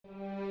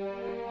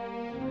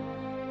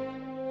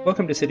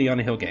Welcome to City on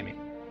a Hill Gaming,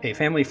 a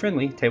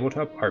family-friendly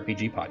tabletop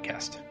RPG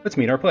podcast. Let's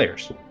meet our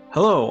players.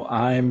 Hello,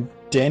 I'm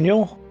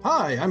Daniel.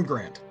 Hi, I'm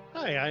Grant.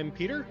 Hi, I'm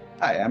Peter.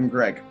 Hi, I'm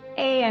Greg.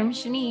 Hey, I'm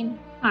Shanine.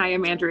 Hi,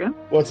 I'm Andrea.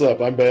 What's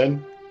up? I'm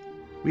Ben.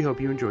 We hope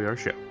you enjoy our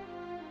show.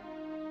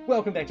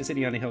 Welcome back to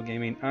City on a Hill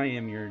Gaming. I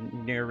am your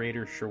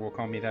narrator, sure we'll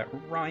call me that,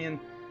 Ryan.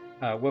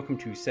 Welcome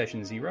to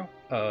Session 0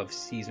 of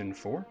Season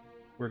 4.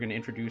 We're going to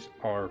introduce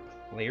our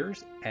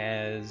players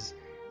as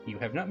you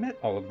have not met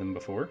all of them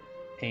before.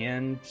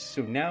 And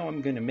so now I'm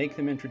going to make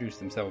them introduce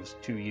themselves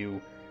to you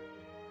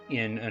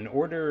in an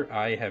order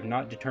I have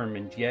not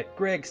determined yet.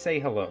 Greg, say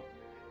hello.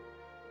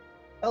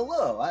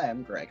 Hello, I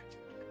am Greg.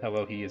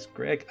 Hello, he is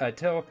Greg.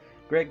 Tell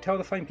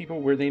the fine people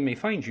where they may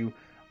find you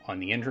on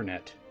the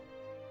internet.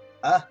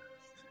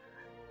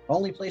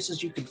 Only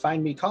places you can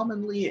find me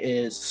commonly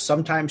is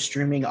sometimes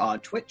streaming on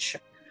Twitch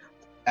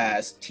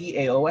as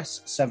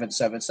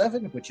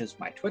TAOS777, which is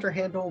my Twitter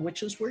handle,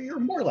 which is where you're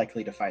more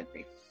likely to find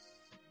me.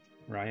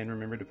 Ryan,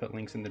 remember to put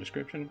links in the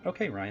description?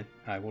 Okay, Ryan,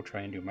 I will try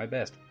and do my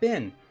best.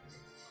 Ben,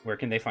 where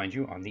can they find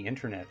you on the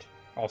internet?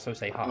 Also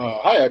say hi.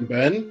 Hi, I'm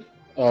Ben.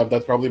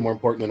 That's probably more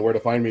important than where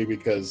to find me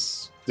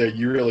because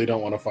you really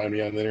don't want to find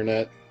me on the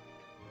internet.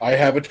 I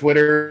have a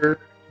Twitter,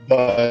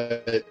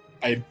 but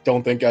I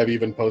don't think I've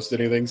even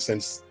posted anything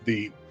since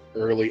the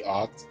early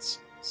aughts.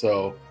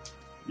 So,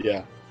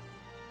 yeah.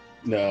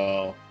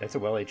 No. That's a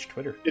well-aged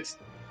Twitter. It's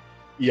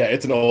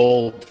an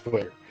old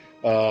Twitter.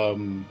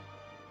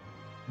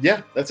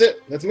 Yeah, that's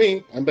it. That's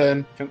me. I'm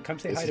Ben. Come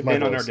say hi to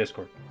Ben on our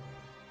Discord.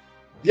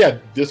 Yeah,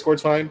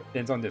 Discord's fine.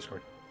 Ben's on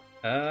Discord.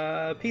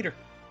 Peter.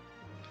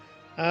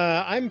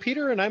 I'm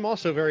Peter, and I'm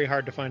also very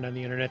hard to find on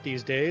the internet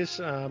these days.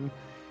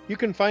 You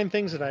can find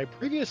things that I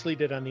previously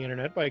did on the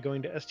internet by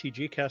going to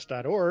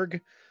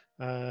stgcast.org,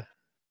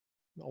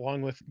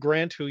 along with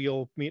Grant, who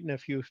you'll meet in a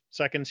few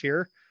seconds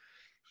here.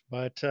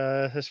 But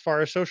as far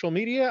as social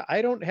media,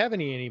 I don't have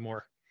any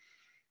anymore.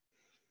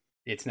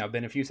 It's now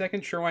been a few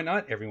seconds. Sure, why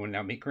not? Everyone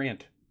now meet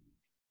Grant.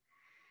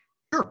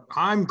 Sure,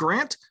 I'm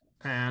Grant,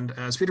 and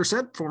as Peter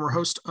said, former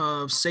host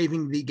of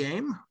Saving the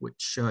Game,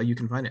 which you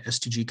can find at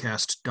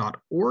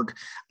stgcast.org.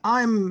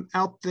 I'm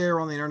out there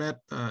on the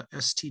internet,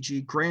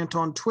 STG Grant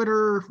on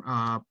Twitter,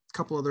 a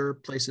couple other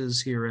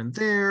places here and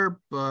there,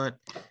 but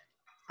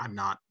I'm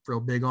not real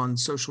big on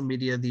social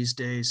media these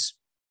days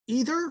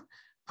either.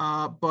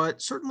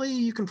 But certainly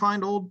you can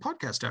find old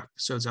podcast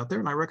episodes out there,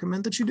 and I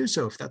recommend that you do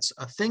so if that's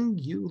a thing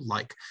you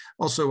like.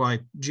 Also, I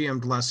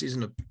GM'd last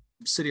season of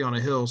City on a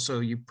Hill, so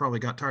you probably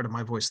got tired of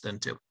my voice then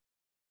too.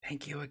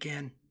 Thank you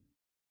again.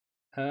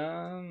 It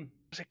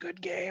was a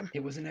good game.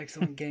 It was an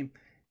excellent game.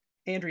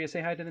 Andrea,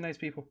 say hi to the nice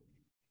people.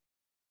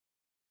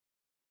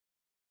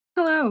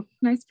 Hello,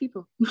 nice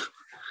people. You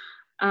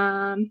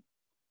can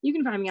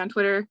find me on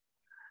Twitter.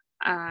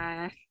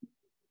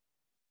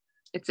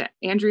 It's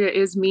Andrea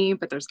is me,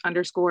 but there's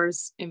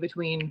underscores in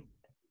between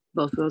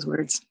both of those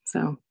words.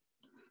 So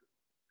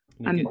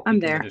I'm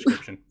there. The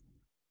description.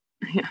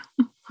 Yeah.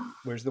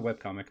 Where's the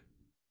webcomic?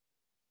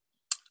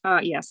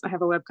 Yes, I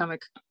have a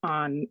webcomic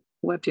on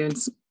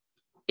Webtoons.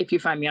 If you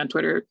find me on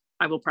Twitter,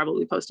 I will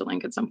probably post a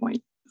link at some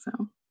point.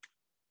 So.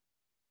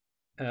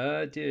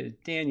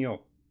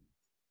 Daniel.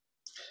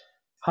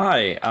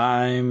 Hi,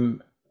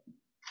 I'm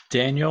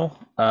Daniel.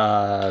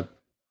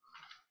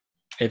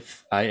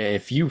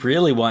 If you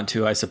really want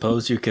to, I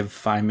suppose you can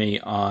find me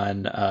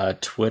on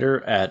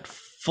Twitter at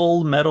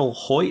Full Metal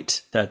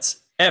Hoyt. That's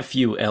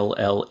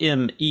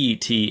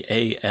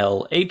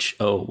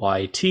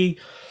FULLMETALHOYT.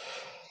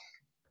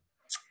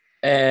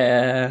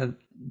 And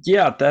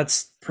yeah,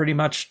 that's pretty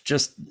much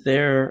just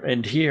there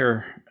and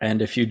here. And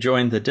if you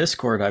join the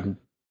Discord, I'm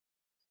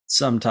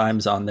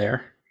sometimes on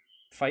there.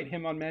 Fight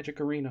him on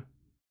Magic Arena.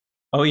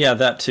 Oh yeah,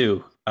 that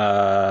too.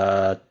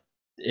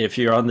 If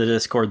you're on the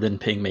Discord, then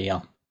ping me.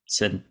 I'll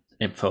send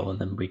info and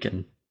then we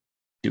can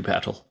do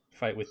battle.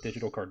 Fight with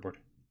digital cardboard.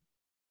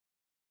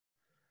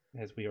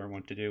 As we are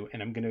wont to do.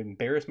 And I'm going to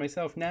embarrass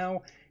myself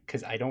now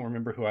because I don't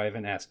remember who I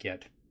haven't asked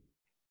yet.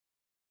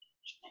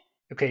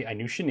 Okay, I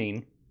knew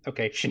Shanine.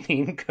 Okay,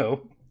 Shanine,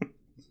 go.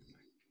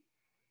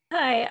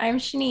 Hi, I'm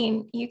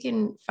Shanine. You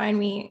can find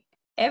me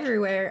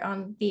everywhere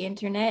on the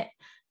internet.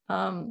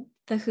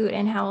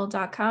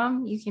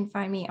 thehootandhowl.com. You can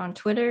find me on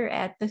Twitter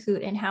at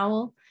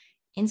thehootandhowl,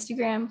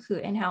 Instagram,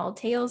 Hoot and Howl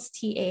Tales,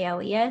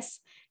 TALES,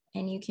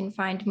 and you can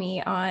find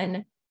me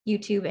on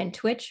YouTube and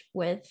Twitch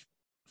with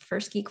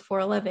First Geek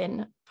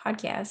 411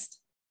 podcast.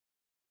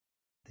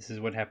 This is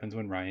what happens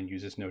when Ryan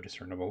uses no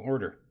discernible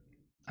order.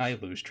 I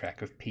lose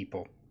track of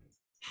people.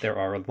 There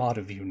are a lot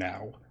of you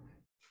now.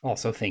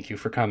 Also, thank you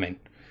for coming.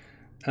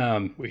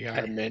 We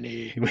are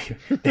many.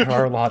 There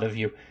are a lot of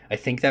you. I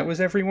think that was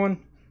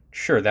everyone.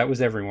 Sure, that was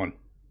everyone.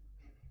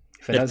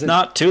 If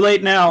not, too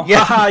late now.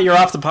 Yeah. Haha, you're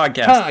off the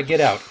podcast. Get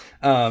out.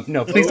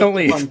 No, please don't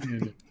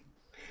leave.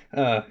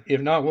 If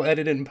not, we'll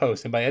edit it in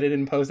post. And by edit it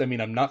in post, I mean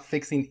I'm not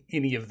fixing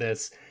any of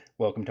this.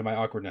 Welcome to my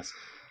awkwardness.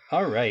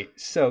 All right,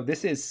 so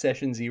this is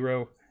Session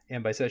 0.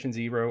 And by Session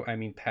 0, I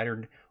mean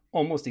patterned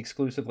almost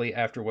exclusively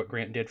after what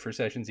Grant did for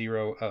Session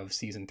 0 of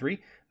Season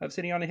 3 of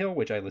City on a Hill,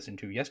 which I listened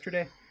to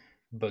yesterday.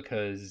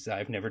 because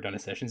I've never done a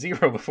session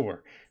 0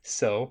 before.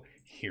 So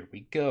here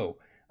we go.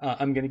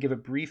 I'm going to give a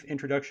brief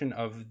introduction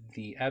of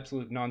the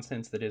absolute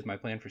nonsense that is my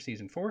plan for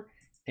Season 4,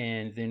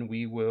 and then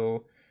we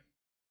will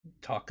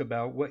talk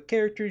about what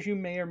characters you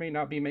may or may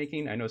not be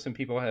making. I know some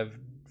people have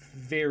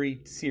very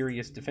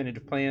serious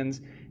definitive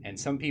plans, and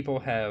some people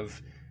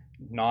have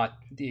not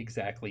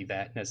exactly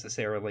that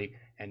necessarily,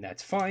 and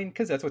that's fine,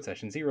 because that's what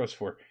Session 0 is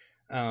for.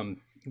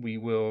 We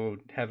will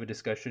have a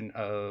discussion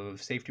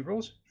of safety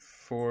rules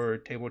for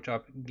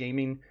tabletop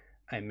gaming.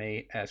 I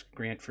may ask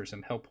Grant for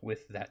some help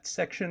with that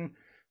section,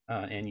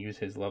 and use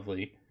his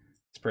lovely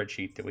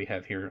spreadsheet that we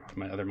have here on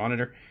my other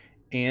monitor.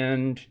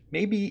 And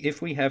maybe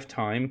if we have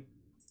time,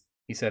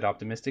 he said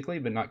optimistically,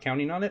 but not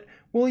counting on it,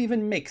 we'll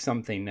even make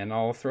something and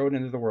I'll throw it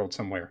into the world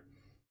somewhere.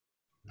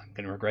 I'm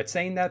going to regret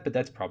saying that, but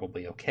that's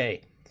probably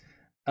okay.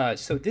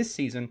 So this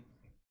season,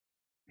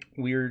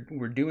 we're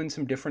doing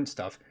some different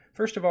stuff.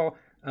 First of all,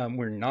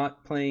 we're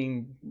not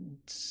playing,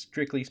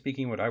 strictly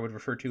speaking, what I would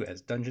refer to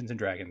as Dungeons and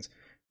Dragons.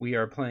 We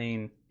are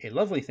playing a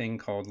lovely thing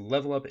called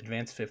Level Up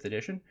Advanced 5th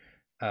Edition,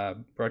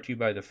 brought to you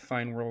by the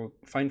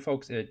fine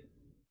folks at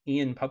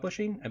Ian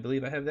Publishing. I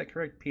believe I have that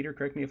correct. Peter,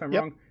 correct me if I'm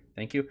wrong.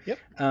 Thank you. Yep.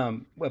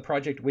 A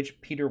project which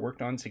Peter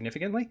worked on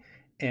significantly,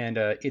 and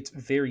it's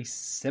very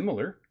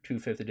similar to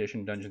 5th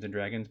edition Dungeons and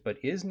Dragons, but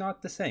is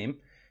not the same.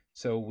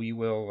 So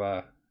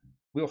we'll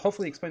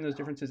hopefully explain those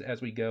differences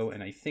as we go,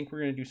 and I think we're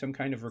going to do some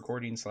kind of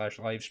recording /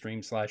 live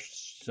stream /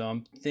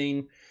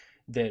 something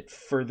that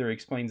further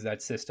explains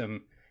that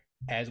system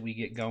as we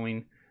get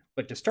going.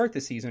 But to start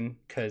the season,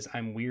 because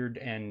I'm weird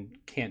and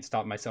can't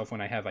stop myself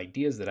when I have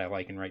ideas that I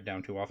like and write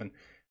down too often,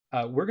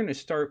 we're going to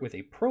start with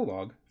a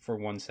prologue for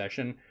one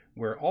session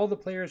where all the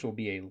players will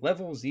be a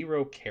level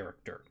 0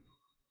 character.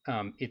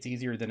 It's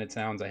easier than it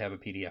sounds. I have a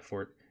PDF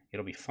for it.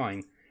 It'll be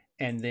fine.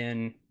 And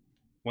then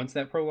once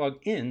that prologue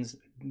ends,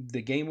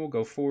 the game will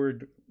go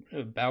forward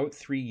about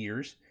 3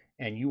 years,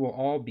 and you will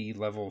all be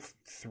level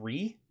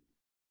 3,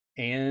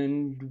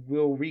 and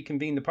we'll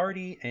reconvene the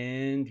party,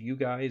 and you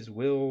guys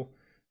will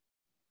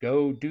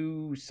go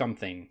do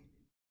something.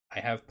 I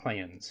have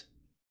plans.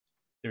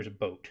 There's a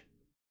boat.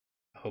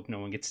 I hope no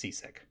one gets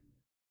seasick.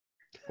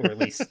 Or at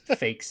least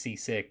fake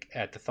seasick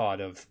at the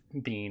thought of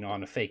being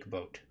on a fake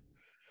boat.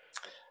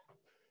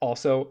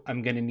 Also,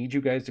 I'm going to need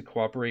you guys to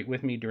cooperate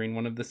with me during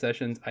one of the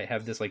sessions. I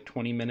have this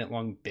 20-minute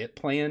long bit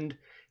planned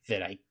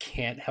that I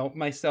can't help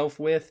myself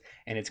with,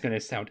 and it's going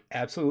to sound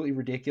absolutely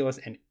ridiculous,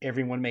 and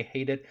everyone may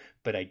hate it,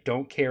 but I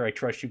don't care. I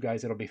trust you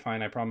guys. It'll be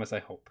fine. I promise. I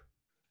hope.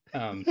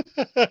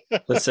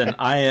 Listen,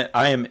 I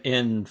am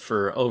in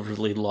for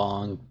overly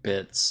long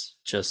bits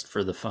just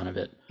for the fun of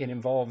it. It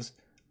involves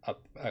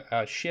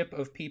a ship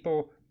of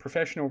people,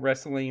 professional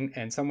wrestling,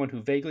 and someone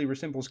who vaguely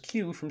resembles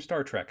Q from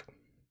Star Trek.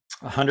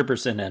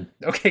 100% in.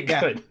 Okay,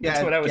 good.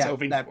 That's what I was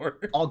hoping for.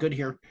 All good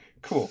here.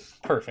 Cool.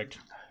 Perfect.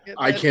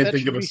 I can't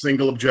think of a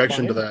single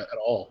objection to that at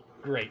all.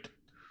 Great.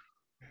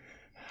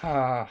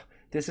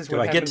 This is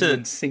what happens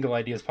when single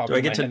ideas pop in my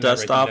head.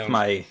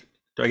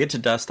 Do I get to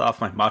dust off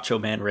my Macho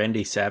Man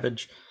Randy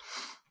Savage?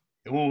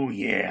 Oh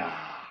yeah.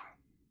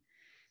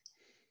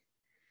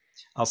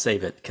 I'll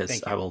save it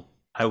because I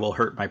will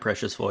hurt my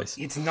precious voice.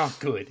 It's not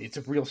good. It's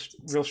a real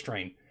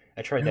strain.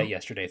 I tried that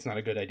yesterday. It's not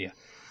a good idea.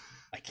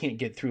 I can't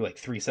get through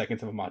 3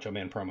 seconds of a Macho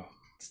Man promo.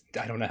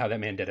 I don't know how that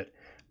man did it.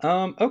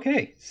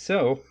 Okay,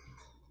 so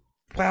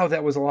wow,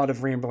 that was a lot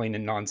of rambling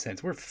and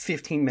nonsense. We're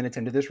 15 minutes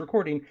into this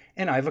recording,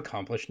 and I've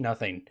accomplished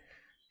nothing.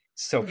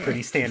 So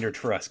pretty standard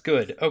for us.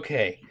 Good.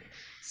 Okay.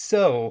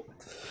 So,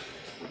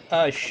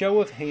 show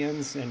of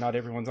hands, and not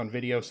everyone's on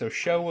video, so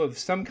show of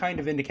some kind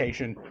of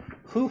indication.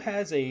 Who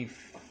has a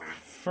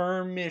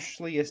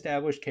firmishly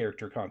established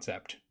character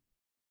concept?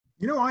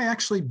 I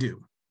actually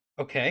do.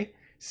 Okay.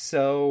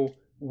 So,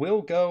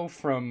 we'll go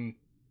from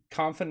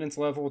confidence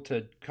level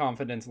to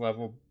confidence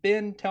level.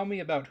 Ben, tell me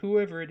about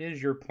whoever it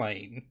is you're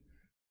playing.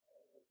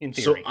 In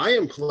theory. So I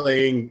am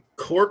playing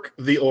Cork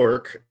the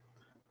Orc,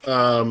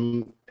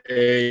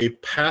 a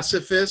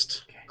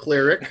pacifist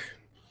cleric.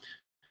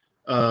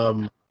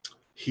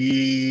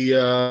 He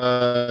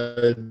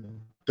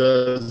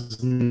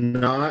does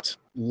not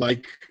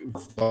like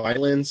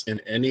violence in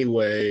any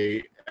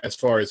way as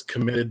far as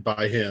committed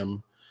by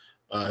him.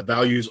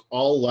 Values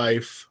all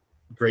life,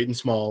 great and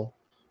small.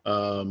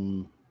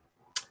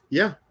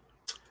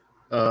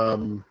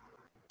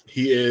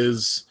 He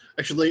is...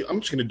 Actually, I'm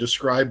just going to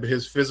describe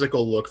his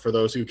physical look for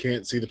those who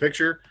can't see the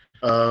picture.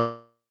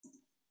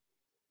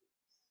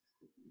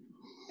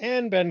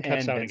 And Ben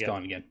cuts out again.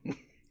 Gone again.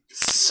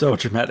 So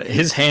dramatic.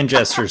 His hand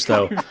gestures,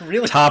 though,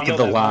 really top of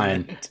the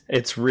line. Moment.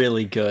 It's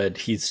really good.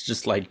 He's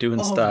just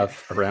doing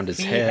stuff around his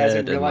head. He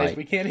hasn't realized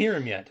we can't hear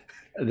him yet.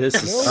 This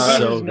is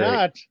so great.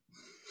 Not.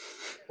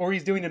 Or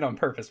he's doing it on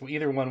purpose.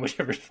 Either one,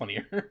 whichever's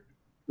funnier.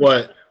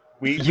 What?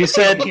 You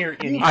said here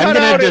I'm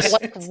going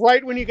to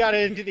right when you got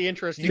into the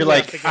interest. You're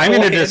I'm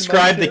going to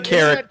describe the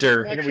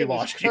character. And we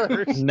lost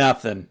you.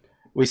 Nothing.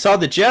 we saw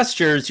the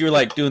gestures. You were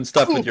like doing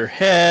stuff with your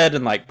head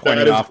and like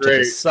pointing off to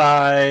the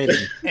side.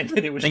 And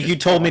then it was I think you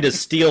told me to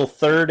steal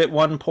third at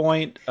one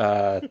point.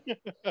 It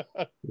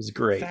was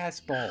great.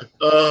 Fastball.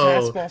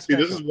 Oh, Fastball see,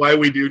 this is why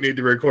we do need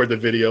to record the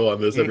video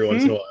on this every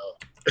once in a while.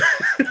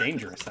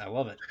 Dangerous. I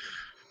love it.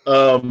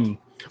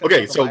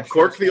 Okay, so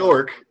Cork the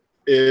Orc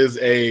is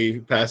a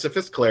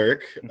pacifist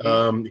cleric.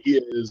 He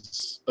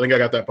is, I think I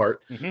got that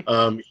part. He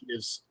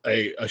is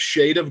a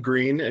shade of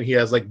green, and he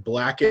has like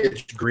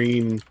blackish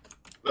green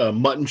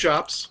mutton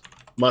chops,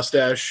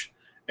 mustache,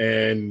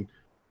 and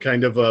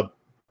kind of a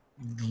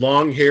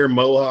long hair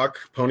mohawk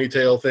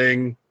ponytail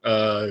thing,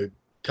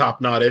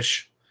 top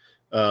knot-ish.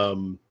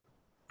 And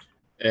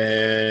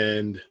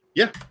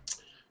yeah,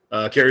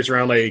 carries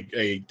around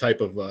a type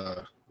of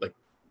like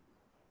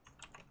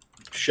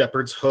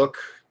shepherd's hook,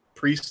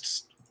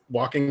 priest's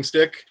walking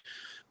stick,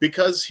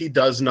 because he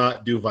does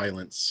not do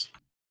violence.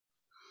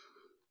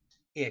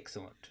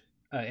 Excellent.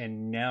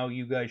 And now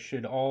you guys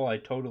should all, I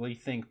totally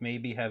think,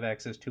 maybe have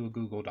access to a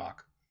Google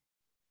Doc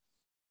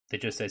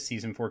that just says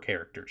Season 4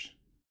 characters.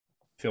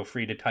 Feel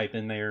free to type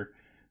in there.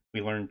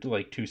 We learned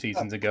like 2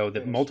 seasons ago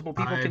that multiple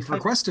people can type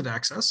requested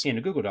access in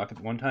a Google Doc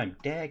at one time.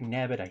 Dag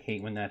nabbit, I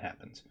hate when that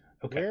happens.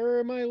 Okay. Where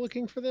am I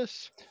looking for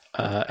this?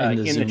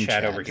 In the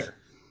chat over here.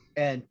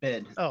 And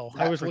Ben,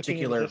 I was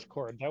looking at the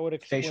Discord. That would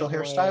explain facial why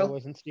hairstyle I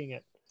wasn't seeing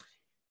it.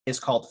 Is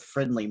called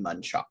Friendly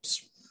Mutton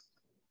Chops.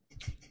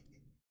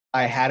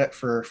 I had it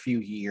for a few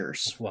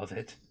years. Love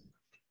it.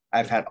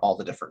 I've had all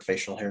the different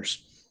facial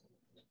hairs.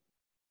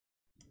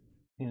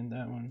 And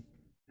that one,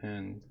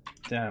 and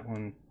that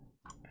one,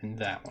 and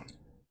that one.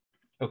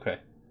 Okay.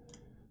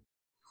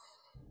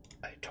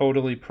 I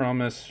totally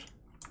promise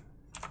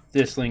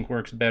this link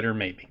works better,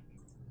 maybe.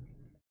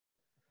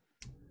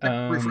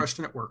 Refreshed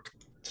and it worked.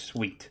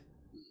 Sweet.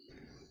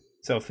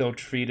 So feel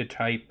free to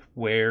type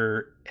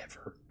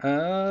wherever.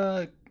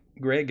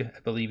 Greg, I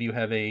believe you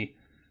have a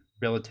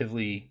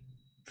relatively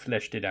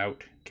fleshed it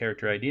out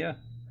character idea.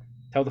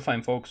 Tell the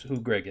fine folks who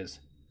Greg is.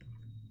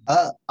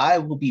 I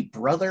will be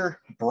Brother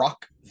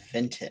Brock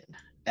Vinton,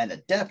 an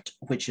adept,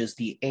 which is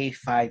the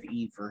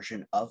A5E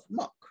version of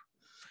Monk.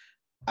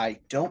 I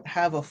don't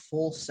have a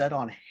full set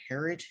on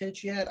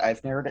heritage yet.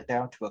 I've narrowed it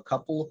down to a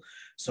couple,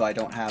 so I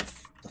don't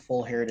have the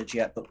full heritage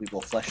yet, but we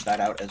will flesh that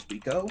out as we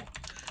go.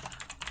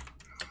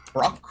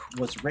 Brock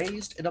was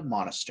raised in a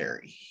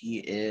monastery. He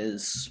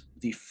is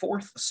the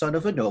 4th son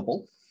of a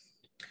noble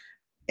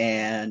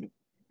and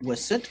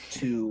was sent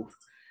to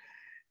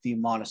the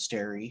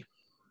monastery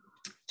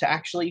to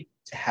actually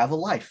have a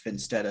life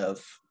instead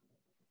of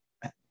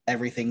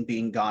everything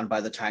being gone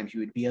by the time he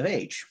would be of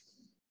age.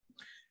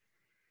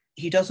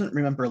 He doesn't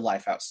remember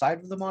life outside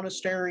of the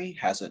monastery,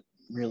 hasn't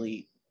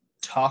really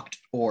talked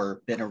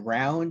or been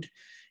around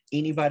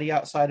anybody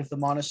outside of the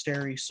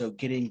monastery, so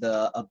getting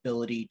the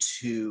ability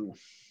to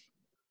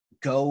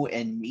go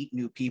and meet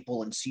new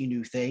people and see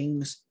new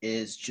things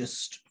is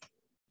just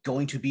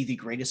going to be the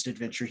greatest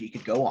adventure he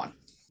could go on.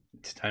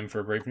 It's time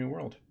for a brave new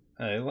world.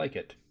 I like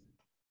it.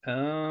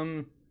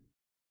 Grant,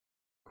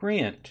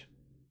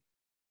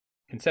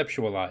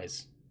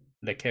 conceptualize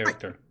the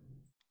character.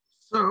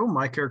 So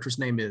my character's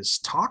name is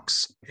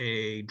Tox,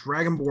 a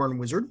dragonborn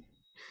wizard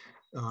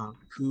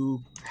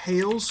who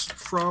hails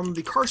from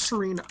the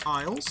Carcerine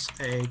Isles,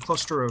 a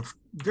cluster of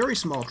very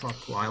small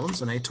tropical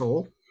islands, an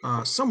atoll,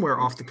 somewhere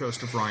off the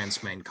coast of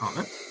Ryan's main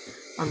continent.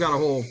 I've got a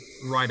whole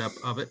write-up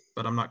of it,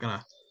 but I'm not going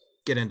to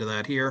get into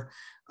that here.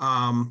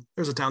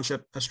 There's a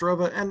township,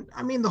 Estrova, and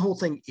I mean, the whole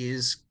thing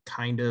is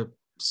kind of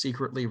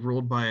secretly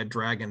ruled by a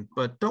dragon,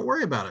 but don't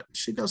worry about it.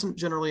 She doesn't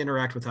generally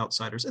interact with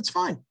outsiders. It's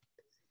fine.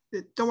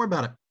 Don't worry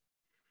about it.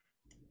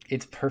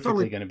 It's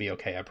perfectly going to be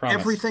okay, I promise.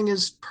 Everything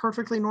is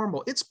perfectly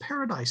normal. It's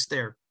paradise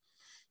there,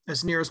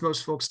 as near as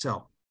most folks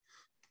tell.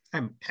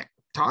 And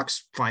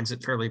Tox finds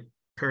it fairly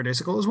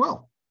paradisical as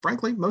well.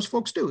 Frankly, most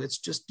folks do. It's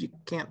just you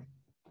can't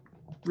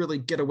really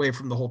get away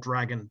from the whole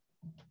dragon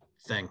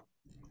thing.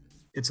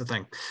 It's a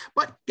thing.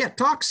 But yeah,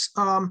 Tox,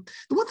 the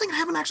one thing I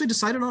haven't actually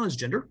decided on is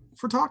gender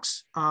for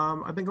Tox.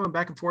 I've been going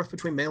back and forth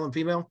between male and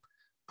female.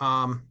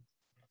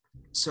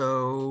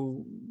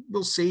 So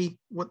we'll see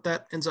what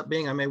that ends up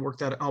being.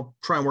 I'll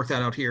try and work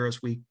that out here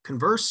as we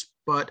converse.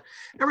 But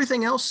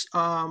everything else,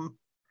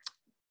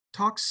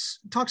 Tox's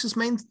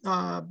main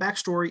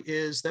backstory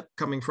is that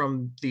coming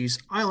from these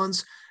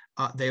islands,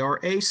 they are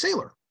a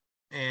sailor,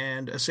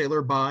 and a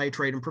sailor by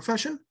trade and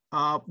profession,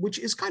 which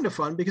is kind of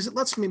fun because it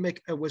lets me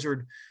make a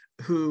wizard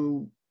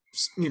whose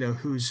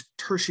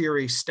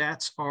tertiary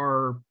stats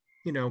are,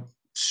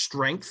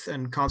 strength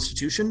and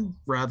constitution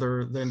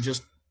rather than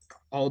just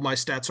all my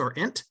stats are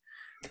int.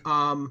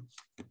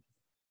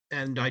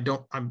 And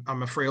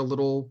I'm a frail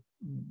little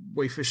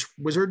waifish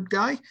wizard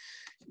guy.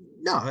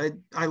 No,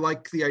 I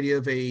like the idea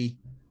of a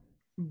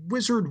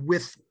wizard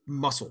with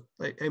muscle,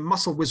 a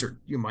muscle wizard,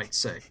 you might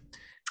say.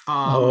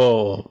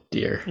 Oh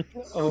dear.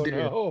 Oh dear.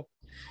 No.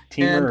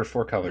 Teamer or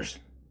 4 colors?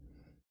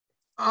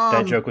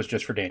 That joke was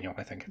just for Daniel,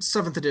 I think.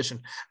 7th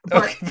edition.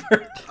 But,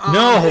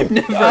 no,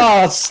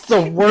 it's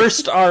the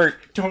worst art.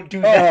 Don't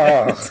do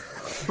that.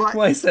 But,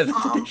 why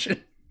 7th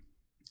edition?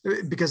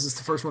 because it's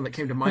the first one that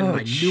came to mind, and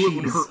I knew it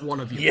would hurt one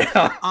of you.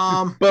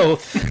 Yeah,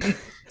 both.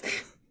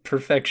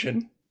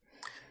 Perfection.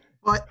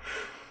 But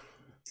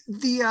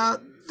the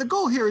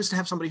goal here is to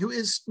have somebody who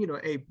is,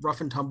 a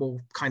rough and tumble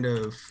kind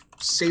of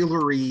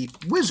sailory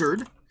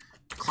wizard,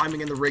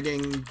 climbing in the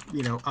rigging,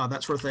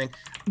 that sort of thing.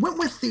 Went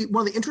with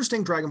one of the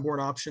interesting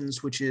Dragonborn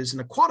options, which is an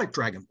aquatic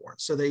Dragonborn.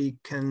 So they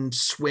can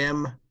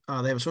swim.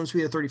 They have a swim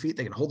speed of 30 feet.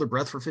 They can hold their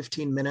breath for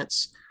 15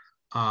 minutes.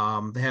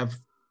 They have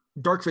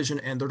dark vision,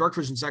 and their dark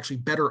vision is actually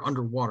better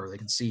underwater. They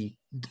can see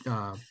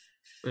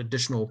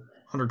additional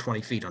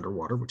 120 feet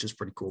underwater, which is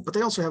pretty cool. But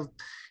they also have,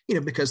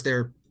 because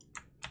they're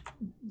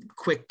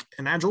quick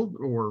and agile,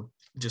 or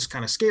just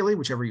kind of scaly,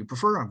 whichever you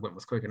prefer. I went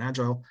with quick and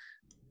agile.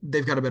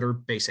 They've got a better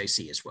base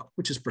AC as well,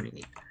 which is pretty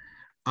neat.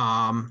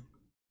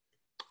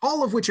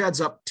 All of which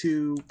adds up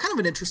to kind of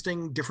an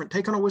interesting, different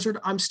take on a wizard.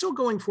 I'm still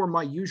going for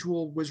my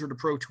usual wizard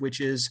approach, which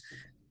is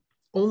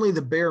only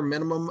the bare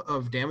minimum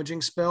of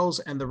damaging spells,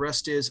 and the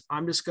rest is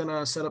I'm just going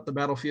to set up the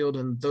battlefield,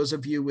 and those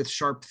of you with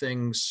sharp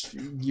things,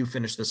 you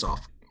finish this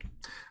off.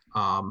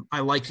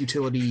 I like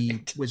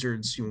utility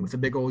wizards with a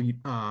big old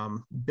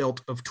belt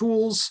of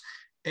tools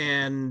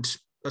and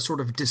a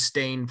sort of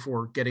disdain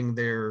for getting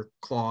their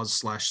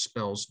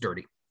claws/spells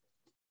dirty.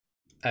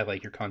 I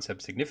like your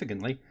concept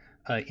significantly.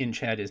 In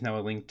chat is now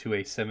a link to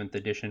a 7th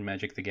edition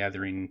Magic the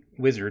Gathering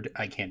wizard.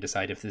 I can't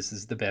decide if this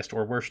is the best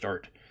or worst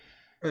art.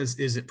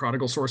 Is it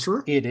Prodigal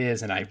Sorcerer? It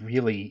is, and I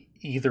really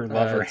either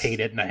love or hate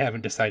it, and I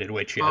haven't decided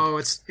which yet. Oh,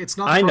 it's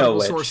not the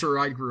Prodigal Sorcerer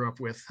I grew up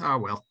with. Oh,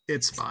 well,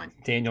 it's fine.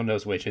 Daniel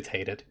knows which. It's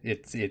hated.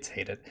 It's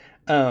hated.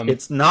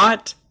 It's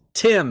not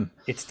Tim.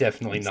 It's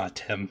definitely not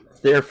Tim.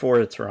 Therefore,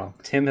 it's wrong.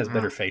 Tim has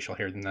better facial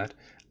hair than that.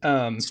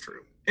 That's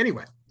true.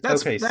 Anyway,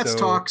 that's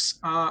talks.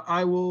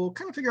 I will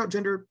kind of figure out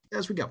gender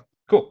as we go.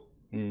 Cool.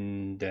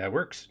 That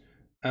works.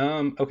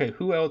 Okay,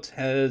 who else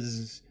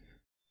has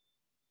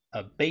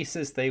a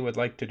basis they would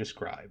like to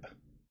describe?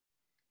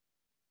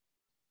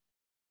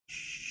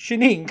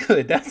 Shanine,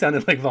 good. That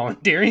sounded like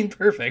volunteering.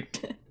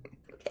 Perfect.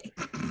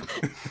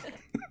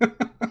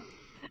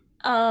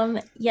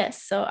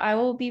 Yes, so I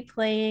will be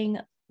playing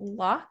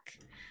Locke.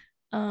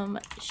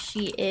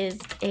 She is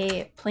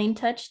a plain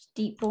touched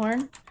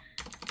Deepborn.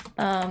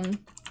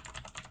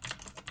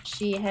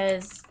 She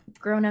has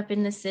grown up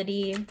in the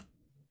city,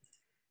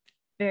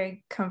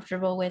 very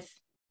comfortable with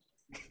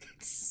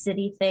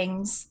city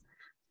things.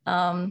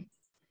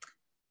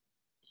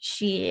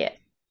 She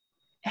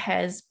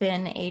has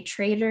been a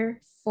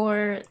trader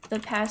for the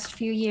past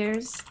few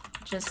years,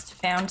 just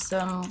found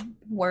some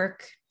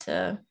work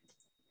to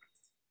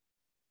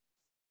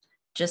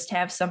just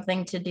have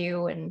something to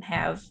do and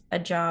have a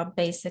job,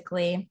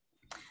 basically.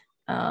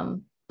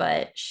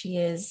 But she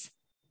is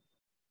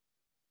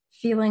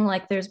feeling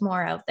like there's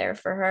more out there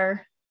for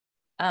her.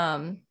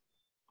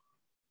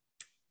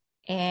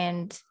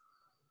 And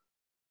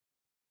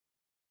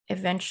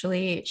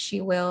eventually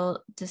she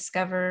will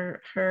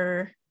discover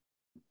her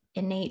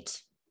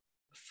innate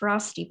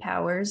frosty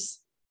powers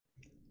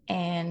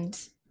and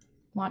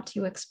want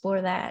to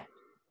explore that.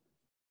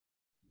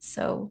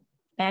 So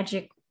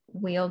magic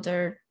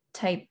wielder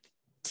type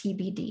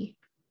TBD.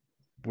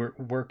 We're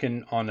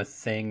working on a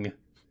thing.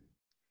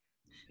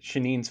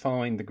 Shanine's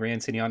following the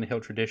Grand City on the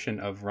Hill tradition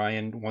of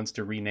Ryan wants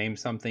to rename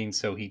something,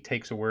 so he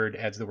takes a word,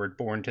 adds the word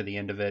born to the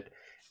end of it,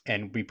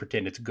 and we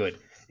pretend it's good.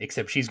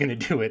 Except she's going to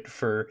do it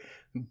for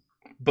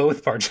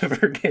both parts of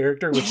her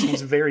character, which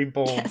seems very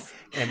bold, yes.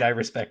 And I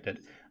respect it.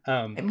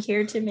 I'm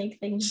here to make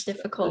things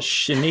difficult.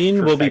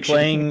 Shanine will be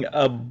playing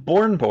a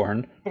Born.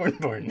 Born.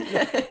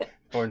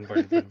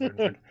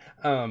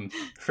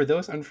 For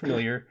those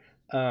unfamiliar,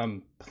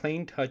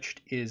 Plain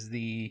Touched is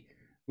the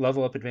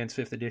level up advanced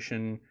 5th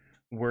edition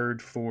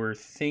word for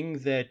thing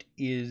that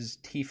is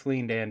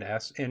tiefling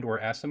and or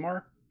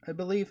Aasimar, I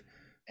believe.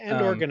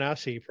 And or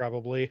Ganassi,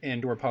 probably.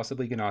 And or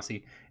possibly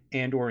Ganassi.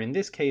 And or in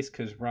this case,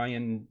 because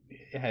Ryan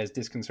has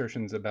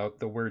disconcertions about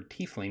the word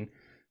tiefling,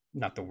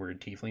 not the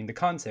word tiefling, the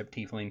concept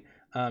tiefling,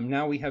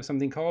 now we have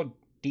something called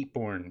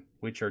Deepborn,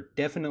 which are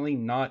definitely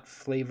not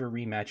flavor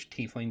rematched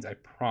tieflings, I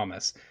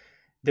promise.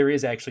 There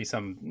is actually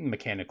some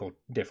mechanical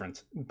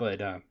difference,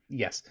 but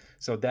yes.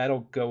 So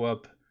that'll go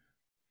up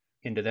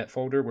into that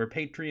folder where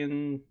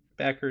Patreon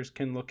backers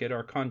can look at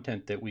our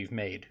content that we've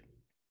made.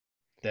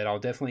 That I'll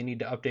definitely need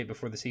to update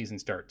before the season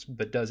starts,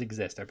 but does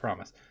exist, I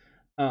promise.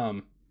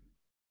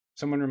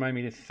 Someone remind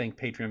me to thank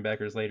Patreon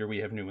backers later. We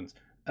have new ones.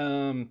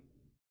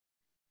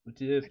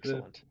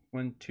 Excellent.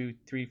 1, 2,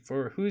 3,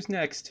 4. Who's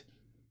next?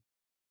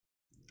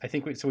 I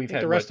think we've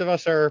had the rest of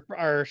us are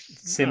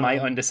semi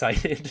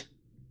undecided.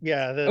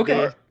 Yeah.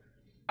 Okay.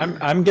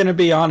 I'm gonna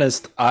be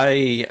honest.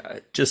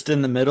 I just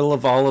in the middle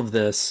of all of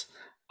this,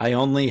 I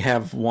only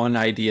have one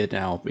idea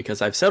now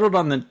because I've settled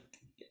on the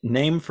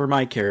name for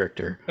my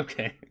character.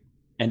 Okay.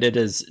 And it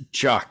is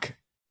Jok,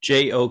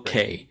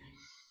 Jok.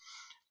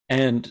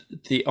 And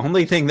the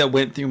only thing that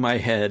went through my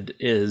head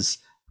is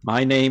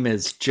my name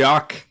is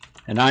Jok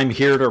and I'm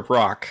here to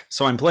rock.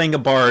 So I'm playing a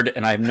bard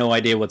and I have no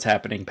idea what's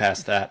happening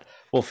past that.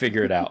 We'll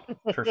figure it out.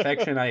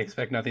 Perfection. I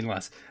expect nothing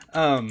less.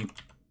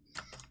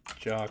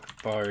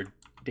 Jock, Bard,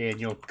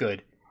 Daniel.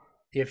 Good.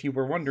 If you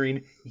were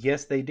wondering,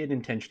 yes, they did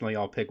intentionally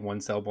all pick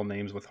one-syllable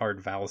names with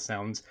hard vowel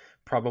sounds,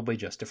 probably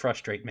just to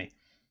frustrate me.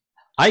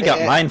 I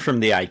got mine from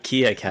the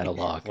IKEA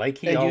catalog. Like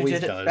he And you always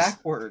did it does.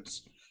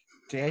 backwards.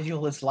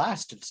 Daniel is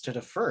last instead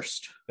of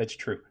first. That's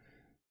true.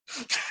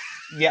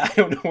 Yeah, I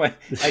don't know why.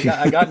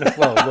 I got in a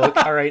flow. Look,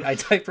 all right, I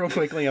typed real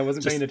quickly. I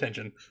wasn't paying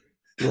attention.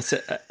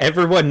 Listen,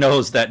 everyone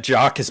knows that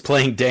Jock is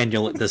playing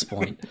Daniel at this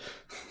point.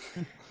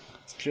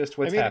 It's just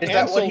what's happening.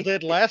 Ansel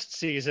did last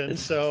season,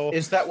 so...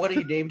 Is that what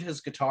he named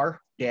his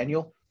guitar?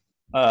 Daniel?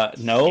 No,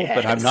 Yes.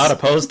 but I'm not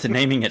opposed to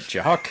naming it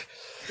Jock.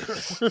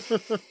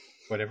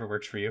 Whatever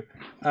works for you.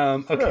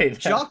 Okay,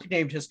 Jock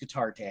named his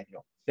guitar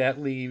Daniel.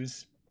 that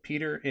leaves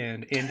Peter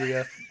and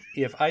Andrea.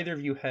 If either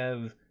of you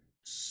have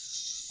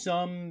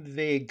some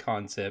vague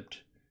concept,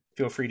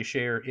 feel free to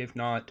share. If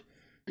not,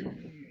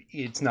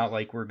 it's not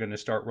like we're going to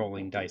start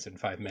rolling dice in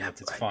 5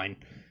 minutes. It's fine.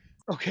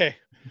 Okay.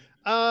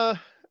 Andrew,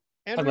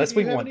 Unless do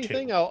we you have want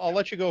anything? to. I'll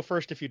let you go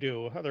first if you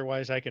do.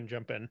 Otherwise, I can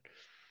jump in.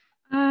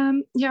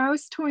 Yeah, I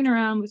was toying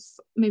around with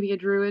maybe a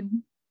druid.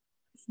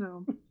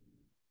 So I think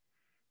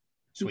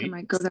I Sweet.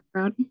 might go that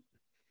route.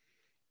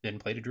 Then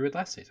played a druid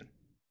last season.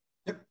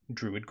 Yep.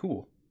 Druid,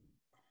 cool.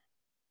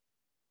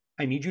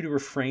 I need you to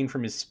refrain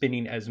from his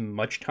spending as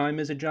much time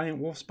as a giant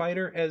wolf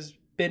spider as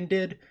Ben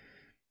did.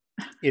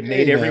 It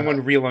made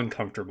everyone real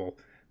uncomfortable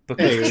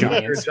because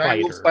giant a spider.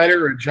 giant wolf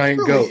spider or a giant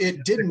Really, goat?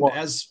 it didn't,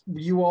 as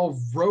you all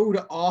rode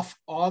off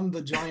on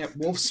the giant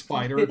wolf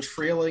spider,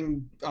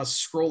 trailing a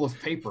scroll of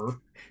paper.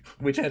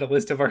 Which had a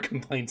list of our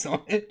complaints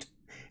on it,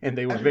 and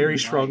they were That very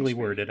reminds strongly me.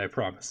 worded. I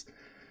promise.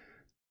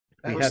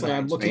 That We had Personally,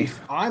 reminds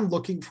me. I'm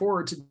looking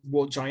forward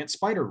to giant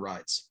spider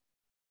rides.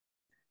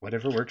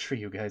 Whatever works for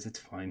you guys, it's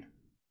fine.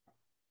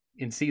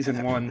 In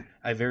season 1,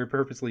 I very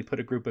purposely put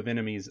a group of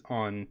enemies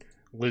on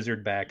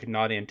Lizardback,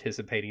 not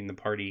anticipating the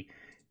party,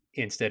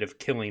 instead of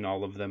killing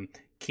all of them,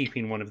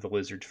 keeping one of the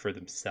lizards for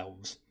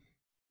themselves.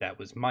 That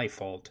was my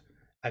fault.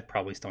 I've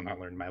probably still not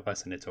learned my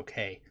lesson. It's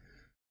okay.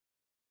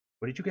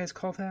 What did you guys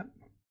call that?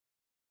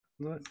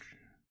 Look.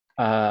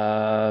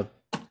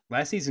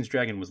 Last season's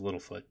dragon was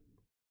Littlefoot.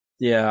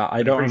 Yeah, I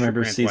I'm don't pretty sure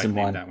remember Grant's wife season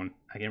named 1. that one.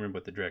 I can't remember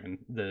what the dragon,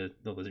 the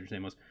lizard's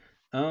name was.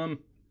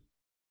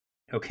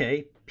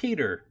 Okay,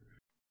 Peter.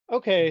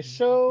 Okay,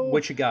 so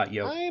What you got,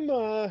 yo?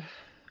 I'm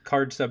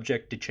Card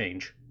subject to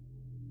change.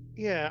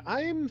 yeah,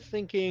 I'm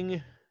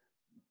thinking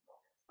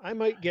I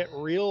might get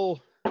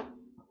real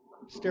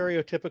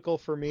stereotypical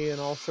for me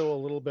and also a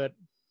little bit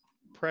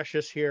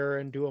precious here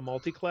and do a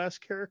multi-class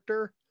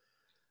character.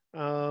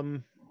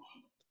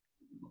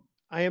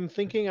 I am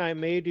thinking I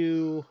may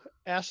do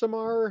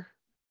Aasimar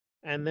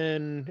and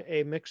then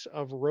a mix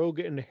of Rogue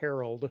and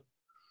Herald.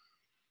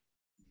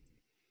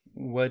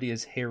 What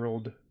is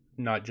Herald?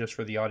 Not just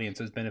for the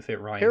audience's benefit,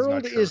 Ryan's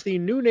Herald not sure. is the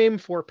new name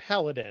for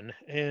Paladin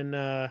in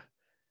Level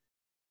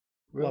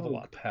Rogue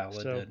Up.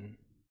 Paladin.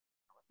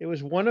 It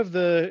was one of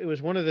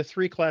the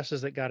 3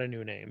 classes that got a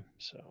new name.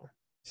 So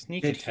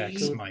Sneak Did attack he-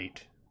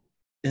 smite.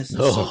 Is this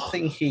Oh.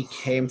 something he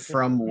came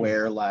from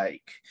where,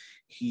 like,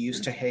 he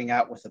used to hang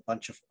out with a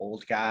bunch of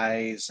old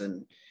guys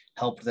and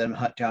help them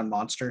hunt down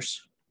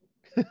monsters?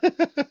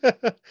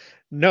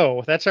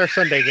 no, that's our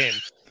Sunday game.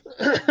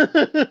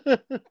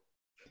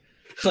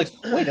 It's like,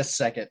 wait a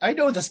second, I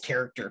know this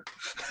character.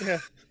 Yeah.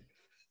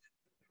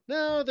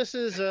 No, this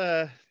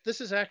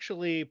is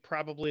actually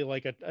probably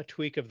like a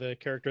tweak of the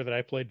character that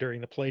I played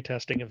during the play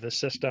testing of this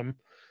system.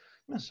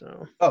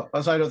 So Oh,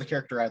 so I know the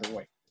character either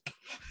way.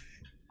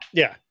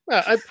 yeah,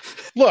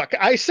 look,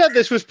 I said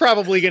this was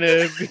probably going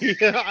to be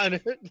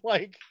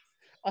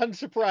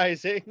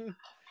unsurprising.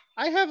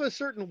 I have a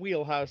certain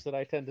wheelhouse that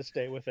I tend to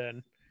stay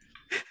within.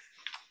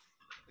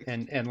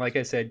 And like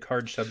I said,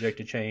 card subject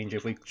to change.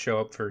 If we show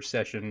up for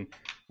session,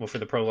 well, for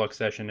the prologue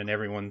session, and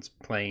everyone's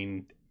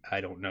playing,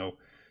 I don't know,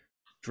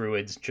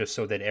 druids, just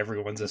so that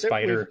everyone's a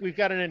spider. We've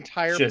got an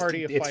entire Just-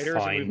 party of it's fighters,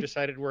 and fine. we've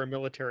decided we're a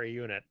military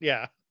unit.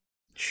 Yeah.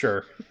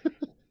 Sure.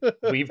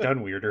 We've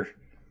done weirder.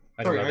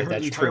 I don't Sorry, know I that heard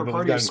that's an true, entire but we've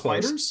party of gotten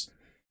close. spiders.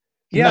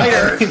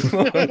 Yeah.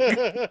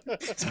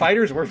 Look,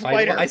 spiders were fine.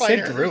 Spider I said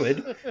fighters.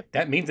 druid.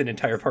 That means an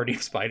entire party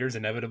of spiders,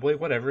 inevitably.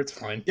 Whatever, it's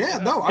fine. Yeah,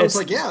 no, I was It's-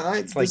 like, yeah,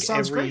 It's like this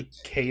sounds every great.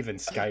 cave in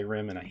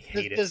Skyrim, and I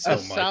hate it There's so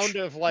the much. sound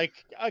of like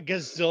a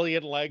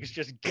gazillion legs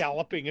just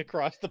galloping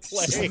across the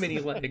So plane. many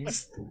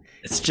legs.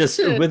 It's just,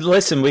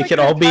 listen, we Like could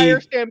the all be. entire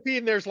Stampede,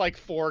 and there's like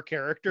 4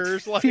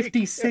 characters. Like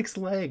 56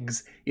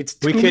 legs. It's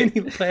We too could-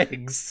 many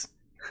legs.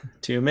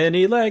 Too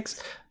many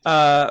legs.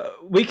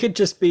 We could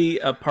just be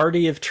a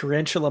party of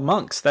tarantula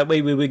monks. That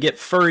way we would get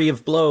furry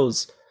of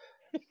blows,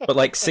 but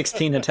like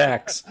 16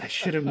 attacks. I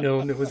should have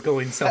known it was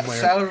going That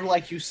somewhere. sounded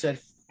like you said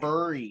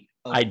furry.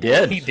 Oh, I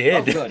did. He did.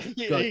 Oh, good, He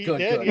good, good,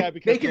 did, good. yeah,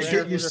 because Making we're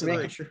sure, get used to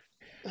making that. sure.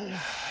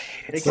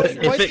 It's But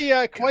like-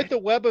 if quite the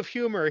web of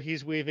humor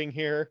he's weaving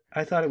here.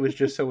 I thought it was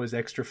just so his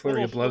extra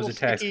flurry of blows Little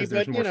attacks sticky, because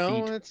there's but, more you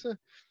know, feet. it's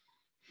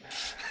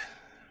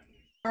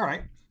All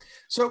right,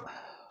 so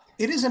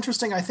it is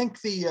interesting. I think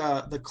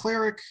the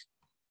cleric,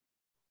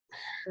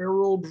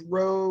 herald,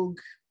 rogue,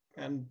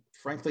 and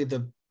frankly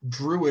the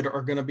druid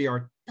are going to be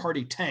our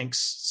party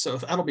tanks, so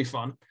that'll be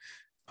fun.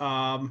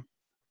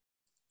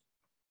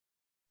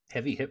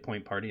 Heavy hit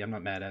point party. I'm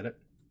not mad at it.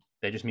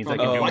 That just means I Oh,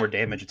 can do light- more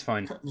damage. It's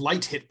fine.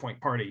 Light hit point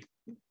party.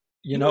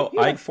 You know,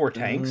 you have 4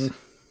 tanks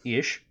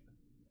ish.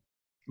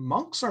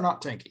 Monks are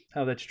not tanky.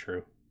 Oh, that's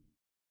true.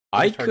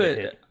 I It's hard to could.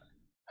 hit.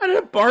 I don't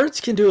know.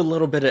 Bards can do a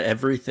little bit of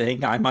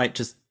everything. I might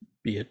just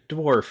be a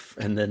dwarf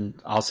and then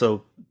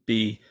also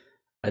be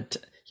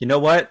you know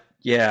what?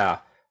 Yeah.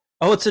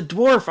 Oh, it's a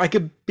dwarf. I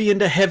could be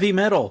into heavy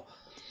metal.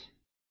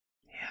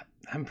 Yeah,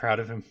 I'm proud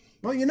of him.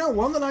 Well, you know,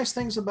 one of the nice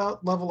things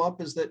about Level Up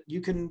is that you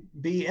can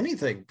be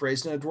anything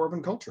raised in a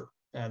dwarven culture,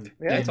 and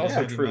That's also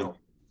heavy true. metal.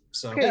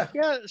 So Okay,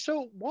 yeah.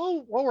 So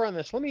while we're on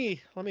this, let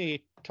me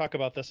talk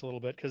about this a little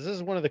bit, because this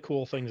is one of the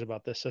cool things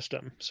about this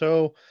system.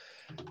 So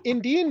in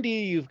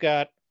D&D, you've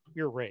got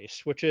your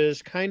race, which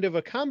is kind of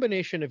a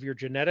combination of your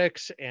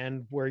genetics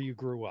and where you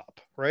grew up,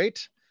 right?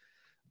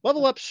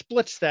 Level Up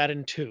splits that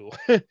in 2.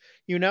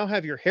 You now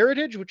have your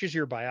heritage, which is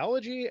your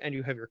biology, and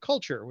you have your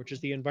culture, which is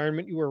the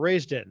environment you were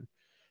raised in.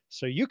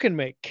 So you can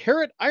make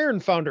Carrot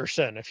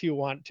Ironfounderson if you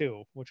want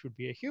to, which would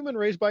be a human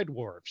raised by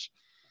dwarves.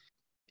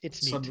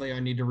 It's neat. suddenly I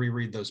need to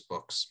reread those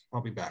books. I'll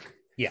be back.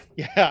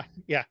 Yeah.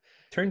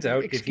 Turns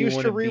out, if you Excuse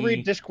want to to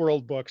reread be,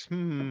 Discworld books.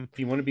 if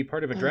you want to be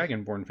part of a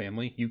Dragonborn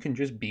family, you can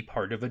just be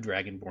part of a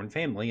Dragonborn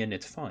family, and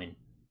it's fine.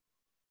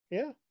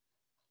 Yeah.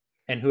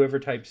 And whoever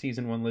typed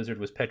Season 1 Lizard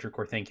was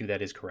Petrichor. Thank you,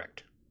 that is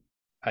correct.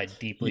 I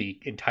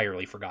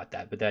entirely forgot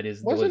that, but that is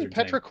the Wasn't lizard's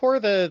name.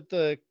 Petrichor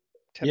the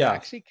Yeah.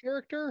 Tabaxi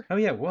character? Oh,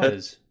 yeah, it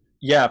was.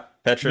 Yeah,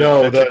 No,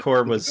 Petrichor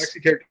the was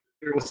Tabaxi character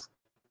was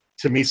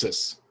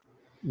Temesis.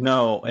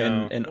 no,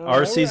 No. in Oh,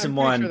 our season I'm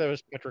pretty 1. sure that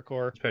was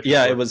Petrichor. It's Petrichor.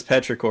 Yeah, it was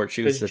Petrichor.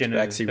 She was That the was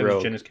Tabaxi that was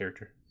rogue. Jenna's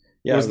character.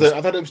 Yeah, was it was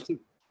I thought it was.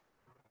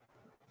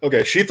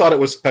 Okay, she thought it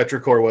was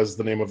Petrichor was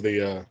the name of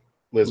the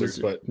lizard,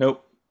 lizard. but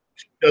Nope.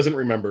 she doesn't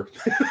remember.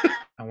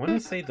 I want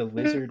to say the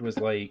lizard was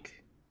like...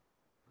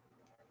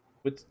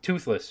 What's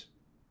Toothless?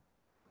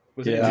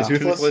 Was it Yeah.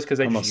 Toothless?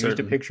 Because I just Almost used a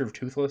certain. picture of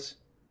Toothless.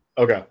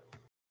 Okay.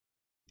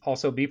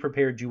 Also, be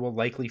prepared. You will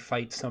likely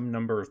fight some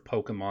number of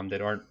Pokemon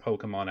that aren't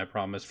Pokemon, I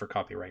promise, for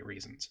copyright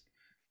reasons.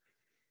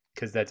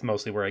 Because that's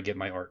mostly where I get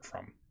my art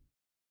from.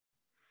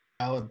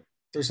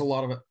 There's a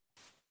lot of it.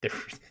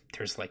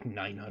 There's like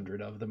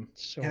 900 of them.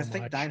 So Yeah, I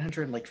think much.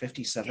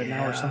 957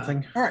 now or Yeah.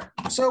 something. All right.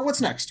 So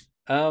what's next?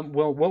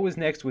 Well, what was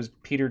next was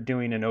Peter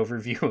doing an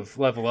overview of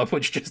Level Up,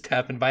 which just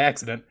happened by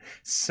accident.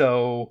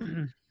 So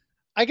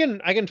I can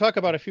talk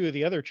about a few of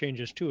the other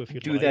changes too, if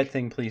you'd do like. that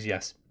thing, please.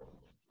 Yes.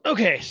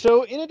 Okay,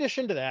 so in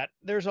addition to that,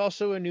 there's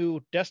also a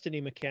new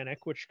destiny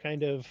mechanic, which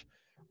kind of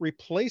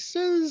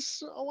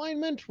replaces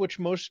alignment, which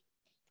most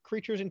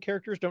creatures and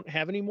characters don't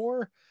have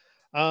anymore.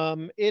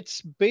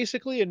 It's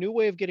basically a new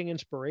way of getting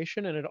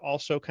inspiration, and it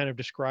also kind of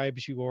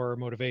describes your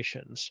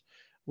motivations,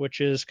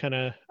 which is kind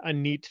of a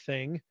neat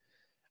thing.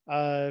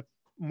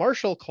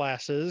 Martial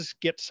classes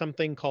get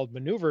something called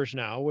maneuvers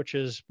now, which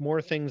is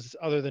more things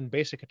other than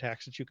basic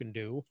attacks that you can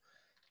do.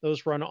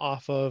 Those run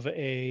off of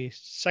a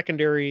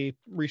secondary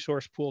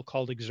resource pool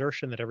called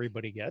exertion that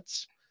everybody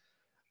gets.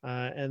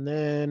 And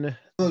then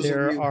Those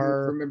there of you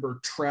are... who remember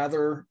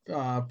Trather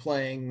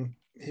playing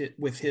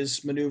with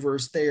his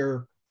maneuvers, they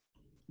are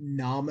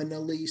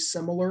nominally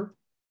similar.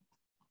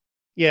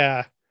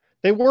 Yeah,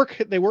 they work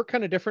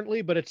kind of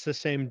differently, but it's the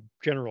same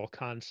general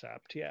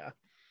concept. Yeah.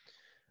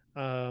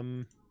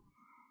 Let's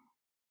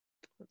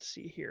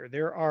see here.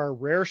 There are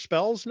rare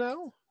spells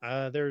now.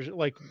 There's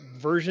like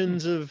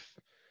versions of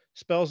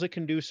spells that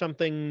can do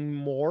something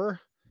more.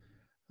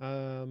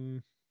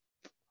 There's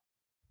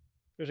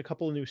a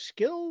couple of new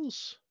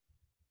skills.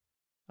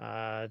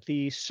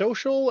 The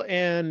social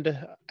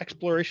and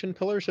exploration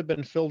pillars have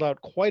been filled out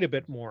quite a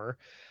bit more.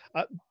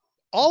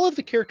 All of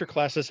the character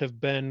classes have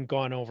been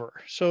gone over.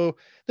 So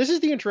this is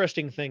the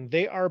interesting thing.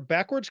 They are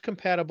backwards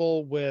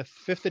compatible with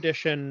 5th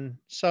edition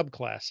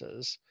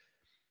subclasses,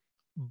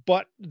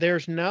 but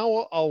there's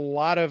now a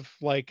lot of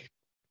like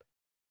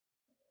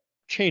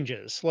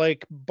changes.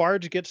 Like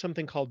bards get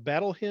something called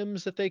battle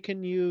hymns that they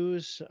can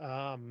use.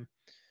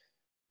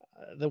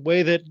 The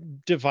way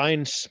that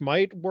Divine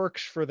Smite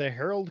works for the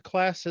Herald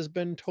class has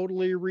been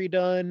totally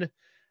redone.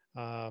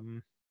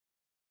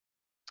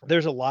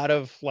 There's a lot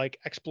of like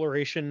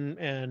exploration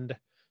and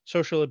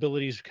social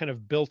abilities kind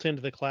of built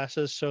into the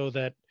classes so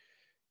that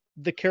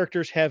the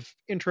characters have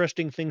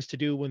interesting things to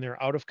do when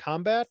they're out of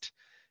combat.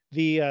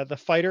 The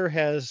fighter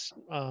has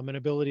an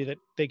ability that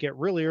they get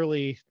really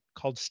early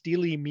called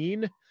Steely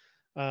Mean,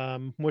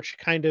 which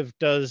kind of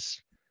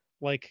does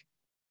like,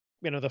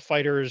 the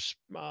fighter's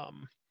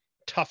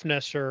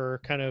toughness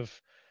or kind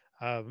of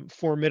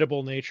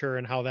formidable nature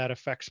and how that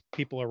affects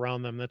people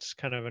around them. That's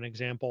kind of an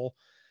example.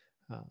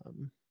 What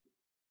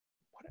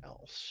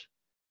else?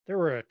 There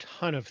were a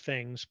ton of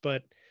things,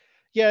 but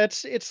yeah,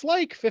 it's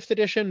like 5th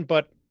edition,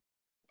 but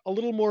a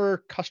little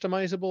more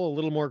customizable, a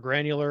little more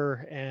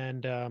granular,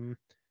 and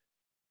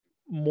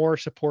more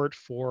support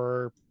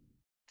for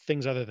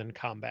things other than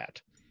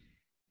combat.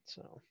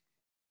 So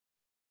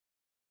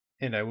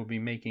and I will be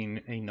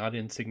making a not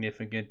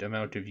insignificant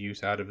amount of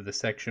use out of the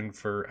section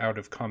for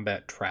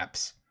out-of-combat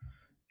traps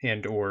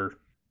and or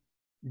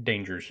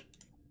dangers,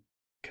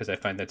 because I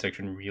find that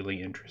section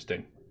really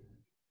interesting.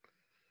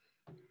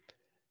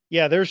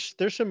 Yeah, there's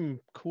some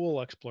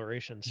cool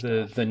exploration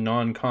stuff. The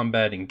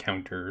non-combat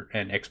encounter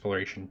and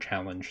exploration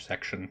challenge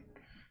section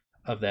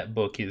of that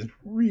book is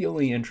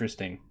really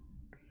interesting.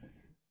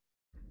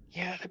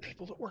 Yeah, the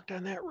people that worked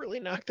on that really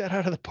knocked that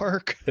out of the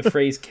park. The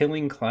phrase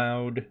 "killing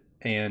cloud"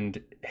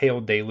 and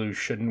 "hail deluge"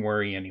 shouldn't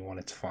worry anyone.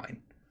 It's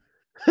fine.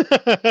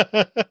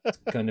 It's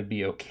gonna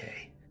be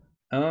okay.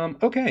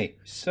 Okay,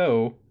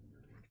 so,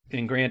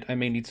 and Grant, I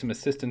may need some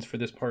assistance for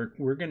this part.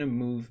 We're gonna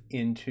move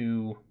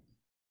into,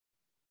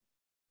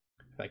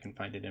 if I can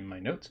find it in my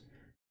notes,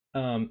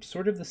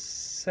 sort of the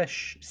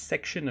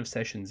section of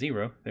session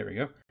 0. There we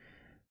go,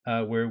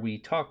 where we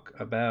talk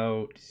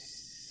about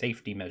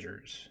safety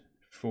measures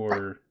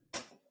for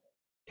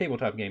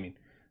tabletop gaming.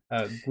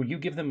 Will you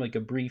give them like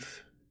a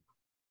brief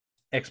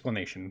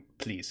explanation,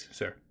 please,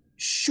 sir?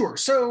 Sure.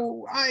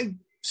 So I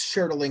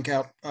shared a link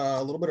out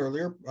a little bit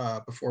earlier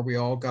before we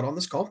all got on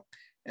this call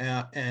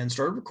and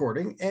started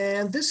recording.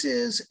 And this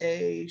is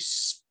a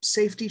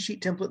safety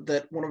sheet template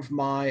that one of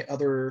my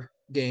other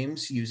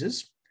games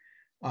uses.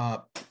 I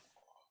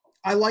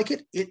like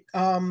it.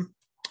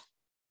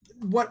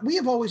 What we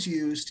have always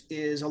used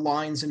is a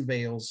lines and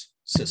veils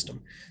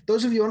system.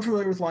 Those of you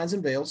unfamiliar with lines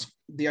and veils,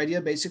 the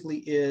idea basically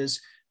is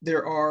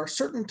there are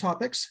certain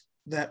topics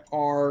that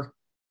are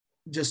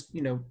just,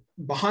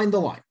 behind the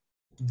line.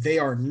 They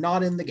are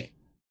not in the game.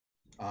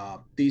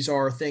 These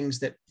are things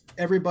that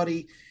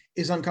everybody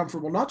is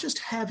uncomfortable, not just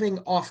having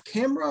off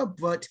camera,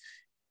 but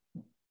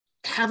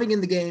having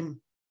in the game,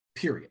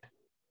 period.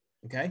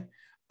 Okay.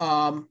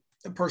 A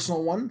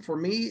personal one for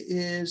me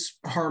is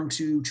harm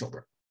to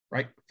children,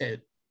 right?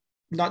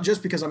 Not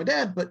just because I'm a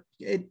dad, but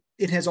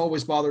it has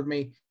always bothered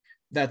me.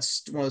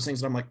 That's one of those things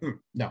that I'm like,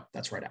 no,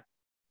 that's right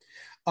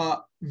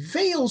out.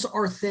 Veils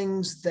are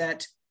things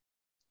that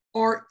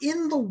are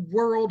in the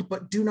world,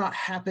 but do not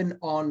happen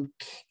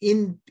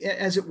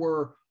as it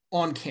were,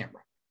 on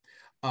camera.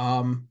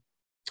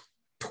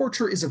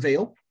 Torture is a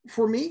veil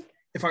for me.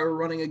 If I were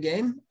running a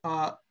game,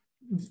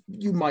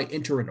 you might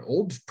enter an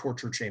old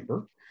torture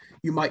chamber.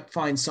 You might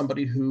find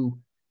somebody who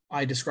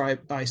I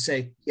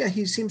say, yeah,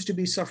 he seems to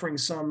be suffering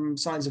some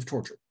signs of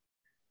torture.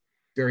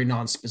 Very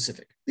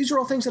non-specific. These are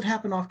all things that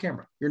happen off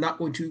camera. You're not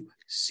going to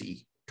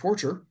see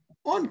torture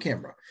on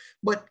camera,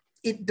 but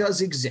it does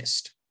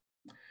exist.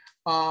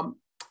 And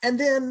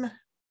then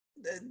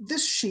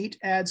this sheet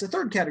adds a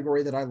third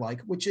category that I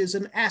like, which is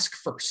an ask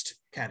first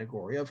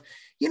category of,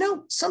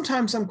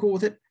 sometimes I'm cool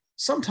with it.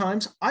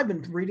 Sometimes I've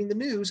been reading the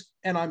news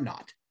and I'm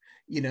not,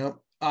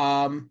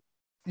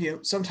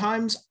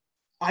 sometimes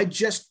I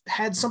just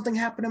had something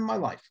happen in my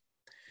life.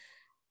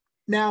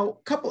 Now,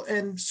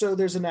 so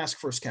there's an ask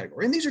first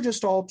category, and these are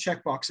just all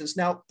check boxes.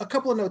 Now, a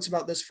couple of notes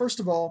about this. First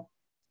of all,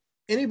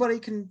 anybody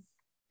can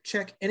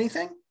check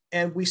anything,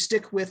 and we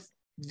stick with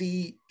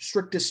the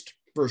strictest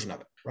version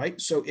of it, right?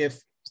 So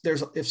if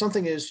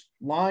something is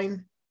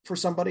line for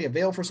somebody, a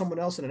veil for someone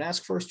else, and an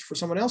ask first for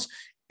someone else,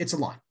 it's a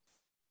line.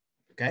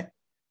 Okay.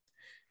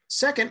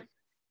 Second,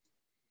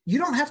 you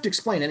don't have to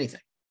explain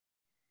anything.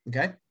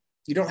 Okay.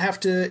 You don't have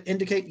to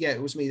indicate, yeah,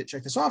 it was me that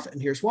checked this off, and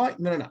here's why.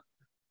 No.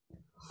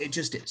 It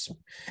just is.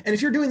 And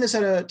if you're doing this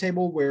at a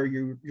table where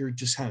you're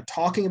just kind of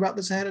talking about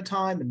this ahead of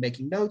time and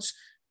making notes,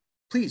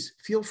 please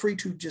feel free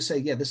to just say,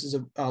 yeah, this is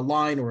a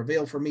line or a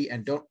veil for me,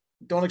 and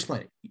don't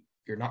explain it.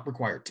 You're not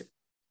required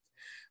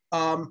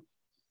to.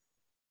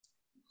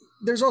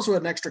 There's also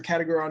an extra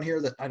category on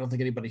here that I don't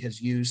think anybody has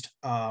used,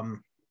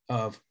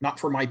 of not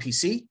for my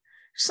PC.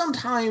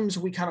 Sometimes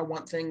we kind of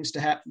want things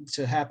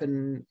to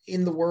happen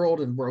in the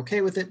world and we're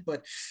okay with it.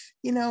 But,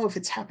 if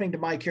it's happening to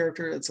my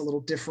character, it's a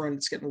little different.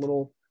 It's getting a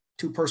little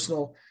too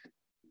personal.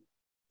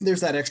 There's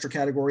that extra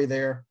category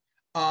there.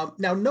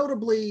 Now,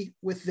 notably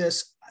with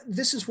this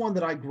is one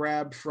that I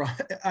grabbed from,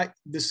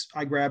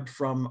 I grabbed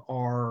from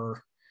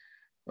our,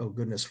 oh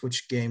goodness,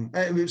 which game?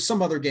 It was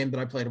some other game that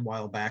I played a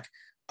while back.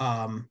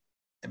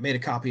 I made a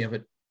copy of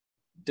it,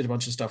 did a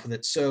bunch of stuff with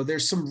it. So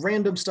there's some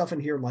random stuff in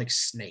here like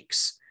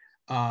snakes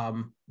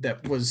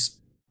that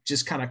was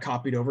just kind of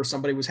copied over.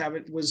 Somebody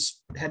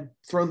had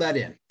thrown that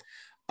in.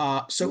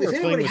 So if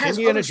anybody has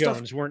Indiana other Jones,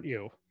 stuff, weren't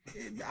you?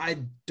 I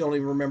don't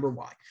even remember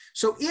why.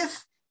 So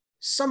if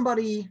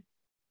somebody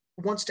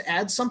wants to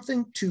add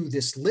something to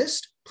this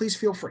list, please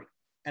feel free.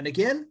 And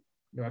again,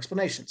 no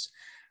explanations.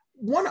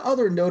 One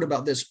other note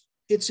about this,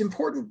 it's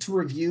important to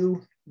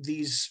review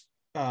these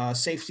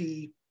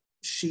safety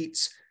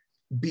sheets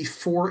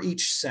before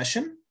each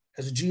session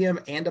as a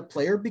GM and a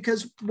player,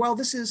 because while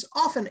this is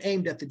often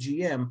aimed at the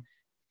GM,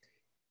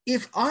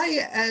 if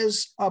I,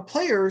 as a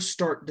player,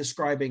 start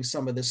describing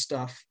some of this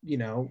stuff,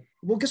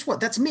 well, guess what?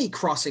 That's me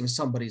crossing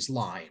somebody's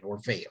line or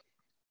veil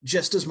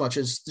just as much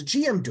as the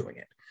GM doing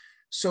it.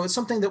 So it's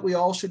something that we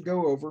all should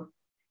go over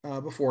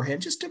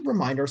beforehand, just to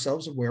remind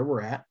ourselves of where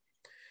we're at.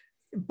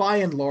 By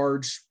and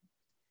large,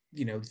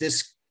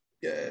 this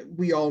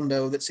we all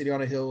know that City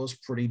on a Hill is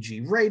pretty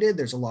G-rated.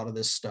 There's a lot of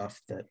this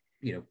stuff that,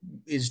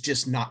 is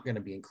just not going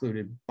to be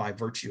included by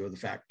virtue of the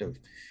fact of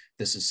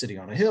this is City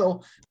on a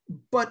Hill.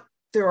 But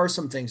there are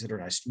some things that are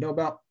nice to know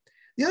about.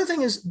 The other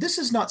thing is, this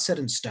is not set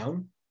in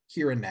stone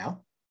here and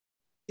now.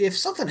 If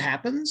something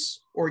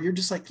happens, or you're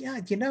just like, yeah,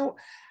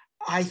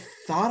 I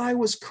thought I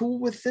was cool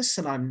with this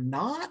and I'm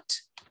not,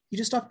 you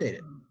just update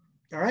it.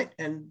 All right.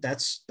 And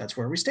that's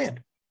where we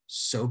stand.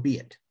 So be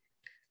it.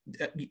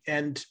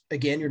 And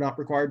again, you're not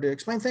required to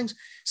explain things.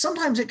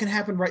 Sometimes it can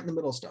happen right in the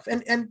middle of stuff.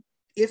 And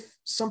if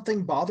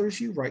something bothers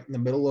you right in the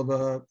middle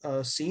of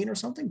a scene or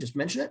something, just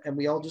mention it. And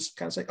we all just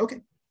kind of say,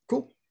 okay,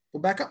 cool,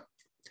 we'll back up.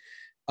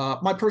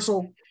 My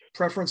personal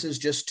preference is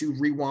just to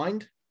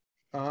rewind.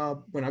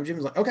 When I'm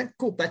like, okay,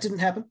 cool, that didn't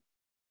happen.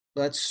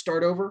 Let's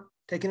start over,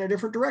 take in a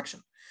different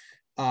direction.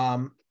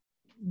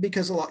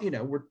 Because a lot,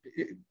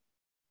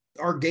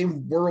 our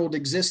game world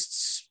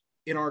exists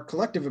in our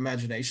collective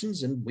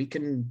imaginations, and we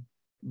can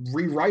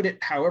rewrite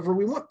it however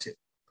we want to.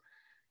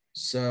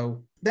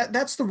 So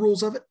that's the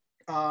rules of it.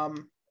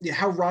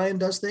 How Ryan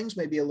does things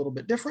may be a little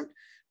bit different,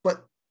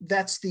 but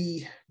that's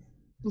the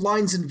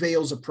lines and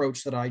veils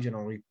approach that I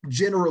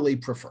generally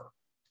prefer.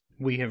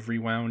 We have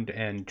rewound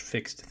and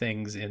fixed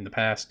things in the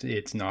past.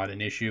 It's not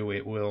an issue.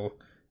 It will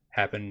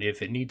happen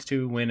if it needs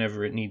to,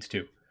 whenever it needs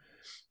to.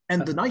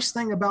 And the nice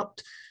thing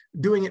about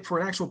doing it for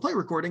an actual play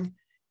recording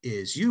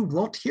is you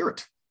won't hear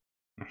it.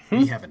 Mm-hmm.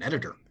 We have an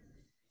editor.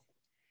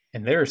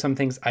 And there are some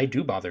things I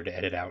do bother to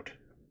edit out.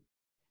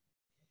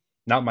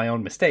 Not my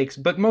own mistakes,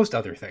 but most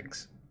other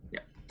things.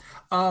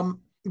 Yeah.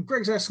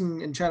 Greg's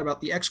asking in chat about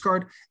the X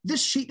card.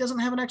 This sheet doesn't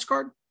have an X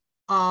card.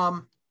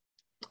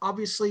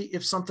 Obviously,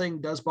 if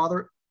something does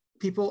bother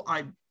people,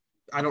 I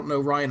don't know,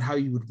 Ryan, how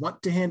you would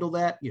want to handle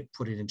that. You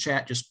put it in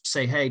chat. Just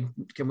say, hey,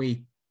 can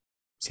we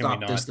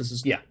stop this? This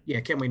is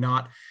can we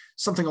not?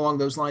 Something along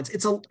those lines.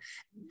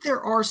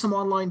 There are some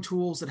online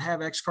tools that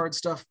have X card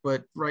stuff,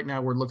 but right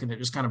now we're looking at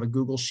just kind of a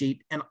Google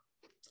sheet. And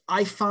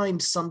I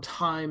find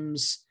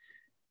sometimes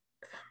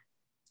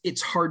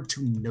it's hard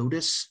to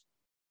notice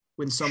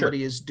when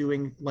somebody is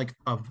doing like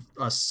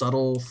a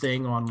subtle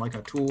thing on like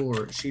a tool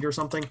or a sheet or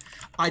something.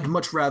 I'd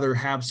much rather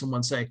have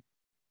someone say,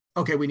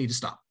 okay, we need to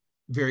stop.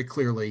 Very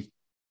clearly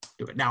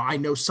do it. Now, I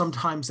know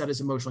sometimes that is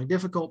emotionally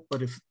difficult,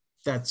 but if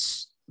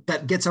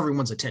that gets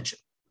everyone's attention.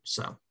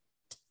 So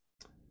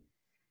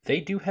they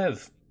do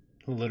have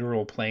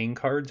literal playing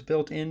cards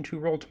built into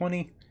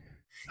Roll20.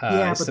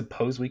 I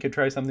suppose we could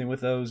try something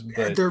with those,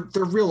 but they're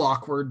real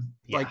awkward.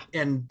 Yeah.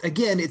 And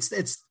again,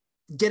 it's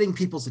getting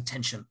people's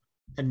attention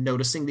and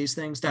noticing these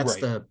things.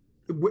 That's right.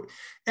 The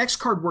X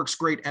card works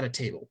great at a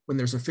table when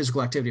there's a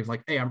physical activity of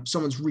like, hey,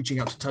 someone's reaching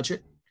out to touch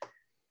it.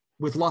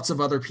 With lots of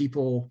other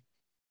people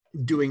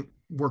doing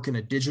work in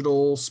a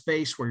digital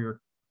space where you're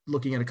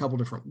looking at a couple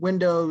different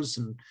windows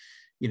and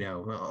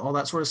all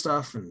that sort of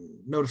stuff, and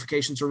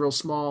notifications are real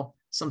small.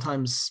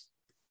 Sometimes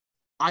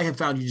I have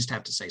found you just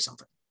have to say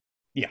something.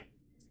 Yeah.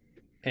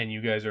 And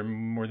you guys are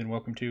more than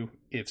welcome to.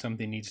 If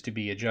something needs to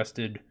be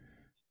adjusted,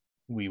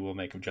 we will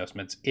make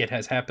adjustments. It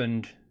has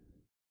happened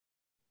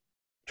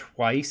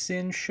twice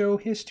in show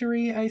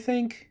history, I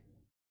think,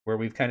 where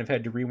we've kind of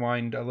had to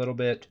rewind a little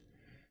bit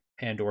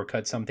and or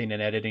cut something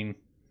in editing.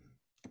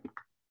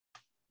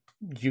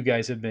 You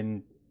guys have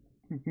been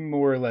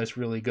more or less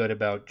really good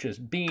about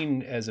just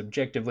being as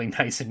objectively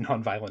nice and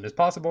nonviolent as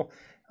possible,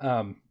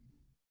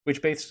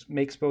 which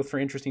makes both for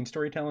interesting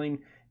storytelling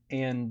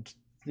and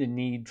the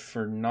need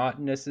for not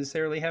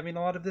necessarily having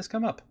a lot of this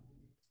come up.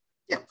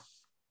 Yeah.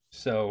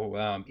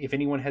 So if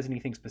anyone has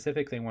anything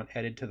specific they want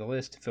added to the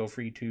list, feel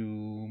free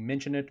to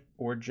mention it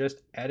or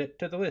just add it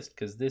to the list,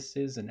 because this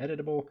is an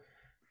editable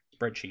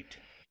spreadsheet,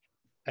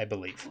 I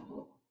believe.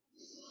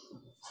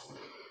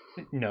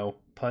 No,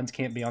 puns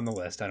can't be on the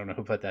list. I don't know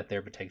who put that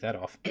there, but take that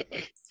off.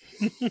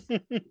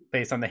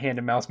 Based on the hand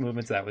and mouse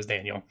movements, that was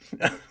Daniel.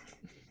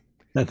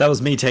 That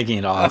was me taking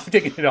it off.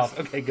 Taking it off.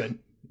 Okay, good.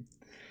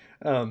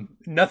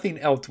 Nothing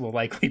else will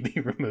likely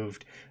be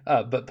removed,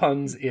 but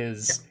puns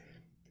is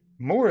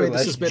more or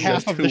less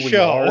just who we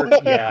are.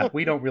 Yeah,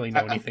 we don't really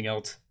know anything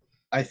else.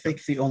 I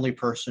think the only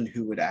person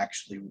who would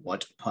actually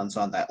want puns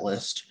on that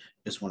list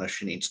is one of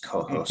Shanine's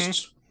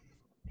co-hosts.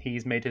 Mm-hmm.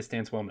 He's made his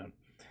stance well known.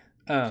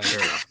 So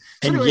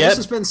anyway, this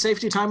has been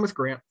Safety Time with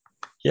Grant.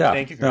 Yeah,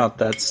 thank you, Grant.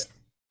 No,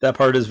 that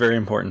part is very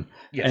important.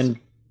 Yes. And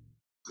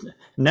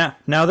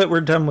now that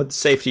we're done with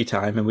Safety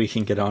Time and we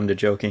can get on to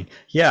joking,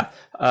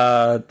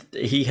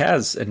 he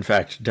has in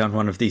fact done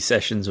one of these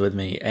sessions with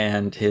me,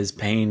 and his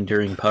pain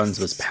during puns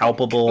was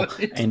palpable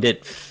and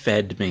it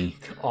fed me.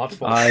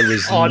 Audible. I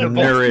was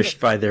nourished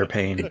by their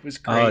pain. It was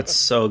great. Oh, it's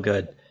so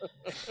good.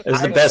 It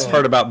was the best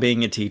part about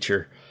being a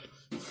teacher.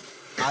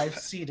 I've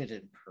seen it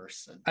in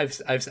person. I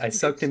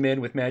sucked him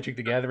in with Magic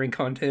the Gathering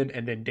content,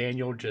 and then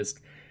Daniel just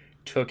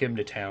took him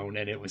to town,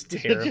 and it was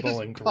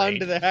terrible and great.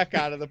 Punned the heck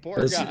out of the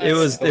poor guy. It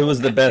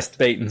was the best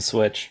bait and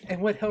switch.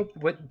 And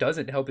what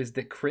doesn't help is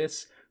that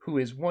Chris, who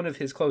is one of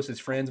his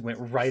closest friends, went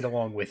right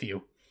along with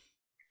you,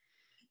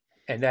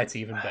 and that's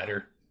even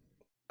better.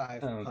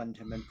 I've punned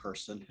him in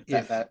person.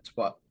 That's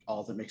what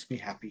all that makes me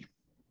happy.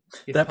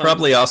 That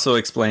probably also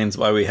explains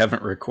why we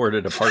haven't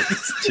recorded a part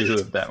 2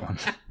 of that one.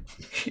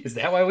 Is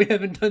that why we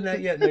haven't done that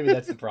yet? Maybe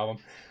that's the problem.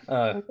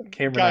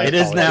 Cameron, Guys, it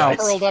is now.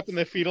 Curled up in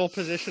the fetal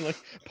position, like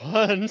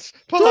puns.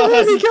 Don't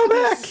let me go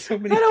back.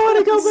 I don't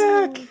want to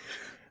go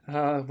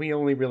back. We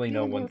only really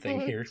know one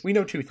thing here. We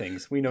know two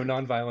things. We know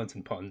nonviolence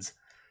and puns.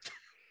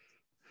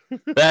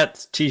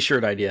 That's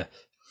t-shirt idea.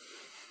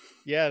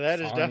 Yeah,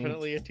 that is Fine.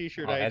 definitely a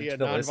t-shirt I'll add idea. to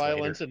the list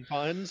Nonviolence later. and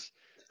puns.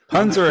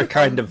 Puns are a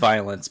kind of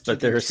violence, but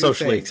they're two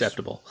socially things.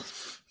 acceptable.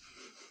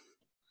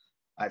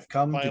 I've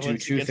come Violence to do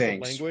two against the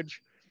things.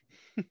 language.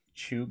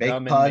 Chew Make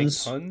gum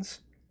puns. and make puns?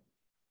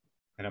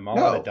 And I'm all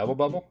No. on a double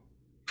bubble?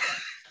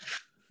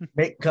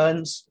 Make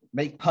puns,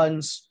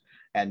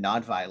 and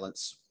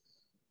nonviolence.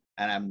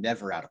 And I'm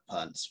never out of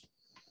puns.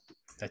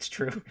 That's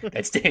true.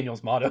 That's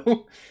Daniel's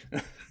motto.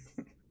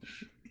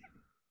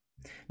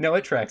 No,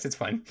 it tracks. It's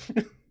fine.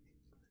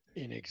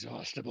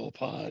 Inexhaustible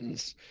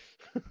puns.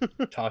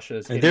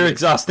 Tasha's They're hideous,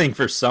 exhausting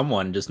for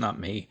someone, just not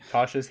me.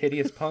 Tasha's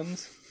hideous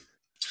puns.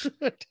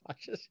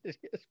 Tasha's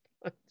hideous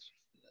puns.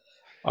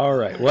 All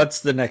right, what's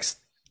the next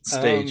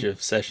stage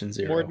of session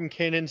 0?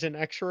 Mordenkainen's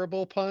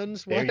inexorable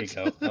puns. There What? you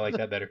go. I like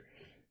that better.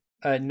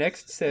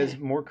 Next says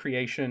more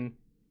creation,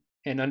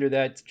 and under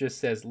that just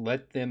says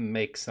let them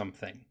make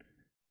something.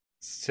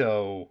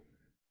 So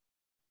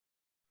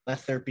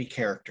Let there be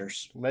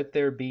characters. let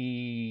there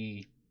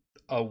be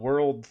a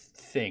world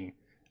thing.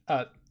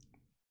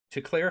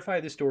 To clarify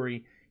the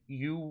story,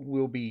 you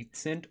will be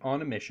sent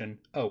on a mission.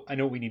 Oh, I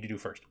know what we need to do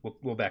first.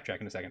 We'll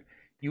backtrack in a second.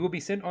 You will be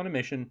sent on a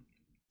mission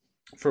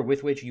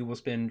with which you will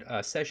spend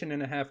a session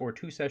and a half or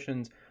 2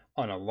 sessions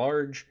on a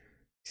large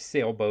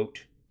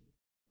sailboat.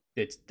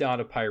 It's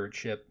not a pirate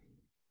ship.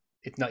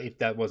 It's not. If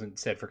that wasn't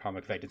said for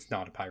comic effect, it's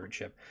not a pirate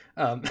ship.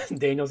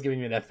 Daniel's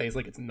giving me that face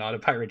like it's not a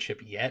pirate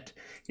ship yet.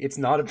 It's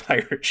not a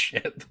pirate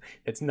ship.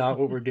 It's not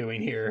what we're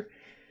doing here.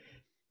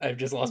 I've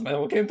just lost my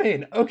whole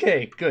campaign.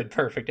 Okay, good,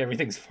 perfect.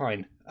 Everything's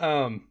fine.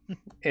 And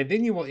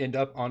then you will end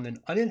up on an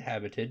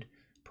uninhabited,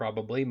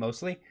 probably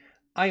mostly,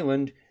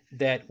 island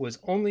that was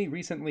only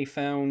recently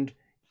found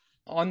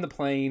on the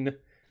plane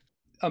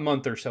a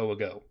month or so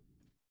ago.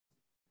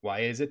 Why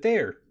is it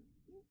there?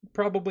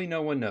 Probably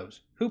no one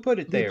knows. Who put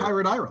it there?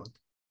 Pirate Island.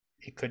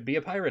 It could be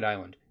a pirate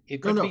island.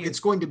 It No, could no, be... it's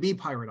going to be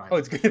Pirate Island. Oh,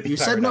 it's going to be You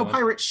pirate said no island.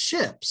 pirate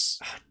ships.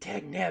 Ah,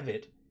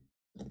 dagnabbit.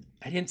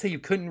 I didn't say you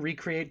couldn't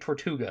recreate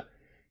Tortuga.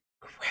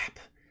 Crap.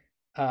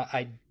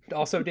 I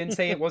also didn't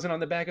say it wasn't on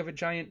the back of a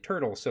giant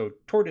turtle, so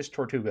Tortoise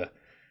Tortuga.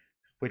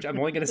 Which I'm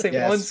only going to say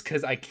Yes. once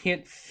because I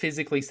can't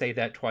physically say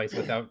that twice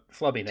without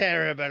flubbing it.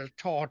 Terrible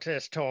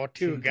tortoise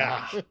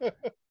tortuga.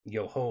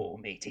 Yo ho,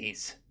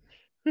 mateys.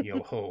 Yo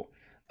ho.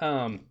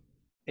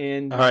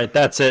 And All right,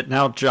 that's it.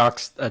 Now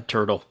Jock's a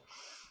turtle.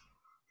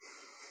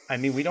 I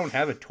mean, we don't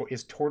have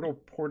is Turtle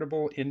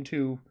portable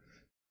into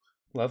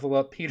Level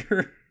Up,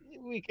 Peter?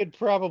 We could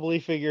probably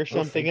figure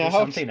We'll something figure out.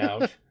 Something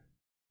out.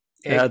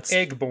 That's-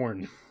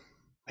 Eggborn.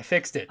 I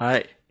fixed it.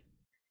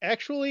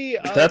 Actually,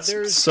 That's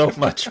there's so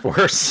much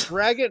worse.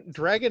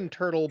 Dragon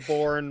Turtle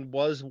Born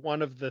was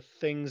one of the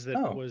things that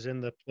Oh. was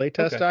in the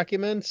playtest Okay.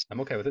 documents, I'm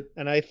okay with it.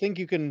 and I think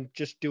you can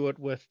just do it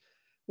with.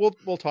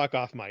 We'll talk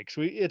off mics.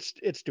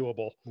 It's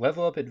doable.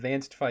 Level Up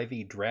Advanced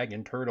 5e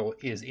Dragon Turtle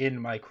is in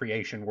my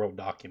Creation World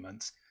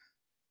documents.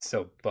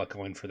 So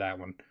buckle in for that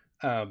one.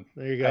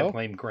 There you go. I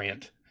blame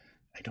Grant.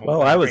 I don't. Well,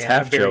 blame I was Grant.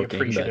 half I'm very joking,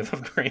 appreciative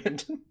of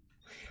Grant.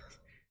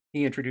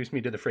 He introduced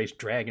me to the phrase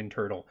Dragon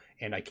Turtle,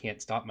 and I can't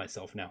stop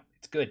myself now.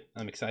 It's good.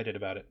 I'm excited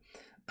about it.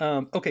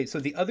 Okay, so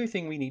the other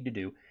thing we need to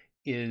do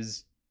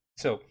is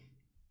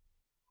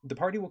the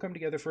party will come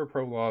together for a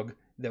prologue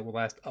that will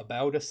last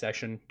about a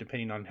session,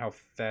 depending on how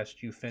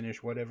fast you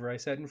finish whatever I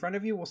set in front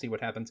of you. We'll see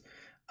what happens.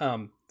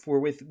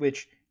 With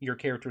which your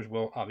characters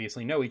will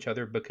obviously know each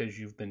other because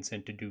you've been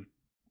sent to do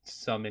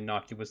some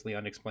innocuously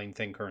unexplained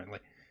thing currently.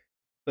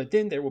 But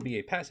then there will be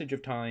a passage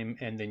of time,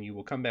 and then you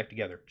will come back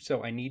together. So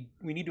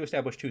we need to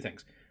establish 2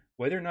 things: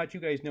 whether or not you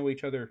guys know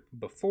each other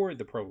before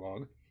the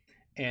prologue,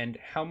 and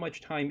how much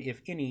time,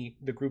 if any,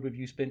 the group of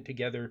you spent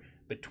together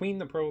between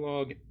the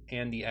prologue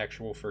and the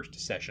actual first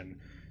session.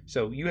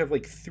 So you have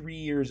like 3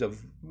 years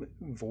of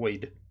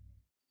void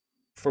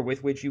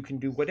with which you can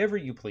do whatever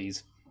you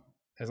please,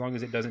 as long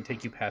as it doesn't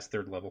take you past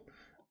 3rd level.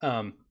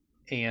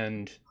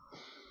 And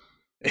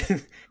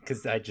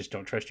because I just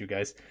don't trust you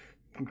guys.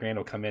 Grant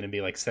will come in and be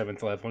like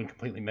 7th level and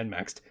completely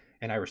min-maxed,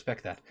 and I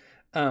respect that.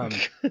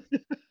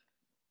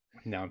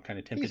 Now I'm kind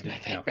of tempted He's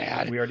not that no,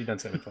 bad. we already done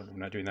 7th level. We're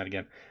not doing that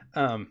again.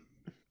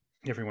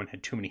 Everyone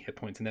had too many hit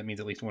points, and that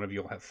means at least one of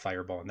you will have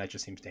Fireball, and that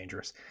just seems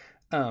dangerous.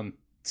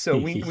 So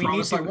we need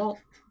Promise I to... won't.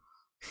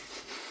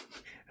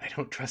 I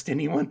don't trust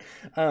anyone,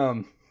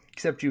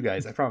 except you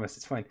guys. I promise,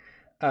 it's fine.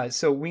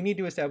 So we need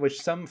to establish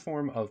some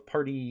form of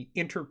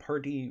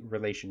inter-party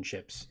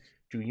relationships.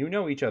 Do you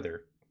know each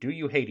other? Do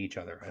you hate each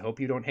other? I hope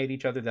you don't hate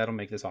each other. That'll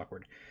make this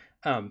awkward.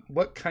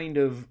 What kind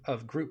of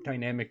group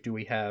dynamic do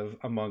we have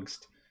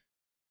amongst,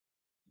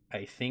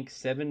 I think,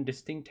 7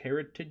 distinct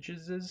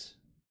heritages?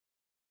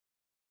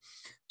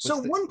 So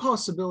one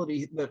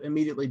possibility that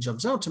immediately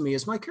jumps out to me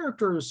is my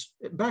character's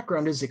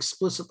background is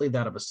explicitly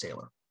that of a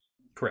sailor.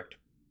 Correct.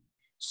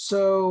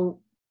 So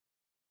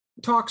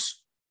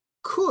Tox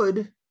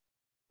could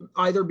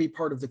either be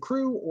part of the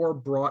crew or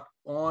brought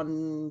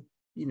on,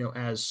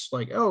 as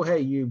like, oh, hey,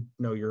 you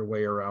know your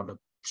way around a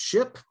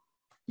ship.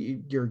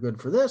 You're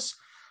good for this.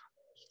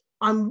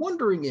 I'm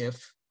wondering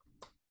if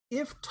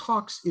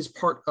Tox is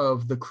part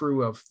of the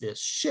crew of this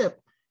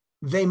ship,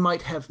 they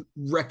might have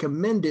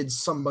recommended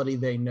somebody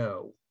they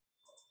know.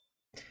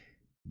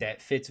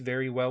 That fits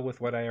very well with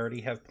what I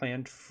already have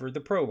planned for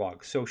the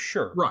prologue. So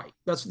sure. Right.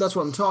 That's what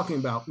I'm talking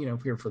about,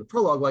 here for the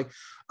prologue. Like,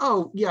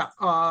 oh yeah,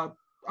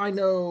 I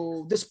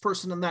know this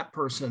person and that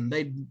person.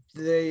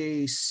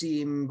 They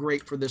seem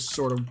great for this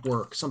sort of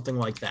work, something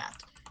like that.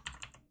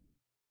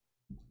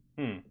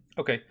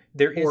 Okay.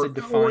 There is a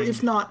defined... Or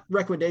if not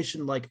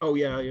recommendation, like, oh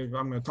yeah, I'm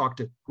going to talk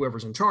to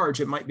whoever's in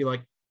charge. It might be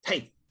like,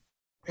 hey,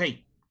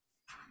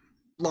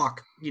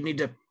 Locke, you need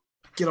to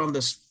get on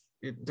this.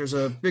 There's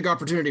a big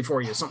opportunity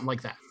for you, something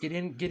like that. Get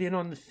in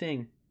on the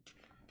thing.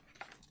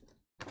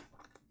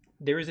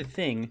 There is a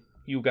thing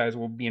you guys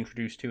will be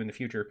introduced to in the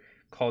future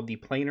called the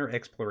Planar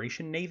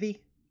Exploration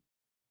Navy.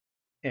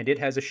 And it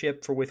has a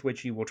ship with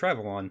which you will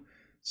travel on.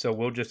 So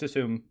we'll just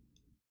assume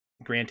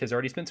Grant has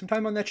already spent some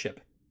time on that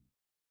ship.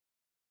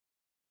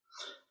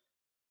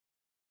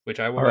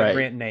 Which I will let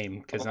Grant name,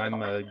 because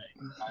I'm a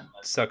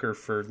sucker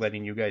for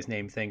letting you guys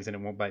name things and it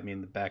won't bite me in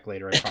the back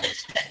later, I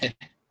promise.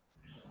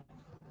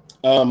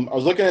 I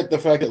was looking at the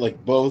fact that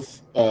like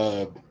both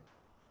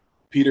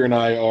Peter and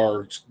I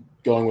are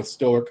going with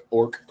Stoic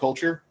orc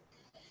culture.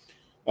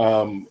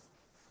 I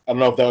don't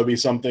know if that would be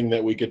something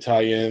that we could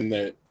tie in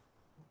that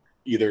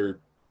either,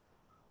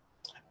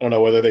 I don't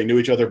know whether they knew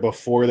each other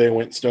before they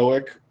went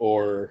Stoic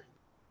or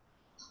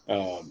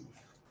I'm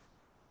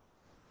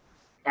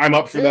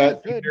up for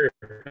that. Peter,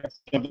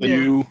 something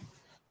you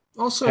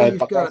also had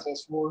you've got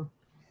for.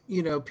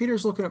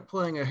 Peter's looking at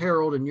playing a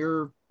herald and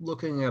you're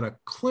looking at a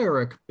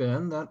cleric,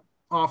 Ben. That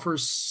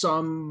offers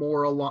some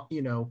more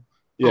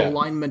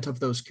alignment of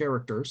those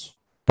characters.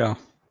 Yeah.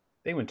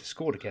 They went to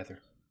school together.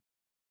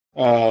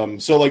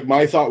 So like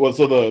my thought was,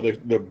 so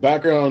the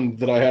background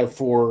that I have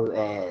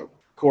for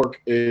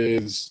Cork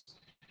is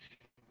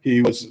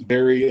he was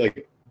very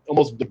like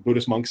almost the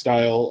Buddhist monk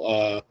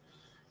style,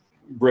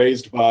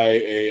 raised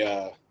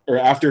by or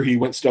after he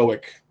went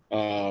Stoic,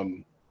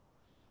 and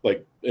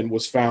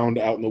was found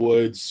out in the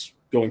woods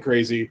going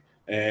crazy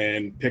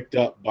and picked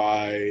up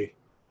by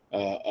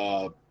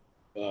what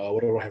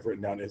do I have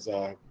written down is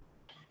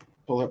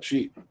pull up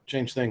sheet,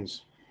 change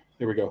things.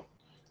 Here we go.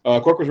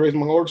 Cork was raised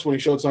among orcs. When he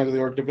showed signs of the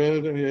orc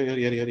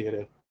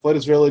divinity, fled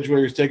his village where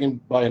he was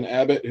taken by an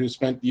abbot who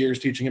spent years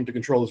teaching him to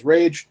control his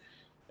rage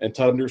and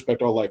taught him to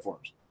respect all life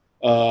forms.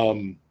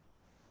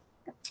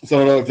 So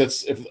I don't know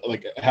if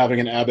like having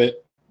an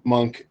abbot,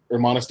 monk, or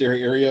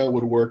monastery area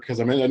would work, because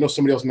I know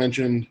somebody else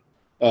mentioned,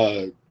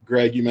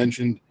 Greg, you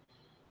mentioned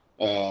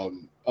a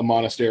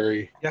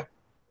monastery. Yeah.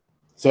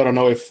 So I don't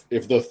know if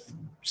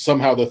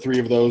somehow the three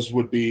of those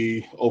would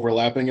be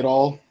overlapping at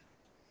all.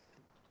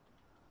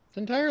 It's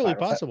entirely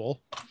possible.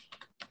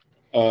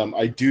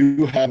 I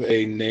do have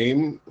a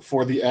name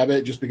for the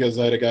abbot just because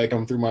I had a guy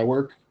come through my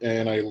work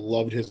and I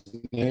loved his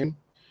name.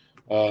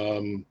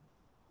 And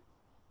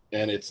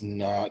it's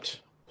not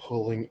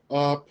pulling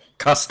up.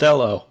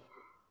 Costello.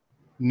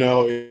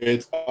 No,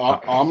 it's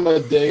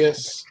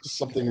Amadeus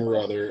something or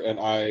other, and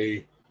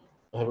I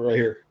have it right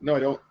here. No, I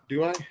don't.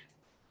 Do I?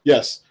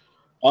 Yes.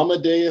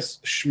 Amadeus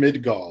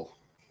Schmidgall.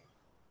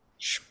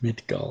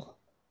 Schmidgall.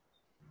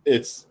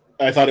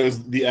 I thought it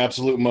was the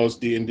absolute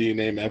most D&D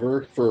name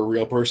ever for a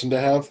real person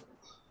to have.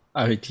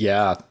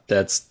 Yeah,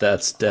 that's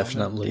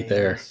definitely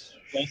there.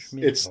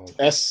 It's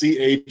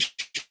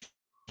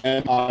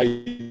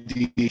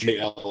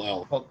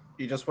SCHMIDJLL. Well,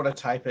 you just want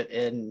to type it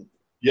in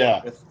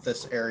with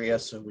this area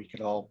so we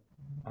can all...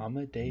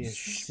 Amadeus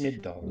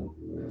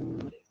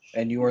Schmidgall.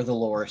 And you are the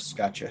Loris.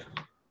 Gotcha.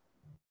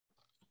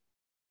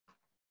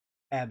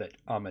 Abbot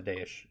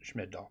Amadeus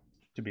Schmidgall,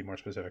 to be more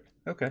specific.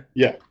 Okay.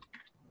 Yeah.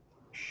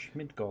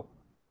 Schmidgall.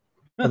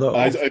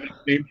 The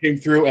name came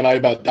through and I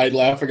about died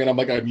laughing, and I'm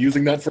like, I'm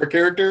using that for a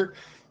character,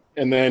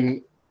 and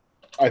then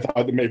I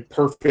thought it made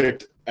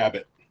perfect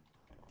abbot.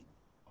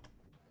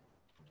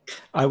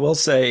 I will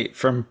say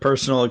from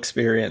personal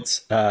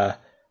experience,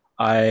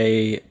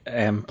 I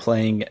am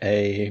playing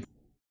a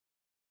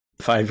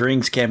Five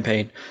Rings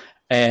campaign,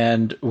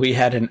 and we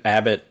had an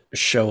abbot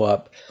show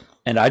up,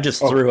 and I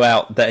just threw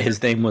out that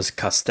his name was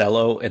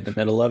Costello in the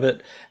middle of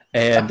it,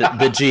 and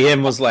the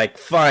GM was like,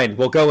 fine,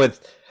 we'll go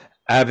with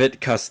Abbot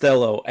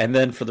Costello. And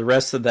then for the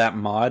rest of that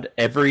mod,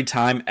 every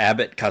time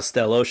Abbot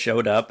Costello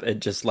showed up, it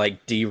just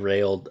like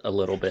derailed a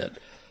little bit.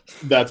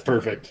 That's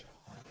perfect.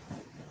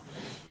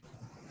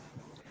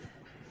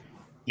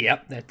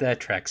 Yep, that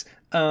tracks.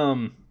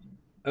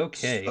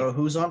 Okay. So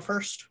who's on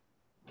first?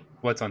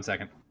 What's on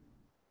second?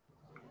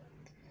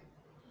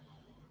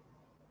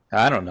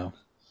 I don't know.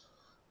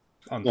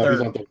 On No, third.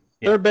 he's on third.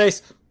 Third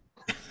base.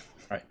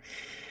 Right.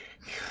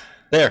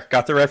 There,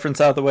 got the reference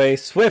out of the way.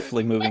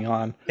 Swiftly moving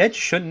on. That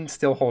shouldn't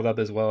still hold up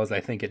as well as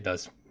I think it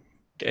does.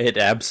 It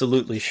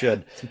absolutely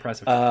should. It's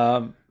impressive.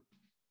 All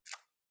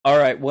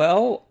right.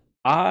 Well,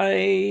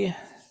 I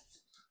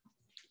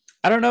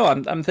don't know.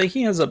 I'm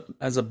thinking as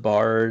a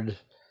bard,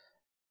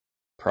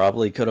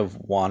 probably could have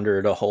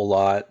wandered a whole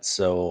lot.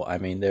 So I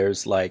mean,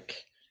 there's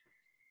like,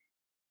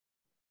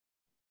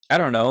 I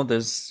don't know.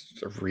 There's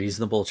a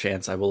reasonable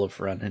chance I will have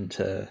run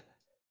into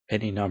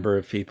any number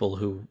of people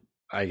who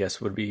I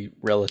guess would be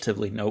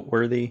relatively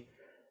noteworthy.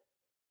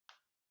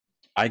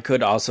 I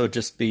could also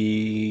just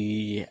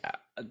be,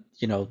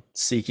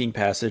 seeking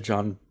passage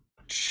on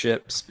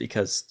ships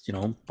because,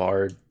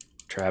 bard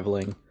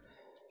traveling.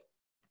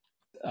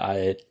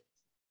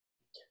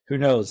 Who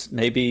knows?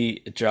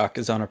 Maybe Jock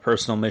is on a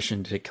personal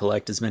mission to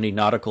collect as many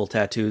nautical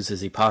tattoos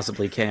as he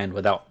possibly can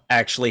without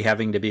actually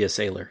having to be a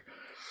sailor.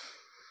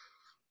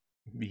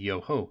 Yo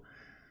ho.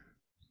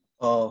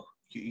 Oh,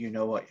 you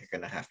know what you're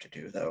going to have to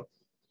do, though.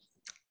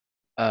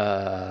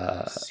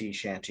 Sea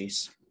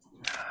shanties.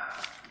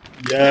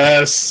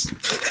 Yes.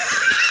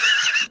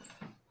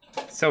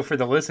 So for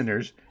the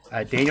listeners,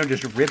 Daniel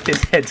just ripped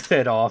his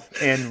headset off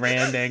and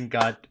ran and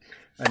got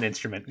an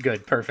instrument.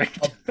 Good,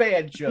 perfect. A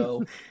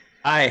banjo.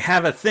 I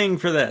have a thing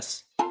for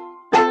this.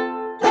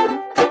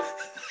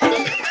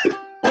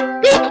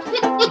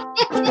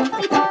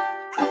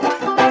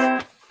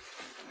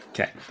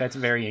 Okay, that's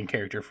very in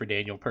character for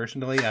Daniel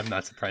personally. I'm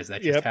not surprised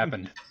that just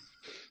happened.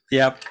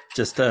 Yep,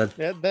 just a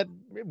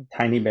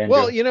tiny banjo.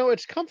 Well,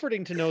 it's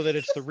comforting to know that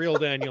it's the real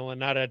Daniel and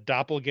not a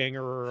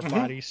doppelganger or a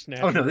body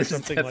snatcher. Oh no, this or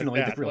is something definitely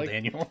like that. the real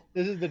Daniel.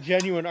 This is the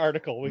genuine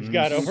article we've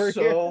got over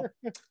here.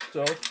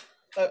 So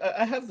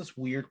I have this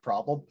weird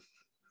problem,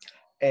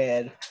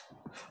 and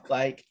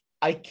I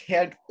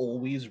can't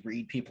always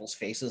read people's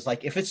faces.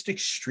 Like if it's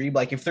extreme,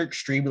 like if they're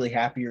extremely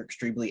happy or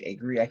extremely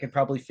angry, I can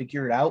probably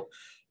figure it out.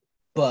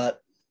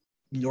 But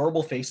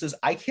normal faces,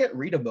 I can't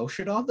read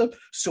emotion on them.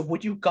 So when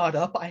you got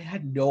up, I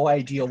had no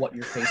idea what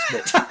your face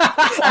meant.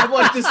 I'm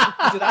like, did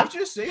I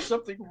just say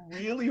something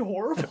really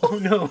horrible? Oh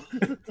no.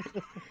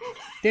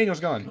 Daniel's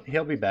gone.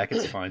 He'll be back.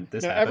 It's fine.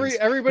 This happens.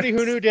 Everybody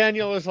who knew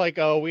Daniel is like,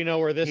 oh, we know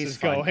where this is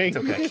fine. going. It's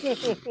okay.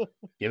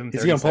 Give him 30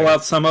 He's gonna pull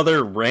out some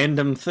other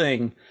random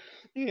thing.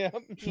 Yeah.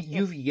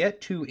 You've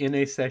yet to, in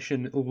a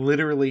session,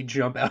 literally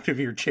jump out of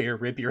your chair,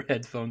 rip your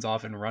headphones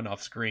off, and run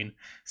off screen.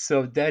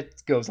 So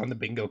that goes on the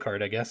bingo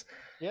card, I guess.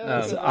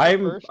 Yeah,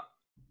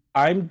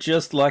 I'm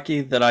just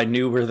lucky that I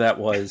knew where that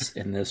was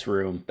in this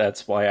room.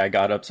 That's why I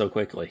got up so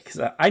quickly,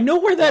 because I know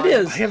where that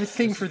is. I have a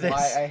thing for this.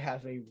 Why I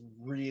have a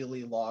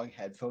really long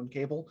headphone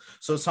cable.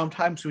 So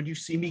sometimes when you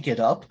see me get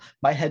up,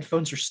 my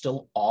headphones are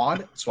still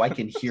on, so I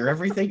can hear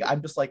everything.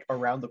 I'm just like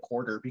around the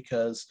corner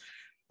because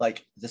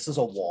this is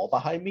a wall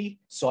behind me.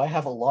 So I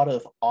have a lot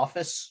of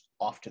office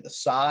off to the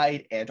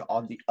side and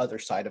on the other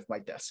side of my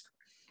desk.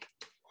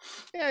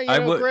 Yeah,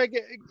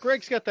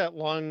 Greg's got that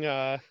long,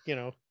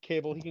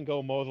 cable. He can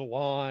go mow the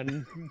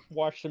lawn,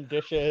 wash some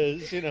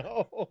dishes,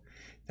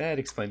 That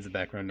explains the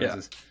background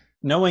noises. Yeah.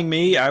 Knowing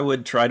me, I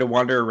would try to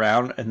wander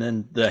around, and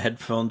then the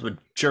headphones would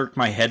jerk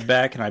my head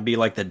back, and I'd be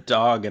like the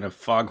dog in a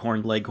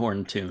Foghorn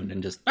Leghorn tune,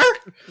 and just...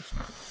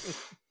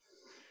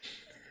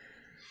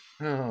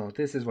 Oh,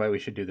 this is why we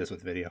should do this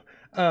with video.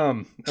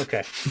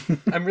 Okay.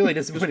 I'm really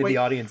disappointed the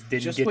audience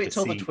didn't get to see. Just wait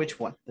till the Twitch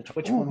one. The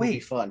Twitch one will be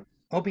fun.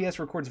 OBS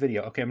records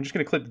video. Okay, I'm just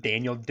going to clip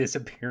Daniel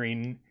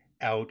disappearing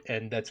out,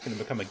 and that's going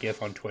to become a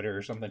GIF on Twitter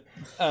or something.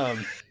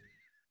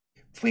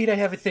 Wait, I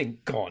have a thing.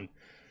 Gone.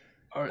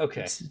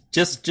 Okay.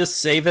 Just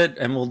save it,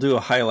 and we'll do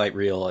a highlight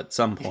reel at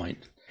some point.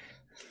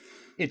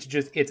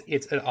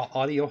 It's an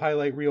audio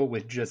highlight reel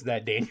with just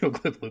that Daniel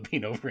clip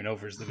looping over and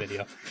over as the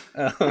video.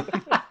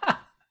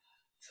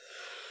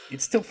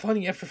 It's still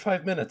funny after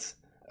 5 minutes.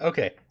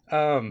 Okay.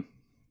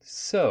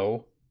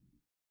 So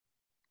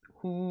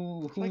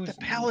who's like the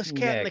Palace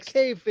Cat in the next?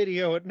 Cave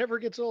video? It never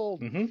gets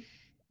old. Mm-hmm.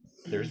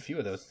 There's a few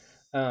of those.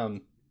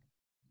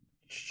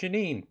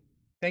 Janine,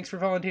 thanks for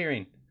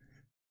volunteering.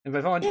 And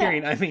by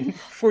volunteering, I mean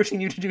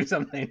forcing you to do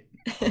something.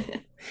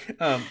 It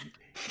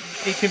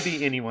can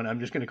be anyone.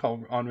 I'm just going to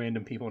call on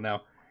random people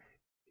now.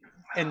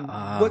 And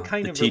what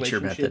kind of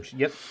relationships? Method.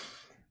 Yep.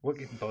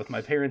 Both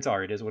my parents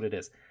are. It is what it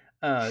is.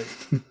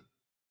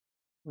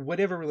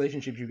 Whatever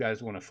relationships you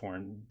guys want to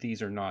form,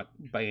 these are not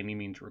by any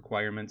means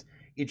requirements.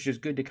 It's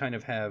just good to kind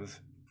of have,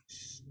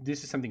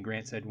 this is something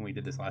Grant said when we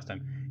did this last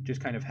time,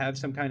 just kind of have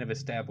some kind of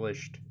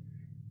established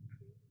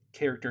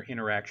character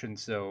interaction,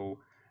 so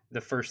the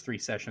first 3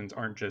 sessions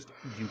aren't just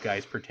you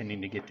guys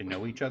pretending to get to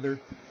know each other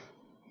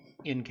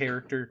in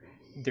character.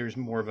 There's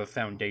more of a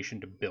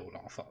foundation to build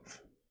off of.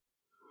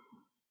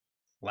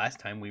 Last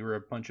time we were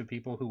a bunch of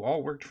people who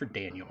all worked for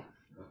Daniel.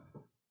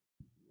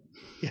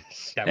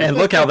 Yes. And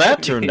look how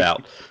that turned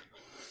out.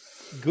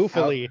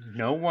 Goofily.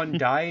 No one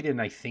died,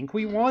 and I think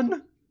we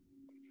won.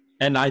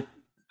 And I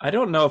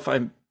don't know if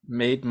I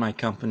made my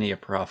company a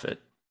profit.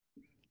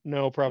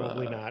 No,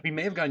 probably not. We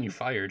may have gotten you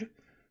fired.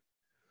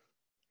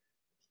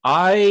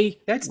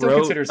 That's still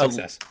considered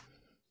success.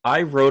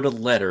 I wrote a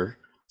letter.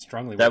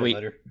 Strongly worded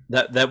letter.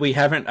 That we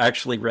haven't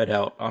actually read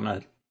out on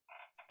a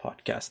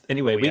podcast.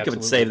 Anyway, we could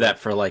absolutely save will. that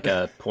for like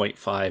a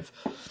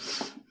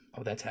 0.5.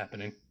 Oh, that's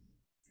happening.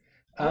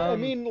 I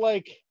mean,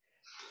 like,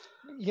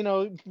 you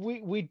know,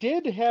 we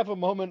did have a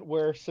moment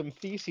where some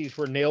theses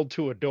were nailed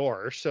to a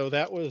door, so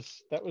that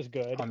was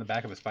good. On the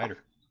back of a spider.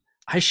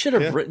 I should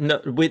have written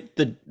with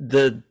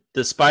the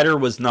spider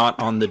was not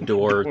on the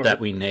door that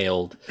we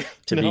nailed.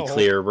 To be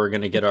clear, we're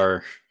going to get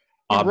our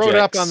objects. Wrote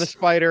up on the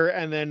spider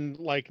and then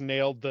like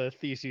nailed the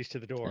theses to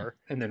the door.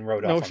 And then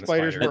wrote no off on the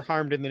spiders spider. were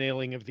harmed in the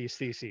nailing of these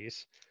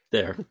theses.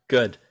 There,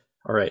 good.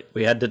 All right,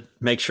 we had to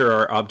make sure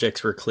our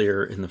objects were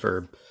clear in the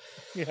verb.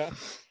 Yeah.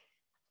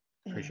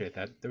 Appreciate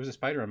that. There was a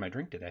spider on my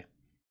drink today.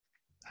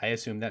 I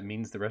assume that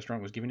means the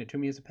restaurant was giving it to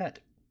me as a pet.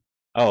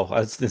 Oh, I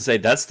was going to say,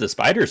 that's the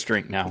spider's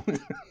drink now.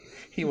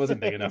 He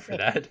wasn't big enough for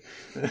that.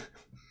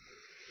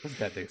 Wasn't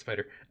that big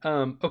spider.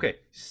 Okay,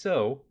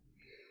 so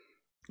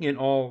in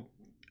all,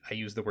 I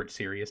use the word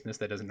seriousness,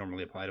 that doesn't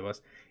normally apply to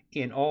us.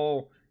 In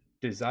all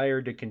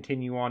desire to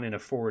continue on in a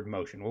forward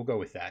motion, we'll go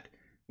with that.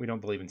 We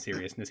don't believe in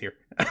seriousness here.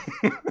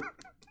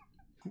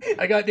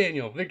 I got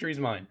Daniel. Victory's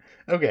mine.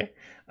 Okay.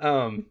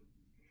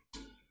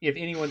 If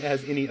anyone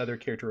has any other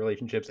character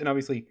relationships, and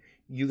obviously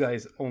you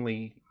guys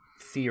only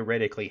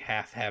theoretically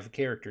half have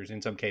characters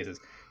in some cases,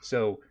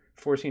 so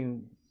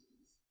forcing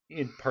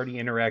party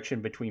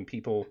interaction between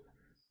people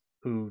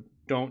who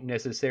don't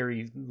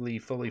necessarily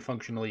fully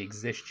functionally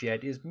exist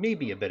yet is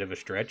maybe a bit of a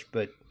stretch,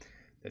 but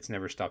that's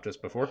never stopped us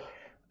before.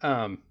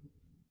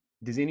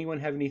 Does anyone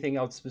have anything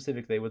else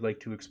specific they would like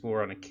to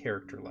explore on a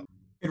character level?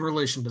 In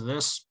relation to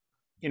this?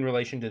 In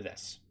relation to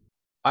this.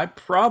 I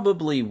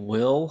probably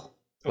will,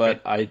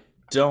 but I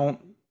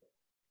don't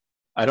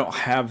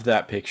have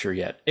that picture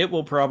yet. It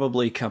will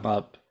probably come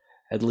up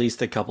at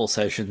least a couple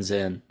sessions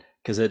in,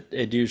 because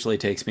it usually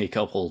takes me a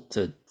couple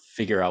to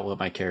figure out what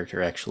my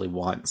character actually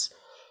wants.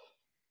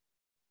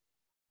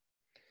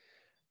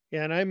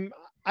 Yeah, and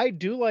I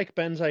do like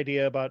Ben's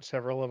idea about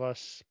several of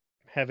us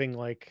having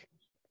like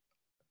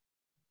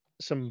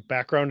some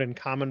background in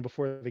common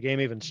before the game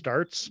even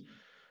starts.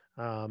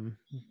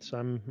 So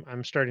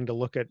I'm starting to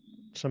look at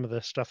some of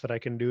the stuff that I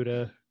can do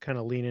to kind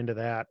of lean into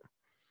that.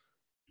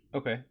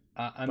 Okay.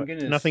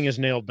 Nothing is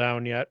nailed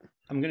down yet.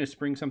 I'm going to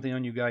spring something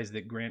on you guys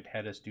that Grant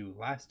had us do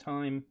last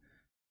time.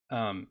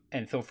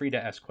 And feel free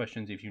to ask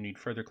questions if you need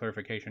further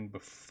clarification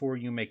before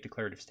you make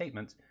declarative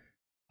statements.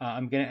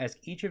 I'm going to ask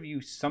each of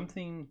you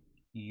something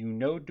you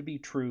know to be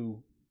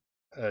true,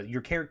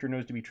 your character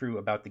knows to be true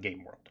about the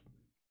game world.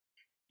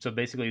 So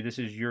basically, this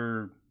is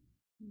your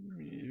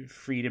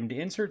freedom to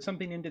insert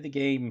something into the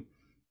game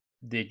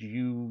that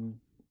you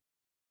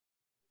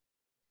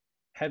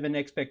have an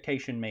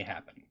expectation may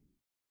happen.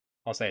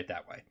 I'll say it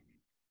that way.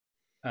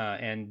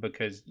 And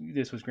because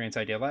this was Grant's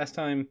idea last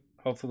time,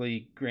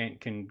 hopefully Grant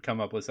can come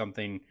up with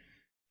something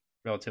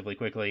relatively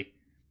quickly.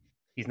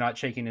 He's not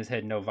shaking his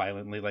head no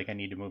violently like I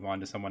need to move on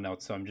to someone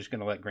else, so I'm just going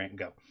to let Grant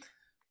go.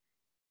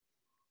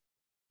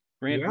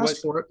 Grant,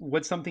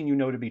 what's something you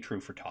know to be true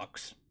for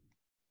talks?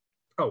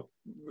 Oh,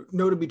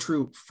 know to be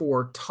true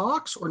for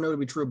talks or know to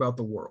be true about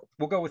the world?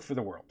 We'll go with for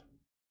the world.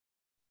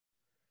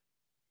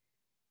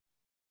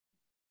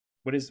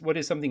 What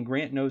is something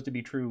Grant knows to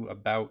be true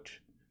about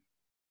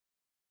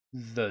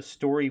the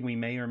story we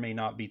may or may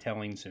not be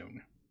telling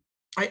soon?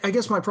 I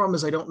guess my problem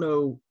is I don't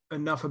know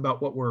enough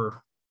about what we're...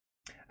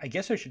 I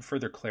guess I should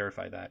further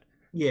clarify that.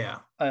 Yeah.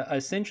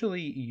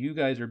 Essentially, you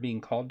guys are being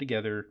called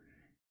together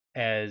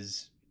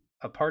as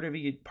a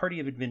party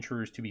of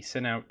adventurers to be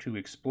sent out to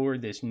explore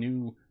this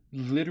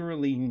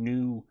literally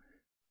new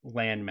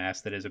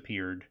landmass that has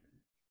appeared,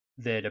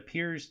 that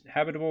appears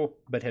habitable,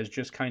 but has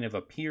just kind of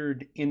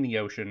appeared in the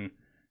ocean,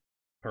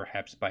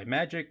 perhaps by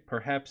magic,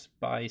 perhaps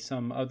by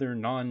some other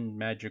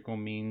non-magical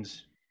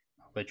means.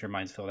 I'll let your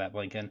minds fill that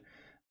blank in.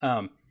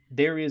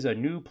 There is a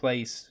new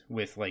place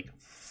with like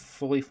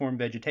fully formed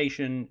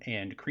vegetation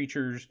and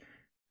creatures,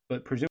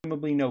 but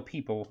presumably no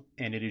people,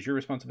 and it is your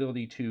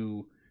responsibility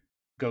to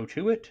go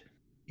to it,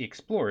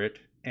 explore it,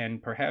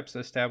 and perhaps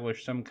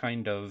establish some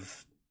kind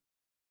of,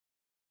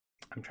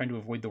 I'm trying to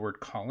avoid the word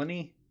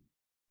colony.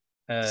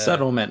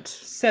 Settlement.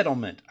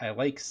 Settlement. I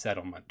like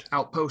settlement.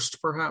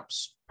 Outpost,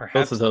 perhaps.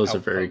 Both of those are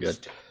very good.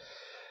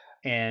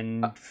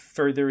 And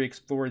further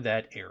explore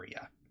that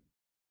area.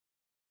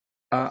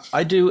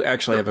 I do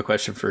actually have a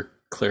question for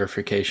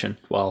clarification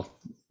while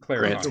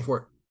Grant's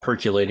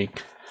percolating.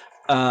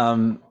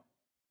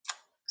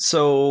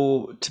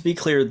 So, to be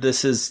clear,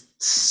 this is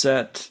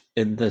set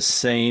in the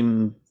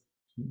same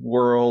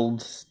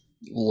world,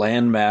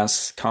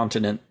 landmass,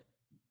 continent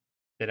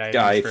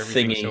guy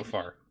thingy so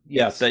far.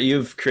 Yes. Yeah, that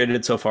you've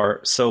created so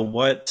far. So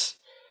what,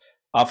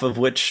 off of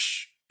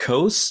which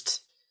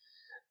coast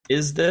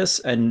is this,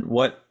 and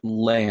what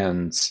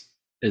lands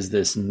is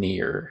this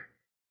near?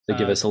 To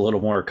give us a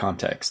little more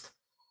context.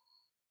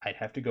 I'd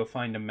have to go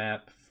find a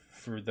map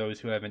for those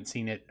who haven't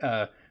seen it.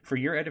 For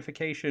your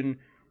edification,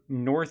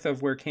 north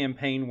of where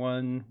Campaign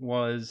 1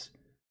 was,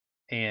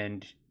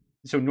 and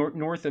so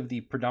north of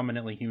the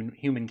predominantly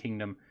human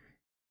kingdom,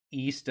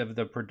 east of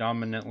the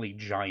predominantly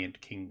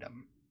giant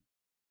kingdom,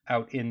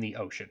 out in the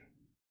ocean.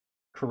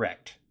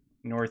 Correct.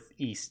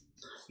 northeast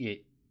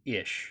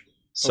ish.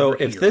 So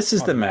Over if here, this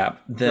is on the the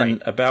map, then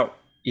right. about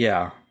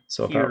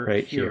so about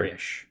right here.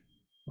 Here-ish.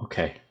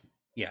 Okay.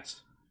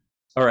 Yes.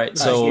 All right.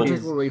 This So is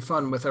particularly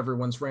fun with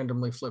everyone's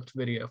randomly flipped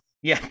video.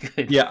 Yeah,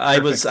 good. yeah, I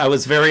Perfect.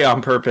 was very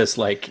on purpose,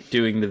 like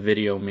doing the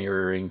video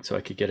mirroring so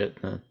I could get it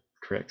in the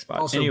correct spot.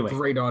 Also, anyway,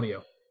 great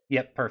audio.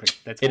 Yep,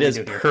 perfect. That's what it we is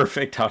do here.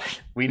 perfect audio.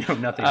 We know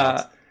nothing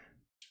else.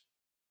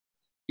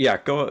 Yeah,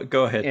 go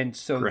ahead. And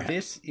so Grant.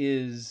 this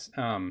is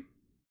I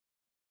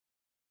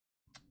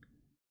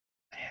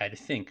had to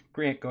think.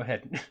 Grant, go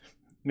ahead.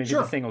 Maybe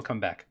Sure. the thing will come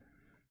back.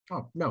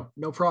 Oh, no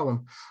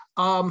problem.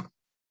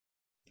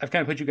 I've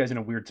kind of put you guys in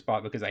a weird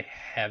spot because I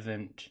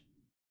haven't.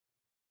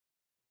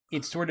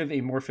 It's sort of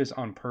amorphous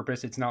on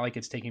purpose. It's not like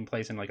it's taking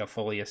place in like a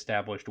fully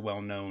established,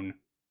 well-known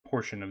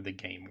portion of the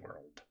game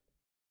world.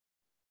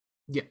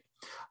 Yeah.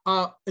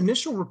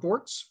 Initial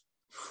reports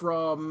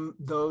from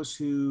those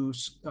who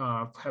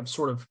have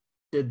sort of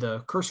did the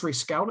cursory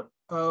scout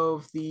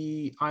of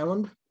the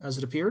island as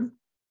it appeared.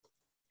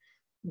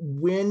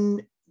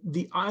 When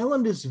the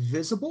island is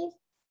visible,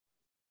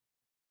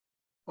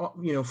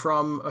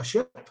 from a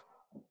ship,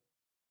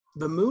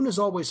 the moon is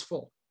always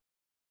full.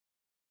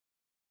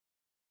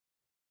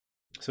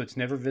 So it's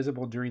never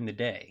visible during the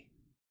day.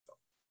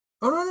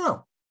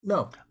 Oh,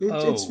 no.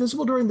 It's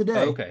visible during the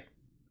day. Okay.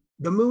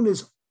 The moon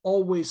is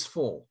always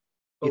full.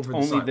 It's over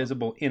only this island.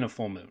 visible in a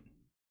full moon.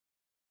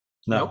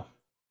 No. Nope.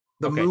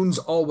 The Okay. moon's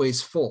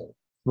always full.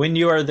 When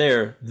you are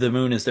there, the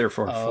moon is there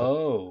for full.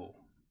 Oh.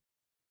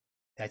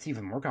 That's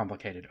even more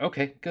complicated.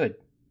 Okay, good.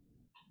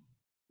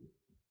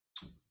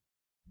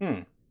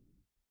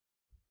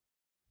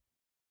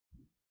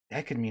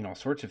 That could mean all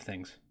sorts of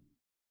things.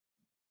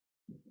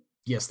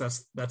 Yes,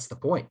 that's the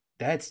point.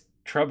 That's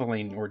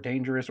troubling or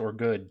dangerous or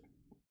good.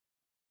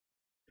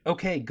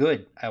 Okay,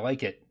 good. I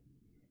like it.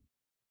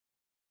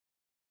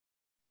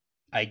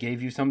 I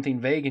gave you something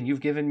vague and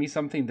you've given me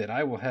something that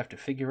I will have to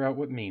figure out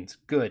what means.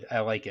 Good. I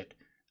like it.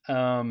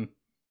 Again,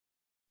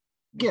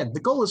 the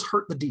goal is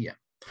hurt the DM.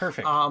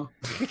 Perfect.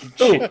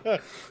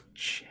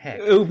 Check.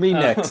 Oh, me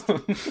next.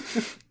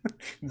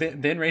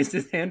 Ben raised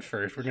his hand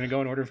first. We're going to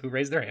go in order of who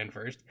raised their hand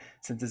first,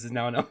 since this is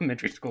now an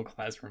elementary school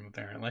classroom,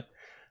 apparently.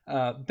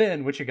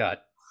 Ben, what you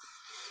got?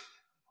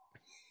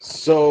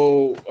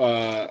 So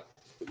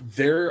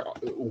there,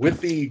 with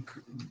the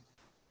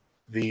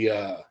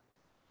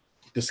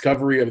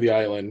discovery of the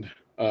island,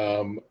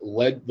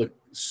 the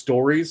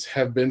stories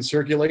have been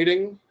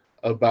circulating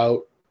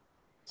about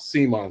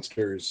sea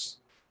monsters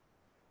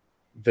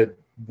that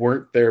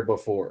weren't there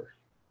before.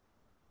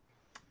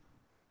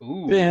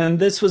 Ooh. Ben,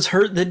 this was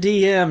hurt the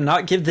DM,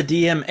 not give the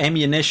DM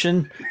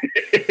ammunition.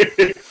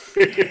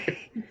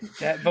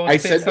 That both I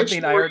fits said something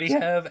which I already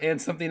stories? have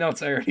and something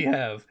else I already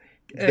have.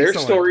 They're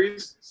Excellent.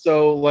 stories,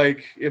 so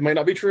like it might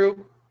not be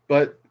true,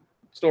 but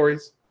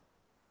stories.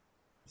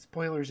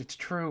 Spoilers, it's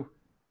true.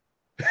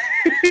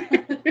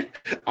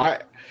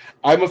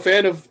 I'm a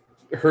fan of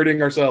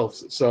hurting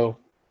ourselves, so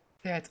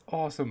That's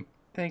awesome.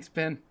 Thanks,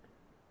 Ben.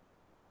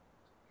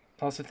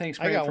 Also, thanks,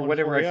 I Grant, got for one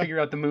whatever for I ya. figure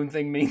out the moon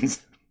thing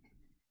means.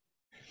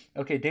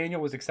 Okay, Daniel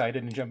was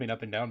excited and jumping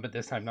up and down, but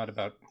this time not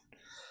about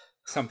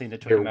something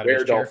that took they're him out of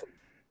his chair.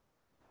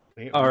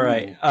 were-dolphin. All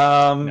right.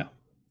 No.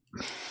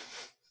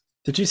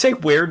 Did you say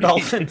were He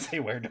dolphin? didn't say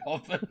where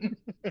dolphin.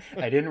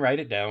 I didn't write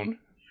it down.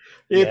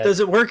 It Yeah.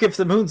 doesn't work if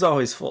the moon's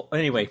always full.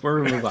 Anyway,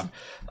 we're gonna move on.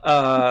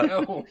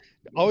 No.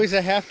 Always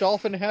a half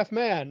dolphin, half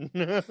man.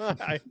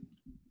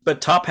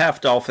 But top half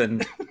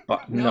dolphin.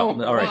 No.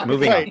 No. All right,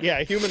 moving Right, on.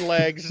 yeah, human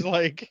legs,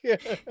 like,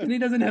 And he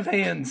doesn't have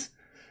hands.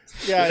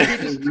 yeah,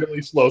 he just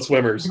Really slow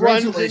swimmers.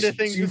 runs into Congratulations,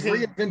 things you've with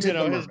his, reinvented you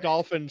know, the his mermaid.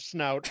 dolphin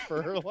snout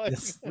for like.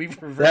 Yes.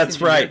 We've reversed That's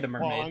engineered right. the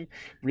mermaid. Wrong.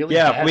 Really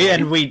Yeah,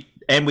 badly.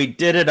 we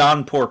did it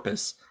on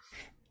purpose.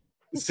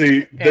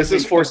 See, this we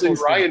is forcing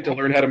posted- Ryan to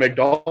learn how to make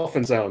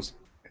dolphin sounds.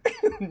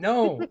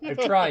 No, I've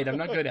tried. I'm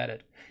not good at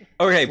it.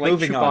 Okay, Like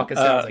moving on. Chewbacca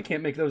sounds. I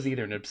can't make those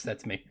either, and it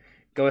upsets me.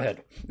 Go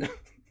ahead.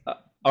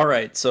 All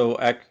right, so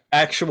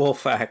actual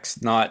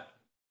facts, not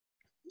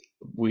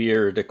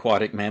weird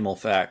aquatic mammal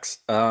facts.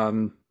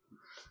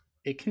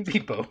 It can be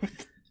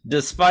both.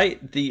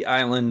 Despite the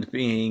island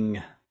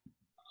being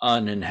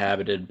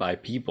uninhabited by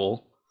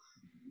people,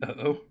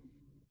 Uh-oh.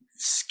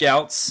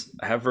 scouts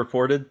have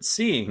reported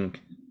seeing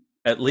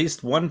at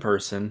least one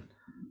person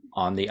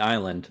on the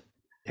island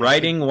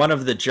riding one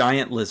of the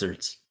giant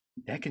lizards.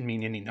 That can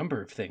mean any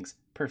number of things.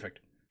 Perfect.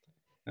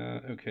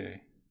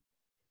 Okay.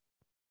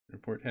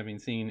 Report having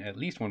seen at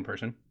least one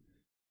person.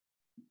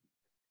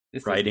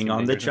 This doesn't Riding seem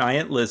on the dangerous.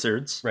 giant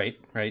lizards. Right.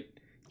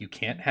 You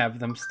can't have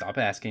them. Stop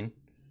asking.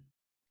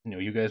 I know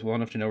you guys well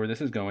enough to know where this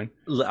is going.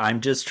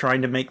 I'm just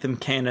trying to make them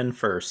canon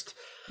first.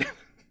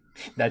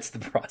 That's the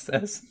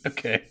process.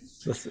 Okay.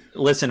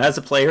 Listen, as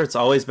a player, it's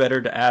always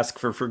better to ask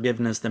for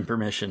forgiveness than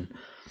permission.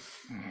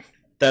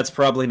 That's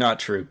probably not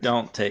true.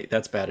 Don't take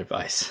that's bad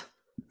advice.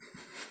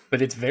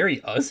 But it's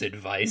very us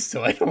advice,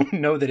 so I don't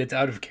know that it's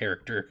out of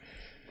character.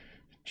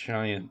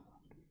 Giant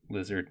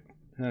lizard.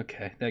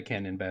 Okay, that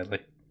can't end badly.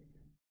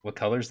 What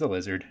color's the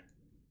lizard?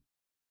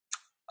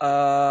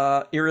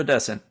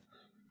 Iridescent.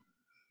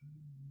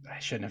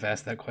 shouldn't have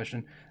asked that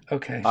question.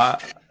 Okay.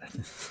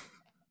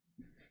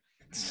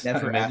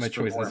 Never ask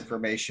for more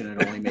information.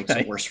 It only makes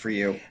it worse for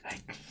you.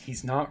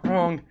 He's not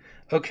wrong.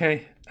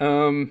 Okay.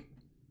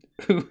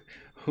 Who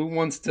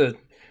wants to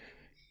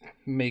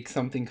make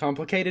something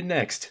complicated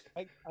next?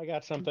 I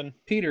got something.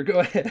 Peter, go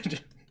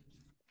ahead.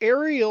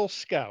 Aerial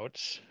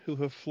scouts who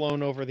have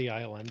flown over the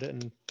island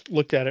and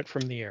looked at it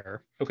from the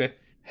air. Okay.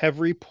 Have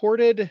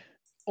reported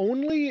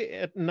only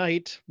at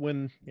night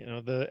when,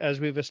 as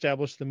we've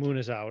established, the moon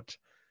is out.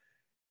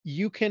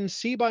 You can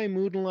see by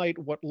moonlight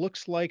what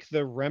looks like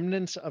the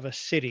remnants of a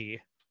city,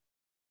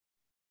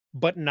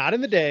 but not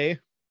in the day,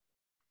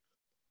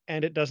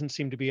 and it doesn't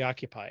seem to be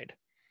occupied.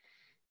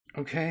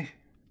 Okay.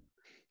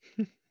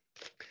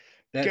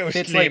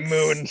 Ghostly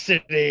Moon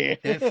City.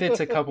 That fits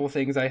a couple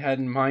things I had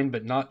in mind,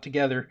 but not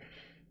together.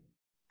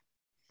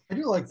 I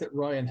do like that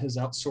Ryan has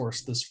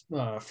outsourced this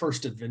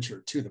first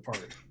adventure to the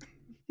party.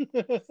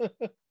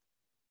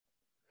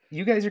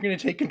 You guys are going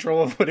to take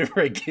control of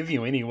whatever I give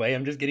you anyway.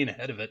 I'm just getting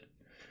ahead of it.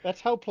 That's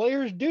how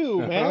players do,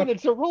 man.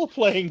 It's a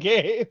role-playing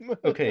game.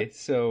 Okay,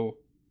 so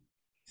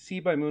see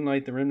by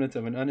moonlight the remnants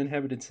of an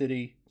uninhabited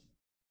city,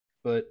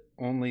 but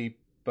only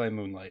by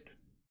moonlight.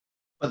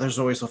 But there's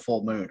always a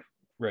full moon.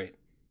 Right.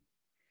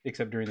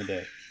 Except during the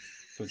day.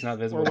 So it's not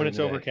visible. Or when it's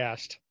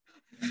overcast.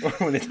 Or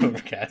when it's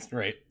overcast,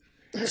 right.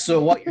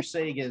 So what you're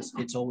saying is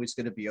it's always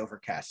going to be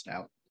overcast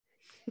now.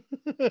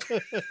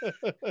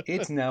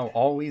 It's now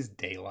always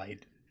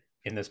daylight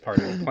in this part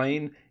of the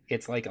plane.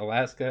 It's like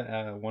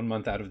Alaska 1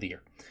 month out of the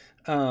year.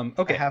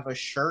 Okay. I have a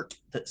shirt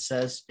that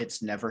says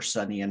it's never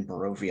sunny in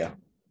Barovia.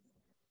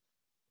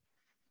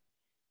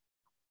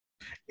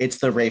 It's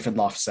the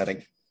Ravenloft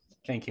setting.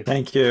 Thank you.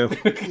 Thank you.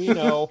 We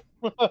know.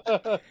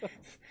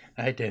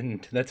 I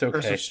didn't. That's okay.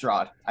 Curse of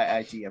Strahd.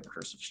 I DM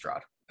Curse of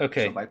Strahd.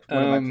 Okay. So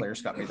one of my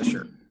players got me the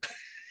shirt.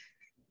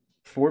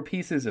 4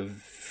 pieces of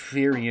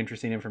very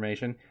interesting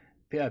information.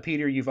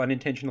 Peter, you've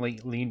unintentionally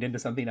leaned into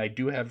something I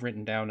do have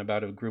written down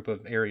about a group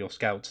of aerial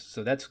scouts,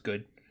 so that's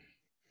good.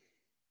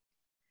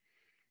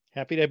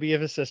 Happy to be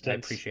of assistance. I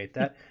appreciate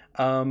that.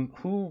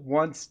 Who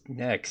wants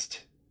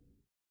next?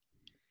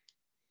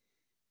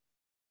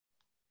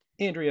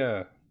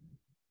 Andrea.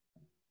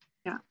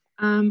 Yeah.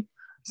 So I'm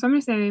going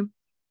to say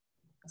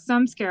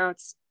some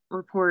scouts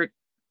report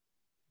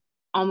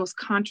almost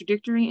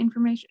contradictory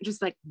information,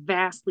 just like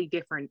vastly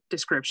different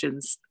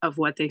descriptions of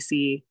what they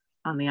see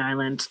on the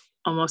island,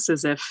 almost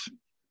as if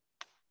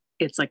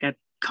it's like a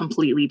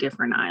completely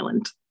different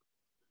island.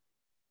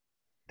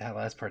 That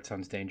last part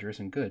sounds dangerous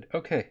and good.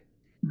 Okay.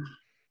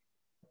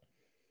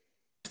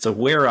 It's a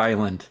where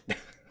island.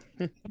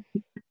 What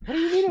do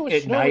you mean it was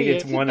At snowy? night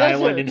it's one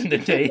island, and in the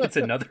day it's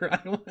Hmm. another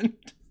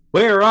island.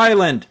 Where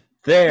island?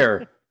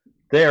 There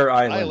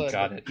island. Island.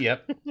 Got it.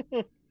 Yep.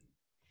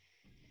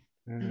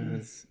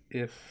 As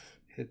if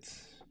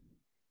it's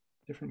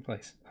a different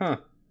place. Huh.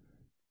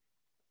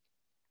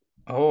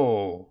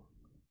 Oh.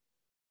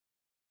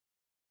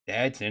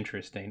 That's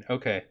interesting.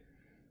 Okay.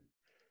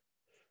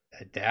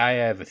 I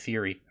have a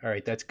theory. All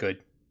right, that's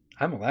good.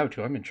 I'm allowed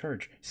to. I'm in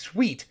charge.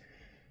 Sweet.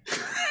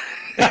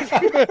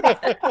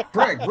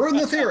 Greg, ruin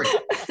the theory.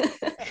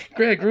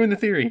 Greg, ruin the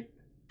theory.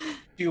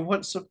 Do you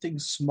want something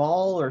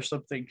small or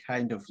something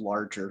kind of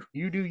larger?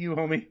 You do you,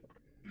 homie.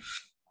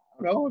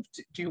 I don't know.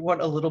 Do you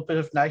want a little bit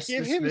of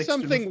niceness? Give him mixed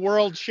something with-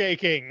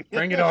 world-shaking.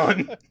 Bring it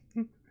on.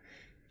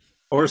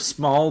 Or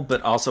small,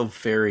 but also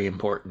very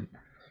important.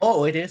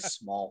 Oh, it is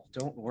small.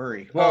 Don't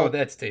worry. Whoa,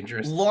 that's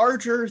dangerous.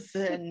 Larger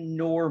than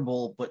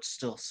normal, but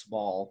still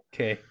small.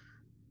 Okay.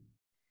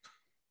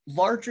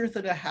 Larger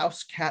than a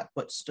house cat,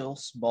 but still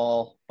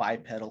small.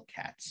 Bipedal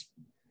cats.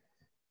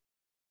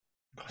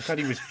 I thought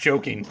he was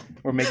joking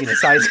or making a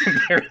size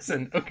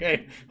comparison.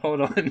 Okay,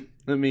 hold on.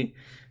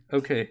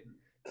 Okay.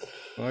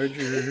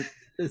 Larger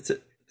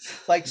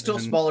Like still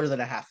Then- smaller than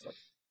a halfling.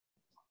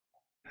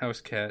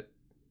 house cat.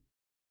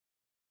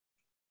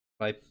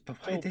 Why'd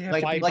they have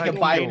Like, to be like a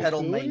bipedal?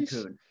 bipedal Maine Coons?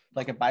 Coon.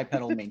 Like a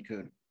bipedal Maine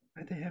Coon.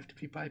 Why'd they have to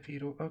be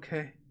bipedal?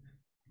 Okay.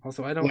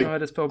 Also, I don't Like- know how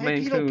to spell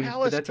Maine Bipedal Coon, but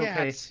palace that's okay.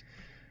 cats.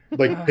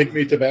 Like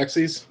pygmy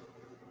tabaxis.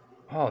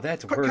 Oh,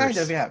 that's worse. Kind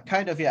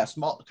of, yeah.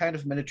 Small, kind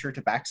of miniature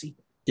tabaxi.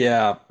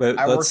 Yeah, but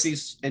I work let's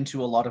these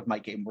into a lot of my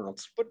game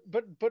worlds.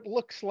 But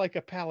looks like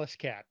a palace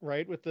cat,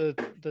 right? With the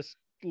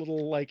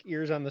little like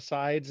ears on the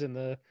sides and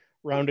the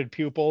rounded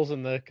pupils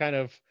and the kind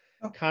of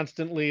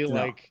constantly no.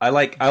 like I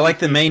like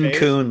the goofy Maine face.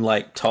 Coon,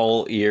 like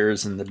tall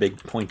ears and the big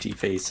pointy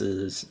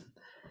faces.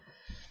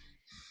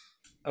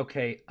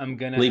 Okay, I'm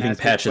gonna Leaving ask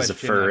a patches of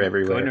question fur I'm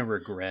everywhere. Gonna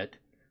regret.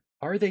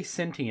 Are they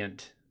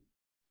sentient?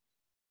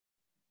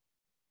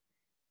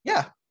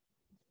 Yeah.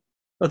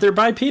 But they're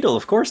bipedal.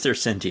 Of course they're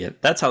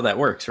sentient. That's how that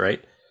works,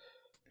 right?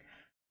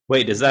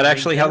 Wait, is that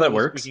actually how that Generally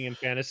works? Speaking in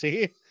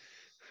fantasy,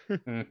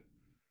 Can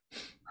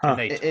Huh.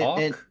 they talk?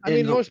 I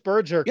mean, most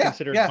birds are yeah,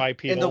 considered yeah.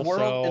 bipedal. In the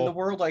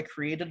world, so... I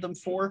created them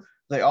for,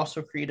 they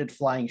also created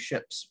flying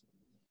ships.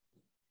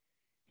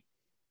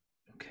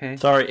 Okay.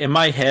 Sorry, in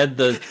my head,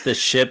 the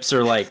ships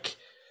are like,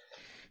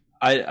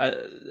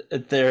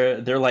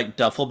 they're like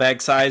duffel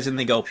bag size, and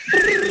they go.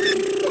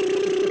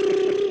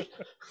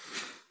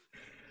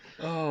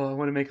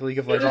 to make a League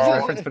of Legends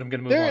reference, but I'm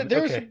going to move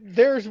on.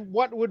 There's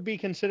what would be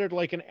considered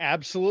like an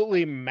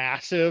absolutely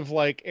massive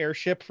like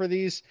airship for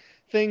these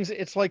things.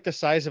 It's like the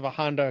size of a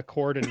Honda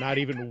Accord, and not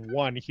even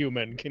one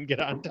human can get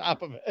on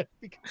top of it.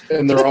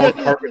 And they're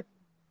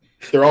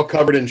all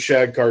covered in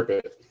shag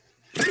carpet.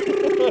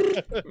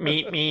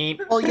 Meep.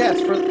 Well, yeah,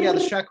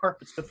 the shag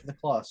carpet's good for the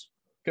claws.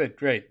 Good,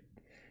 great.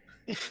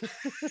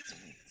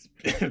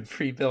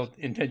 Pre-built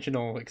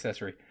intentional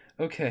accessory.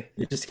 Okay.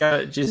 You just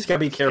gotta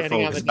be careful.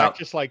 Standing on the deck,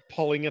 just like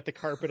pulling at the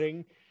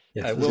carpeting.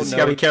 Yes, you just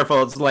gotta be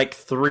careful. It's like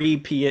 3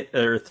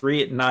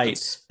 at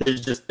night.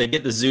 They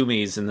get the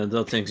zoomies, and then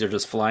those things are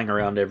just flying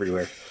around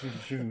everywhere.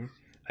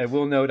 I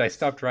will note I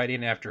stopped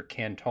writing after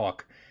 "can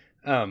talk."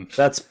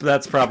 That's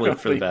probably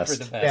for the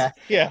best.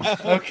 Yeah.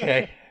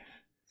 Okay.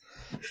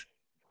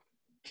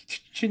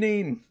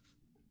 Janine,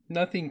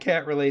 nothing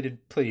cat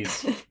related,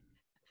 please,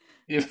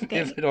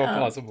 if at all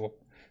possible.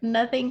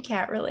 Nothing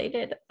cat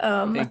related.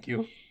 Thank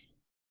you.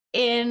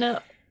 In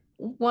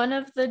one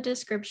of the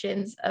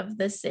descriptions of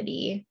the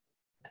city,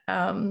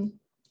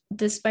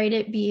 despite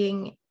it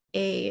being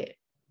a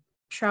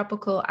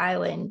tropical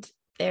island,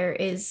 there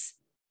is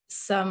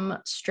some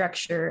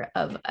structure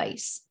of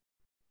ice.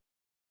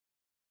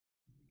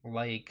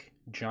 Like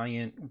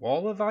giant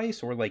wall of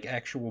ice, or like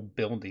actual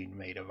building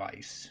made of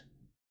ice?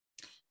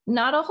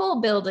 Not a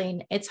whole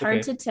building. It's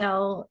hard to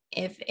tell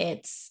if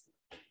it's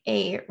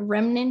a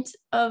remnant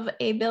of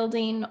a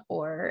building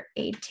or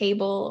a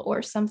table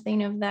or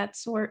something of that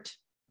sort.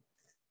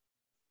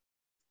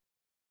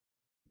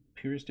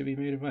 Appears to be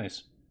made of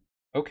ice.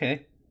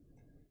 Okay.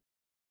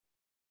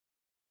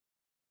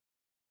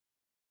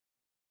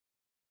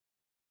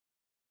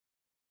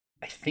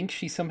 I think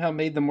she somehow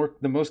made the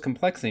most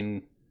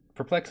perplexing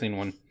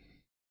one.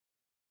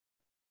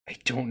 I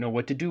don't know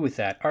what to do with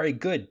that. All right,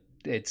 good.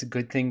 It's a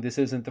good thing this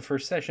isn't the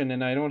first session,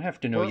 and I don't have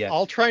to know yet. We're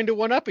all trying to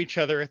one-up each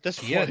other at this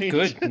point. Yeah,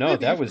 good. No,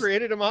 that was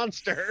created a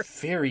monster.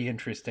 Very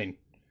interesting.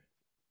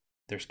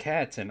 There's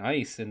cats and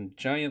ice and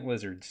giant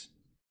lizards.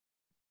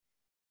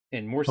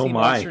 And more sea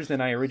monsters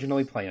than I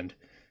originally planned.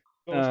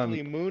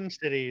 Ghostly moon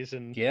cities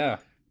and... Yeah.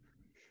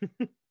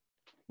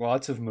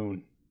 Lots of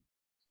moon.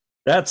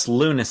 That's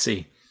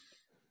lunacy.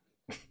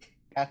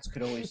 Cats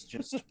could always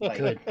just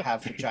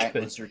have the giant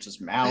lizards as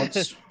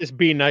mounts. This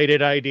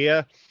benighted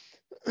idea.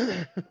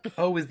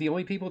 Oh, is the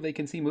only people they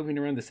can see moving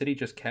around the city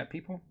just cat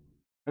people?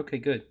 Okay,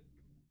 good.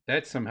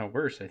 That's somehow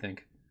worse, I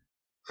think.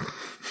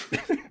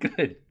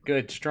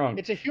 Good, strong.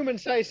 It's a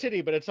human-sized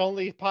city, but it's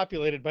only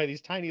populated by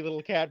these tiny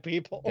little cat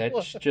people.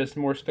 That's just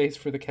more space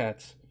for the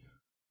cats.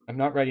 I'm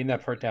not writing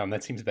that part down.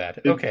 That seems bad.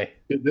 Okay.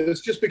 Did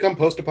this just become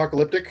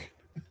post-apocalyptic?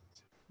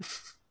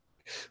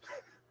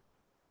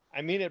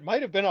 I mean, it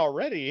might have been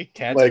already.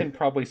 Cats can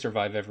probably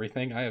survive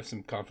everything. I have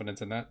some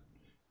confidence in that.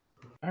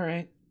 All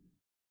right.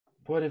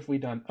 What have we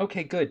done?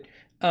 Okay, good.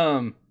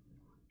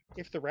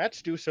 If the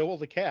rats do, so will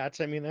the cats.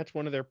 I mean, that's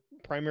one of their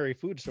primary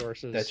food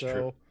sources. That's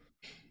true.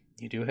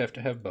 You do have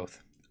to have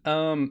both.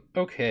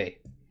 Okay.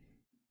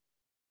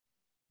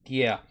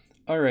 Yeah.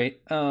 All right.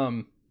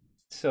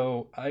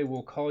 So I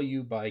will call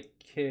you by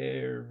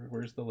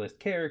where's the list?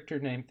 Character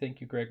name.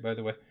 Thank you, Greg, by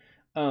the way.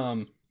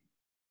 Oh,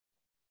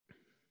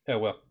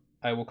 well.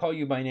 I will call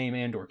you by name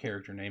and or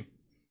character name.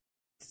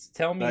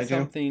 Tell me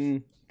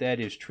something that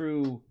is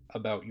true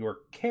about your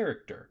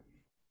character.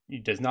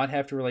 It does not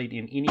have to relate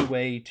in any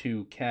way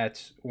to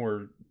cats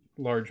or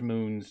large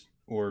moons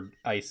or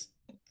ice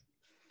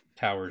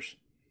towers.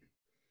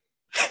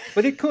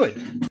 But it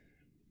could.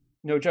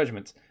 No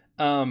judgments.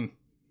 Ben,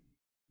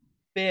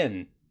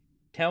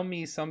 tell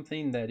me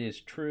something that is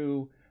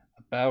true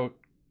about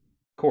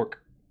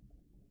Cork.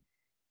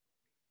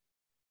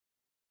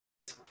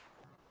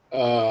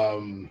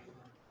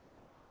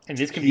 And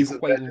this can be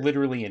quite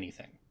literally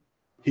anything.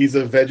 He's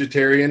a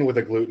vegetarian with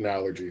a gluten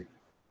allergy.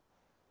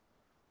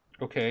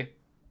 Okay.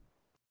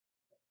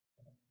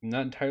 I'm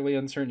not entirely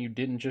uncertain you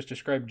didn't just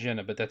describe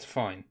Jenna, but that's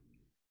fine.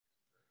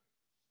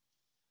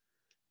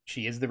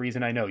 She is the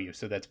reason I know you,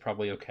 so that's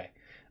probably okay.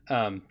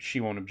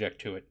 She won't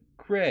object to it.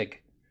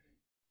 Greg,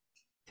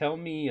 tell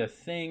me a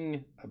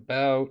thing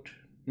about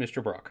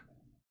Mr. Brock.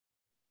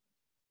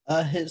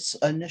 His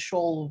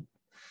initial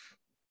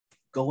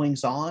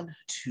goings-on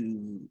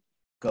to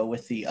go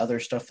with the other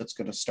stuff that's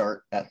going to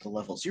start at the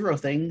level 0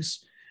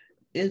 things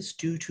is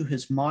due to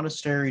his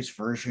monastery's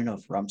version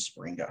of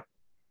Rumspringa.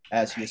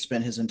 As he has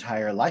spent his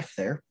entire life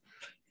there,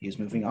 he is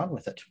moving on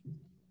with it.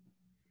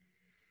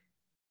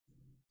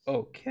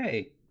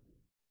 Okay.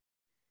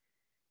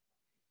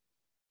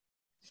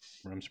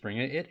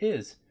 Rumspringa it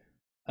is.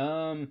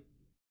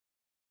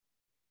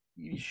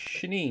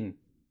 Shanine,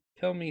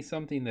 tell me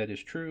something that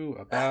is true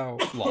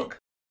about luck.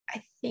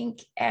 I think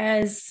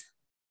as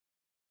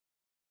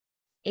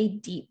a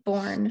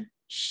Deepborn,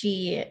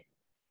 she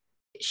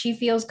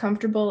feels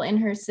comfortable in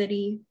her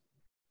city,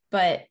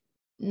 but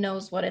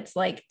knows what it's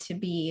like to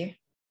be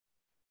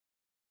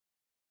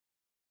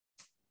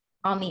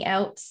on the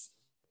outs.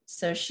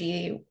 So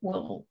she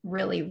will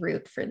really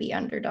root for the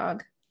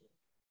underdog.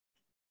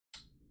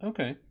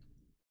 Okay.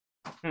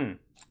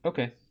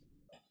 Okay.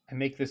 I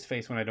make this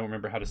face when I don't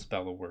remember how to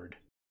spell a word.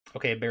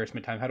 Okay,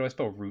 embarrassment time. How do I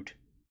spell root?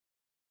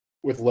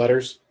 With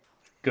letters.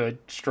 Good.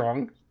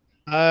 Strong.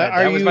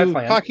 Are was you my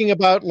plan. talking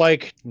about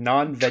like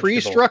Non-vegetable. tree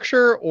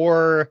structure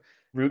or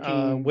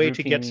Rooting, way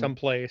to get rooting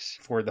someplace?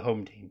 for the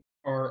home team.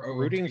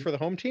 Rooting for the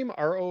home team?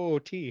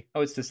 ROOT.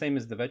 Oh, it's the same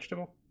as the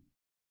vegetable?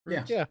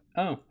 Yeah. Yeah.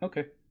 Oh,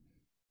 okay.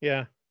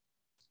 Yeah.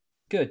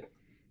 Good.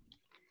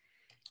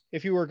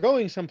 If you were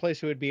going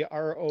someplace, it would be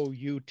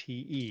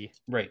ROUTE.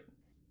 Right.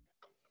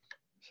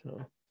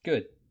 So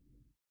Good.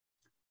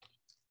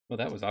 Well,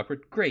 that was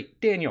awkward.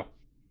 Great. Daniel.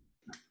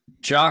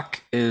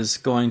 Jock is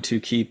going to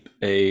keep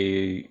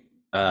a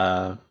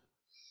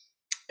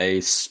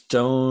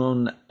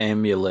stone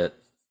amulet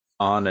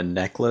on a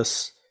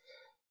necklace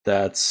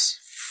that's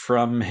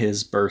from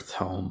his birth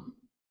home,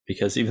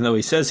 because even though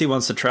he says he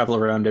wants to travel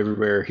around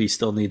everywhere, he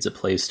still needs a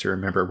place to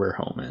remember where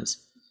home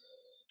is.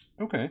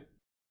 Okay.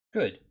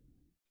 Good.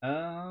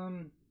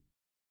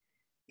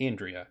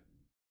 Andrea.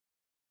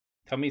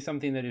 Tell me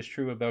something that is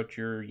true about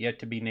your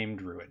yet-to-be-named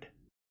druid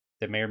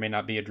that may or may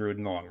not be a druid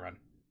in the long run.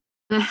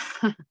 I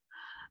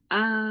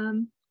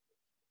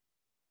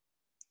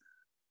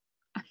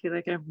feel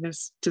like I'm going to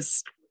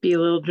just be a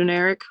little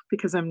generic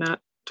because I'm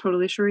not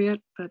totally sure yet,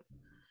 but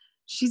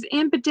she's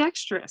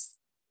ambidextrous.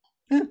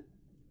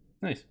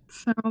 Nice.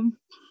 So,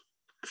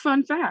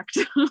 fun fact.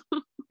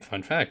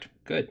 Fun fact.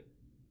 Good.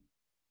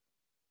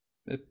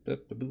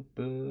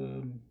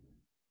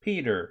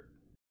 Peter.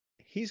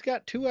 he's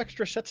got 2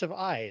 extra sets of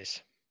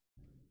eyes.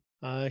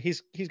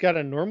 He's got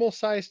a normal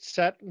sized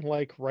set,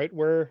 like right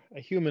where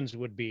a human's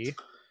would be,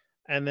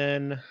 and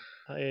then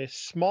a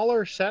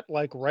smaller set,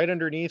 like right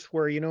underneath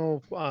where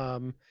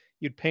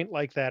you'd paint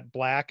like that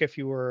black if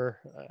you were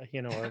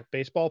a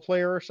baseball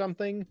player or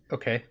something.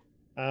 Okay.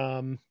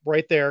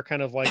 Right there,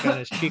 kind of like on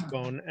his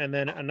cheekbone, and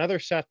then another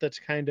set that's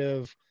kind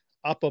of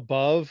up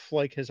above,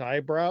 like his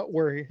eyebrow,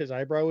 where his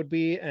eyebrow would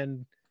be,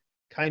 and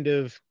kind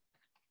of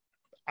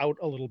out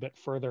a little bit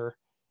further.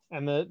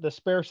 And the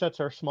spare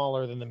sets are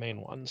smaller than the main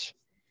ones.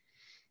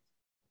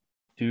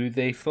 Do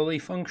they fully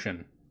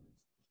function?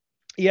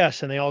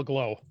 Yes, and they all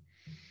glow.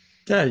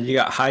 Yeah, you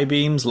got high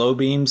beams, low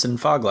beams, and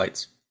fog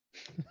lights.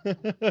 I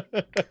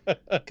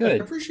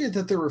Good. appreciate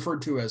that they're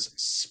referred to as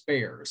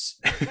spares.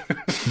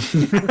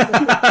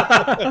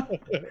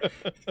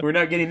 We're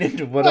not getting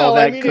into what all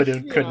that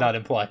could not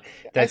imply.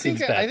 That I seems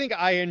think, bad. I think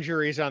eye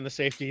injuries on the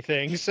safety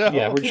thing. So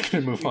yeah, we're just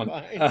gonna move on.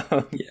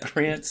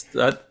 Grant,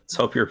 Let's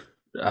hope your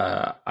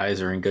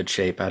eyes are in good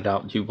shape. I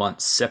doubt you want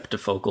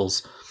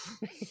septifocals.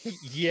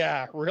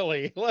 yeah,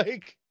 really.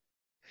 Like,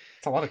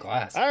 it's a lot of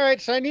glass. all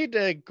right, so I need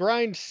to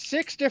grind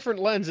 6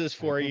 different lenses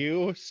for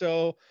you.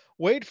 So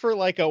wait for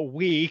like a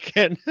week,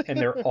 and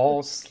they're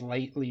all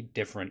slightly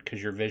different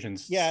because your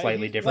vision's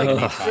slightly different. Like,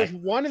 than each eye. there's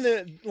one in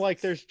the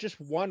there's just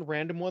one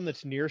random one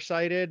that's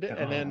nearsighted,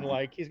 and then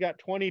he's got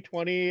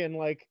 20/20 and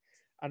like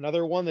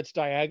another one that's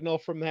diagonal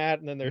from that,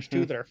 and then there's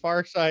 2 that are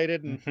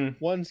farsighted, and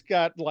one's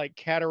got like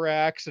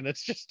cataracts, and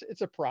it's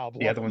a problem.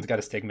 The other one's got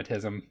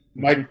astigmatism.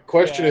 My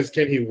question is,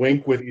 can he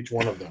wink with each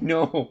one of them?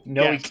 No,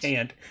 he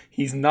can't.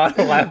 He's not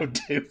allowed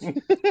to.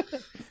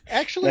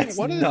 Actually, That's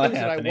one of the not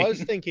things happening. that I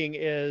was thinking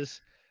is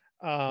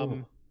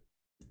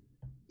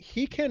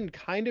he can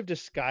kind of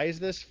disguise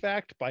this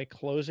fact by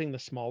closing the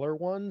smaller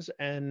ones,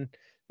 and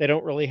they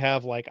don't really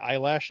have like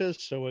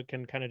eyelashes, so it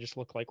can kind of just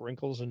look like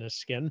wrinkles in his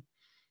skin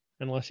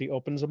unless he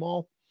opens them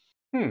all.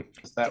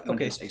 Is that when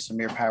his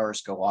Asimir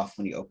powers go off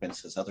when he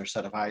opens his other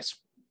set of eyes?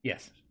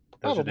 Yes.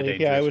 Those are the Probably.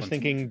 Yeah, I dangerous was ones.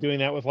 thinking doing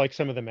that with like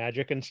some of the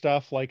magic and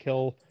stuff. Like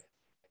he'll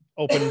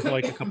open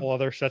like a couple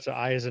other sets of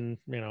eyes, and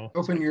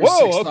Open your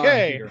whoa, 6th eye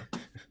okay. here.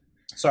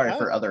 Sorry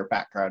for other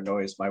background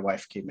noise. My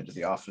wife came into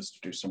the office to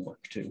do some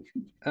work too.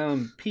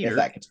 Peter, If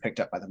that gets picked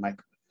up by the mic.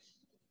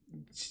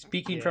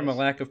 speaking from a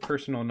lack of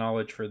personal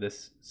knowledge for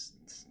this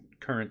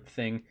current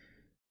thing,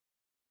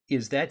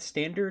 is that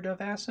standard of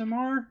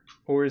ASMR,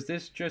 or is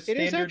this just It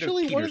standard is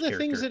actually of Peter's one of the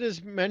character? things that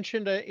is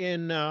mentioned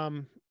in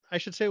I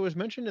should say it was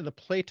mentioned in the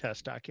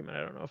playtest document.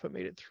 I don't know if it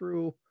made it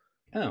through.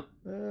 Oh,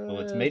 well,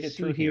 it's made it Let's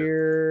through see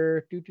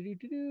here. here.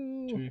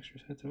 2 extra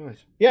sets of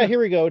eyes. Yeah, here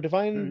we go.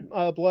 Divine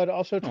blood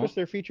also Oh. twists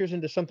their features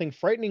into something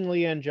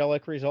frighteningly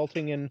angelic,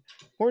 resulting in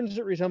horns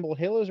that resemble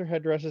halos or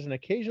headdresses, and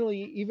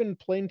occasionally even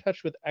plain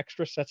touched with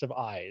extra sets of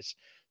eyes.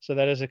 So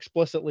that is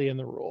explicitly in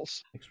the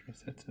rules. Extra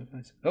sets of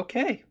eyes.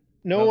 Okay.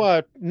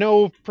 No,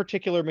 no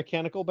particular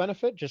mechanical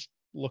benefit, just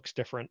looks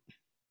different.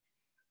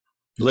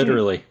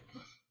 Literally.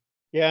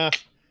 Yeah,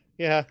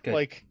 Good.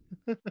 like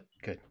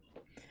Good.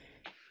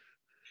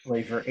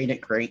 Flavor, ain't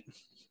it great?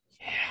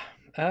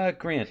 Yeah.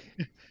 Grant,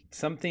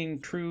 something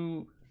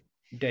true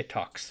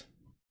detox.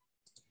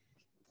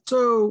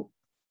 So,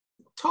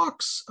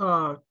 Tox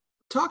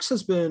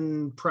has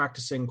been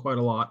practicing quite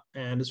a lot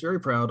and is very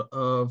proud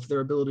of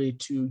their ability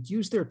to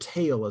use their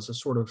tail as a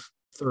sort of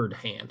third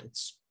hand.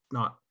 It's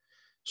not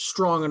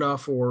strong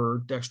enough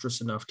or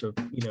dexterous enough to,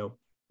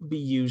 be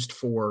used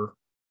for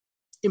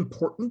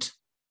important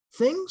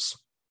things,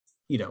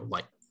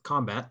 like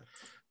combat.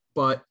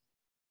 But,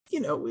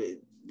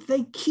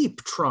 they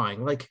keep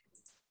trying. Like,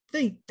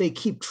 they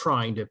keep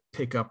trying to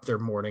pick up their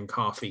morning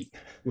coffee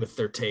with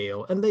their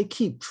tail, and they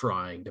keep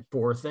trying to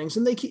pour things,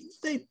 and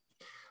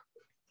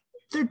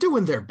they're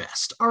doing their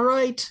best. All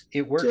right,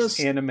 it works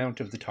an amount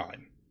of the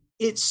time.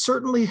 It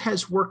certainly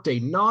has worked a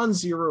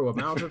non-zero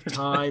amount of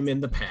time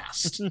in the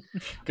past.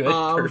 Good,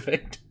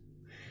 perfect.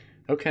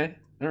 Okay,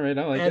 all right,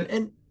 I like it.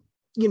 And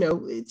you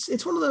know,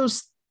 it's one of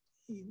those.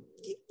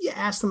 You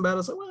ask them about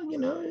it, it's like, well, you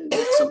know,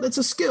 it's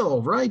a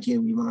skill, right?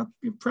 You want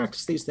to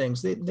practice these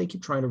things. They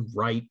keep trying to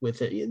write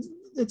with it.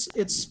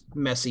 It's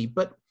messy,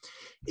 but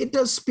it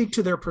does speak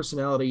to their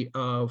personality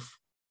of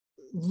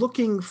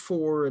looking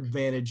for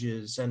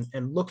advantages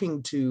and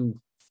looking to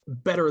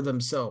better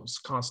themselves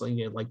constantly.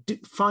 You know, like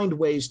find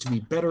ways to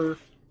be better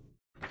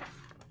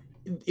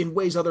in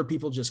ways other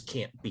people just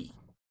can't be.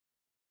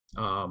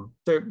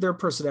 Their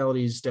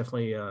personality is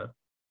definitely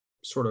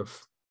sort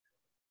of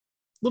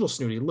little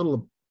snooty,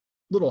 little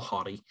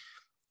haughty,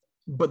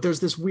 but there's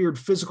this weird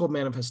physical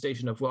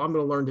manifestation of, well, I'm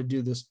going to learn to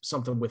do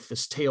something with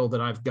this tail that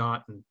I've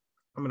got, and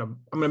I'm going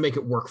to make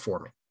it work for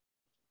me.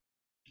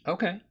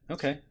 Okay,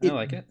 I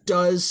like it.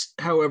 Does,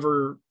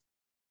 however,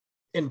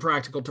 in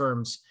practical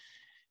terms,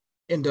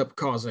 end up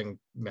causing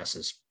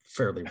messes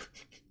fairly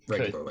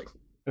regularly.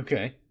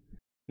 Okay.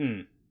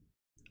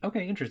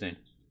 Okay, interesting.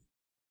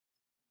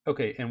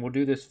 Okay, and we'll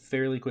do this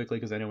fairly quickly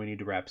because I know we need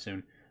to wrap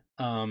soon.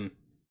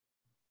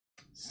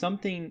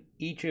 Something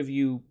each of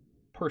you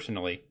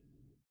personally,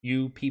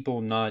 you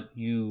people, not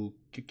you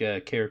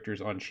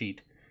characters on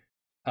sheet,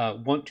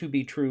 want to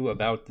be true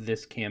about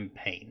this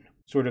campaign.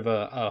 Sort of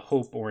a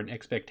hope or an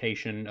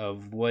expectation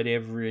of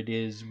whatever it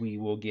is we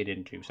will get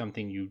into.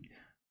 Something you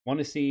want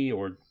to see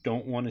or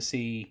don't want to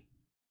see.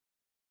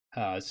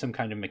 Some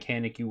kind of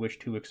mechanic you wish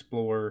to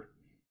explore.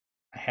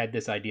 I had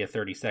this idea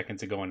 30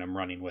 seconds ago and I'm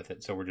running with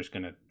it, so we're just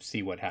going to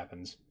see what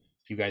happens.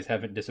 You guys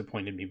haven't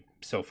disappointed me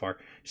so far.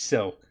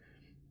 So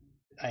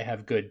I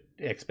have good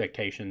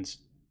expectations,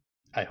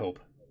 I hope.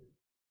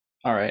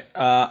 All right.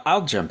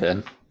 I'll jump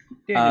in.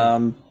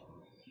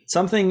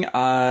 Something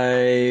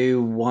I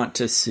want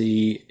to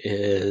see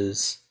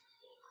is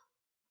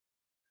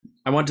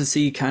I want to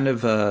see kind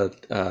of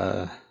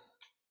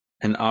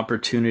an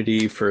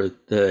opportunity for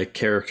the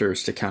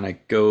characters to kind of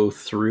go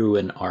through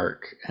an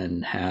arc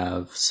and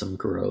have some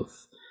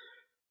growth.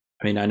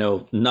 I mean, I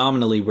know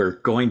nominally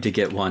we're going to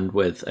get one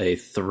with a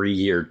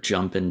 3-year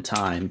jump in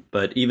time,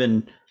 but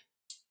even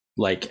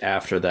like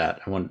after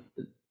that, I want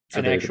for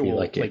an there actual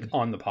to be like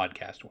on the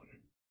podcast one.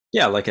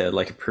 Yeah, like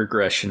a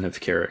progression of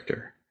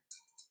character.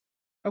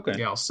 Okay.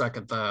 Yeah, I'll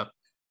second that.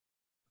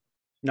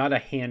 Not a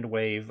hand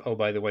wave. Oh,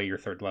 by the way, you're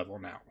 3rd level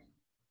now.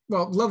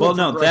 Well,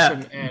 no,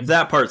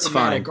 that part's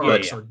fine.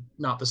 Arcs are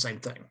not the same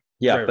thing.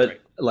 Yeah, right, but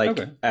right. Like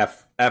okay.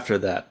 After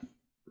that,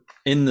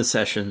 in the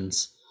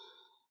sessions,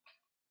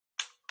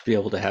 be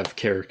able to have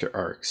character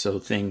arcs, so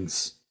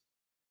things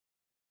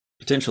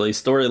potentially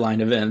storyline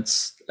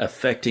events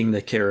affecting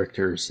the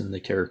characters, and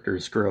the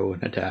characters grow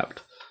and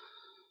adapt.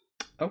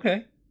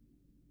 Okay,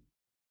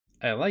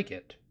 I like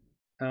it.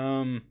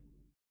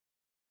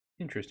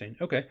 Interesting.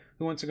 Okay,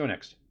 who wants to go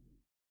next?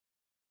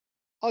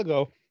 I'll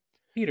go.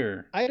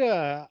 Peter.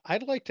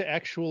 I'd like to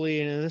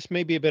actually, and this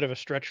may be a bit of a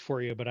stretch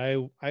for you, but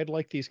I'd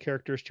like these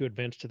characters to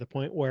advance to the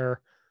point where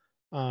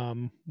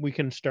we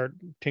can start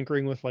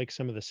tinkering with like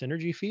some of the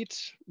synergy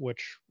feats,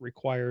 which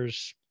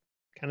requires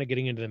kind of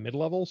getting into the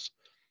mid-levels.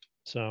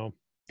 So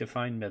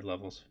define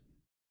mid-levels.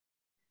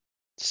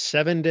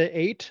 7 to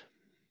 8.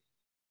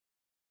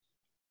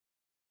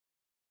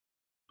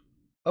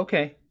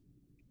 Okay.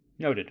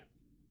 Noted.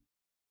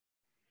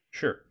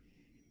 Sure.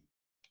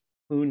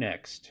 Who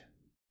next?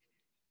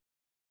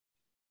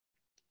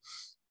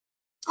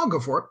 I'll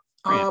go for it.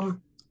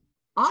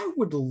 I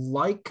would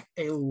like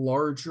a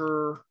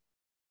larger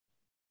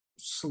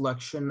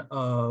selection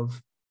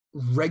of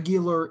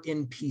regular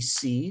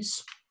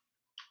NPCs.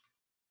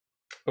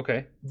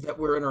 Okay. That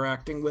we're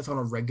interacting with on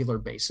a regular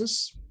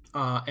basis,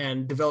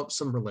 and develop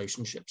some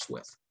relationships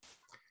with.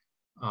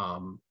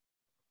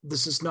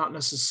 This is not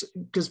necessary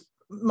because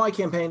my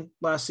campaign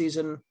last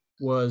season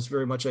was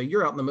very much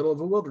you're out in the middle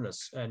of a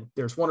wilderness and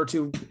there's 1 or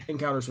 2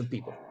 encounters with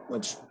people,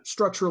 which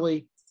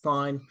structurally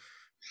fine.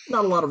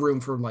 Not a lot of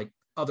room for like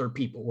other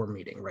people we're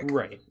meeting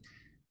regularly.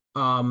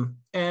 Right.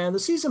 And the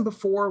season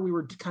before we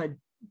were kind of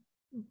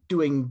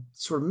doing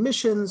sort of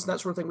missions, that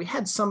sort of thing. We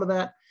had some of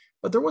that,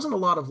 but there wasn't a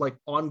lot of like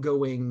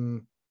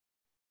ongoing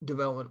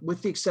development,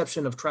 with the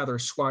exception of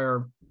Trathers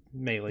Squire,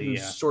 Melee, who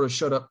sort of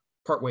showed up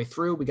partway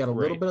through. We got a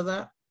little bit of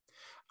that.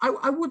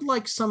 I would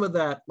like some of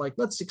that. Like,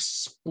 let's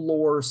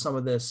explore some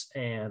of this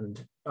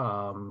and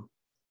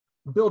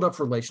build up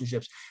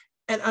relationships.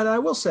 And I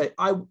will say,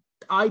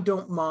 I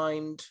don't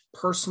mind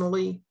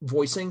personally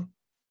voicing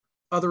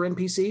other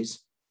NPCs.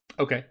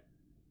 Okay.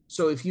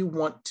 So if you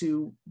want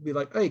to be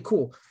like, hey,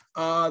 cool,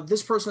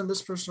 this person and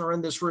this person are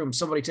in this room,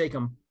 somebody take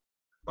them.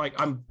 Like,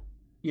 I'm,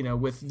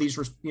 with these,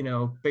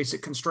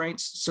 basic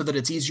constraints so that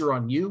it's easier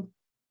on you.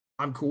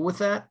 I'm cool with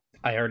that.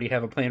 I already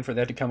have a plan for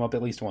that to come up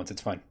at least once.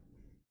 It's fine.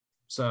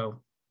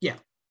 So, yeah.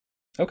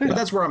 Okay. But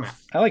that's where I'm at.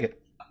 I like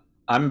it.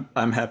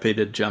 I'm happy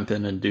to jump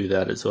in and do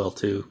that as well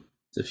too,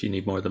 if you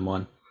need more than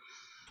one.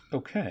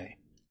 Okay.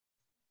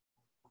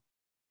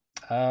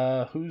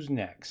 Who's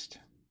next?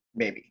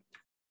 Maybe.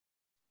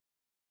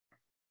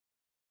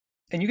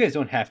 And you guys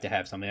don't have to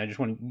have something. I just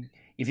want,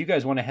 if you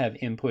guys want to have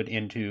input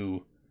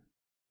into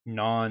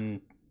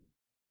non-world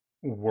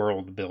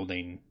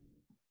building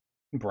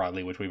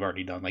broadly, which we've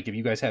already done. Like if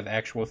you guys have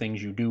actual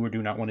things you do or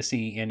do not want to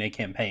see in a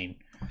campaign,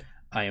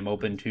 I am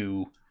open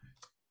to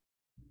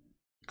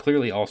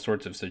clearly all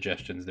sorts of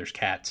suggestions. There's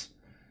cats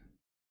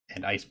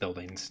and ice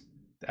buildings.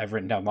 I've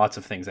written down lots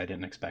of things I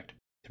didn't expect.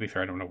 To be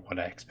fair, I don't know what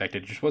I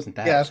expected. It just wasn't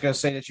that. Yeah, I was gonna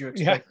say, did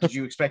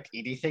you expect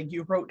anything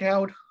you wrote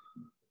down?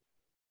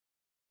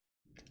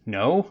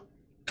 No.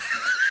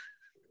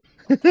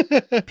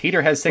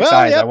 Peter has six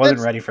eyes. I wasn't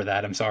ready for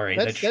that. I'm sorry.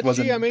 That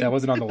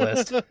wasn't on the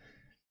list.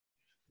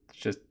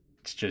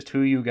 It's just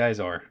who you guys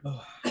are.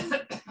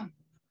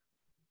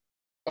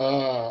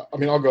 I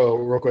mean, I'll go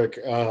real quick.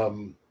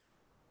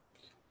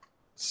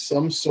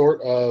 Some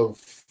sort of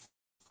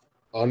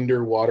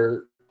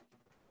underwater,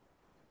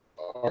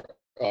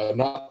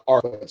 not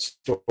art, but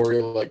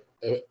story like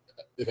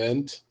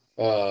event.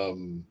 I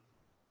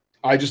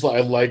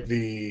like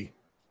the,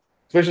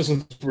 especially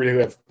since we do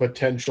have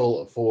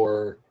potential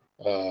for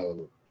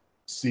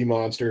sea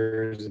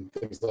monsters and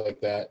things like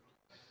that.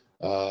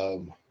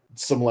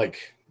 Some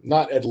like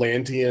not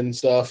Atlantean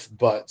stuff,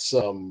 but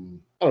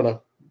some, I don't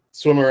know,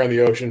 swim around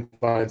the ocean,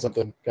 find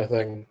something kind of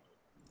thing.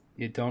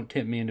 You don't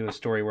tempt me into a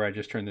story where I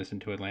just turn this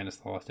into Atlantis: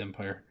 The Lost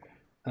Empire.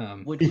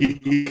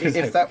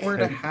 If that were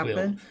to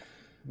happen,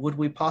 would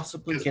we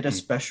possibly get a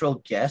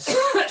special guest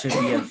to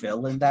be a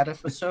villain that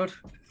episode?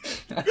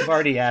 I've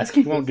already asked.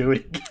 He won't do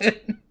it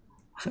again.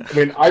 I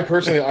mean, I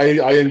personally,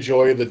 I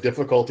enjoy the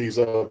difficulties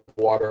of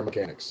water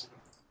mechanics.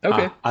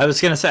 Okay. I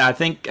was going to say, I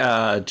think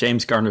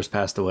James Garner's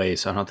passed away,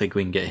 so I don't think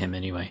we can get him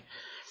anyway.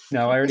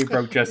 No, I already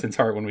broke Justin's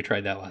heart when we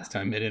tried that last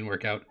time. It didn't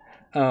work out.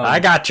 I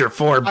got your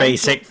 4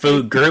 basic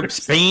food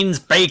groups: beans,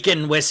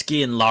 bacon,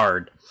 whiskey, and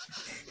lard.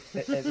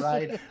 And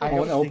Ryan, I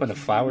want to open a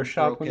flower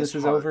shop when this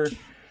is over.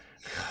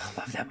 I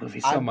love that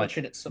movie so much.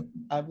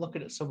 I'm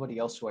looking at somebody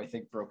else who I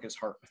think broke his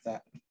heart with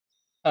that.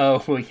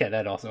 Oh, well, yeah,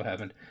 that also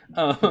happened.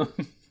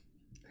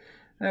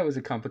 That was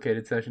a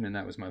complicated session, and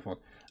that was my fault.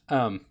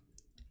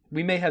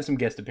 We may have some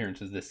guest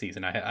appearances this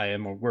season. I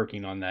am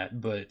working on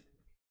that, but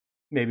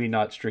maybe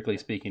not strictly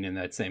speaking in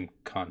that same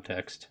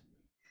context.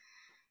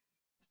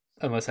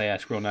 Unless I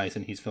ask real nice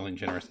and he's feeling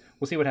generous.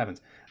 We'll see what happens.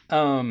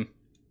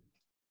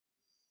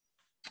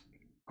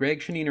 Greg,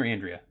 Shanine, or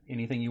Andrea,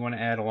 anything you want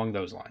to add along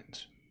those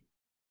lines?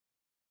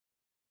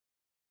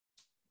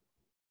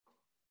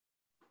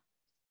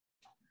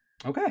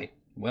 Okay,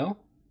 well,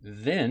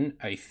 then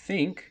I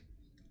think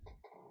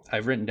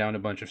I've written down a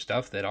bunch of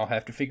stuff that I'll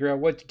have to figure out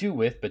what to do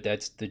with, but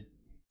that's the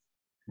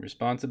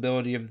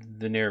responsibility of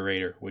the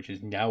narrator, which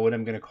is now what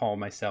I'm going to call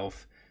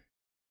myself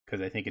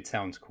because I think it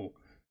sounds cool.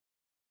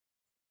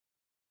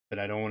 But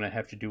I don't want to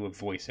have to do a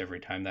voice every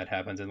time that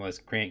happens unless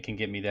Grant can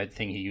get me that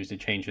thing he used to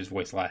change his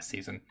voice last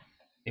season.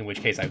 In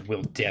which case I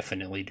will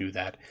definitely do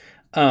that.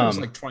 It was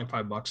like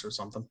 $25 or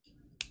something.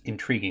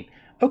 Intriguing.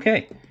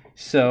 Okay,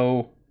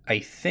 so I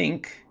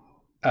think...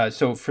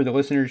 so for the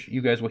listeners,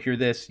 you guys will hear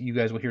this. You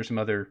guys will hear some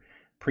other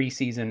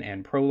preseason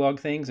and prologue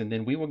things, and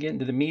then we will get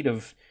into the meat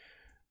of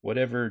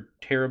whatever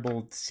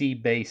terrible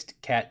sea-based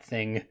cat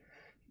thing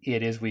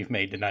it is we've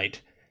made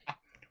tonight.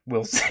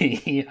 We'll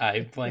see.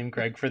 I blame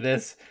Greg for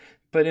this,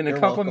 but in a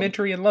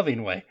complimentary and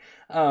loving way.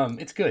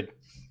 It's good.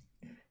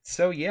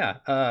 So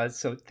yeah,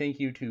 so thank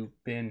you to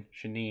Ben,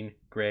 Shanine,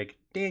 Greg,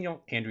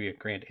 Daniel, Andrea,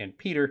 Grant, and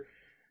Peter.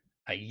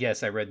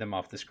 Yes, I read them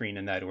off the screen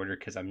in that order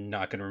because I'm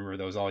not going to remember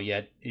those all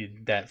yet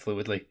that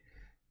fluidly.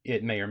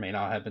 It may or may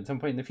not happen at some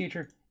point in the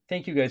future.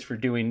 Thank you guys for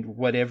doing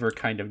whatever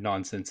kind of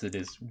nonsense it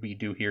is we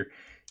do here.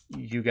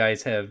 You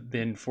guys have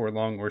been, for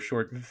long or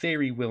short,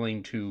 very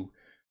willing to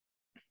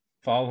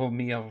follow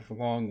me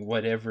along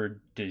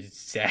whatever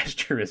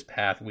disastrous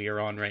path we are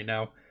on right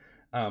now.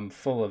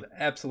 Full of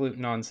absolute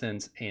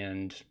nonsense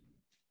and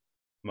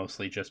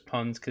mostly just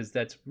puns, because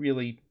that's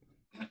really...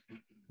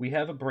 We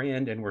have a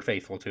brand and we're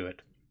faithful to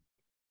it.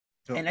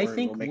 Don't worry, I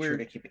think we'll make sure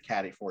to keep it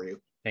catty for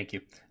you. Thank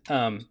you.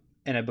 And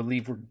I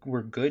believe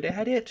we're good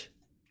at it.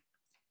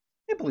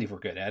 I believe we're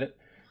good at it.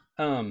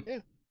 Yeah.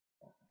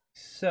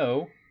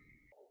 So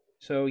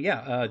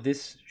yeah,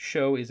 this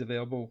show is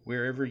available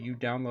wherever you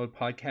download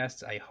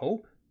podcasts, I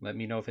hope. Let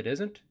me know if it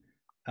isn't.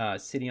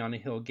 City on a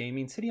Hill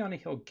Gaming, City on a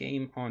Hill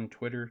Game on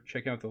Twitter.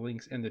 Check out the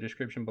links in the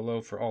description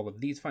below for all of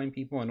these fine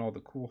people and all the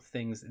cool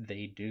things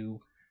they do.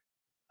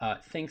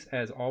 Thanks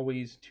as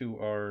always to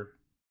our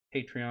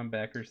Patreon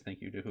backers.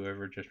 Thank you to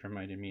whoever just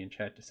reminded me in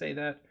chat to say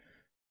that.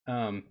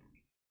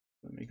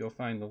 Let me go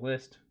find the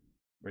list.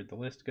 Where'd the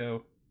list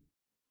go?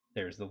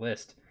 There's the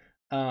list.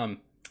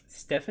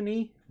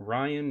 Stephanie,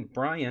 Ryan,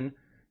 Brian,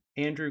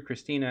 Andrew,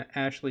 Christina,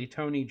 Ashley,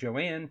 Tony,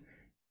 Joanne,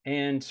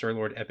 and Sir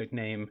Lord Epic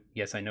Name.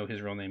 Yes, I know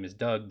his real name is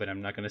Doug, but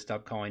I'm not going to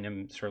stop calling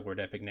him Sir Lord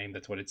Epic Name.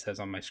 That's what it says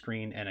on my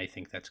screen, and I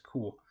think that's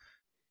cool.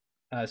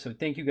 So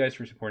thank you guys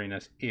for supporting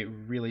us. It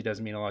really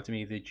does mean a lot to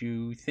me that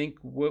you think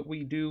what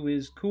we do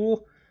is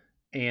cool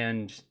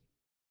and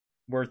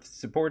worth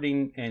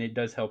supporting, and it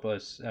does help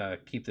us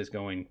keep this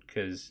going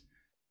because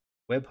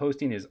web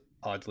hosting is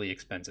oddly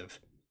expensive.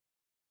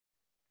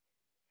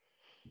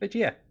 But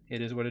yeah,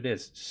 it is what it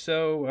is.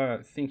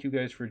 So thank you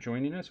guys for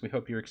joining us. We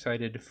hope you're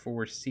excited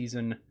for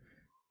season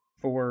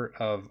 4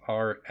 of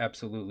our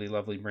absolutely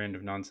lovely brand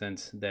of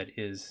nonsense that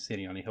is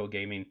City on a Hill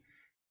Gaming,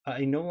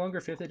 a no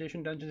longer 5th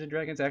edition Dungeons &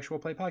 Dragons actual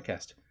play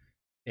podcast,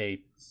 a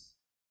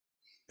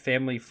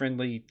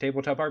family-friendly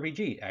tabletop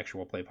RPG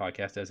actual play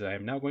podcast, as I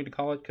am now going to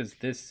call it, because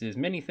this is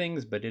many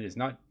things, but it is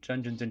not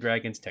Dungeons &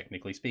 Dragons,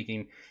 technically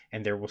speaking,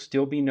 and there will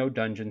still be no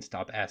dungeon.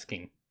 Stop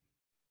asking.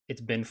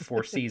 It's been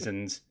 4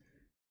 seasons,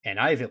 and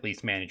I've at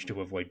least managed to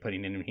avoid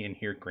putting in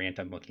here. Grant,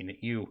 I'm looking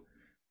at you.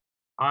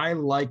 I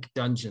like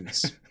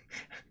dungeons.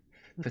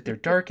 But they're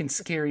dark and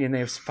scary, and they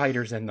have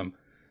spiders in them.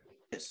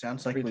 It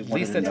sounds like we At wanted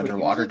least an that's what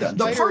underwater you- dungeon.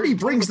 The party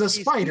brings the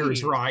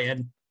spiders,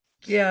 Ryan.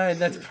 Yeah, and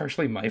that's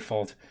partially my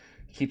fault.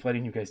 Keep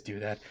letting you guys do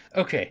that.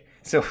 Okay,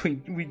 so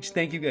we just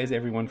thank you guys,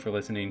 everyone, for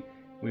listening.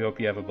 We hope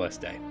you have a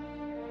blessed day.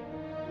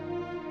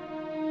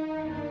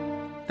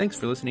 Thanks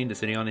for listening to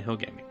City on a Hill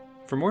Gaming.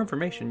 For more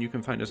information, you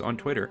can find us on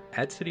Twitter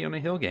at City on a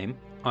Hill Game,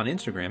 on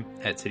Instagram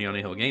at City on a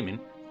Hill Gaming,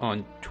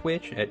 on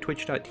Twitch at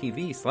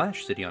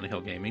twitch.tv/City on a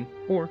Hill Gaming,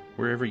 or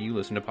wherever you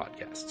listen to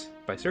podcasts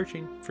by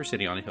searching for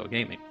City on a Hill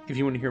Gaming. If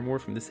you want to hear more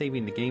from the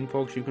Saving the Game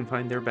folks, you can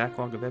find their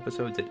backlog of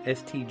episodes at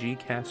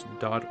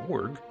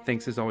stgcast.org.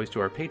 Thanks as always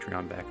to our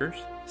Patreon backers,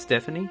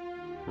 Stephanie,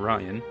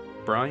 Ryan,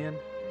 Brian,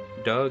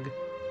 Doug,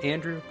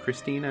 Andrew,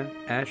 Christina,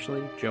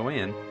 Ashley,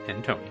 Joanne,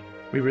 and Tony.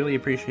 We really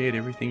appreciate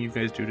everything you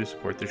guys do to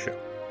support the show.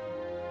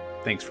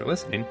 Thanks for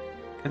listening,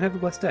 and have a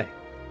blessed day.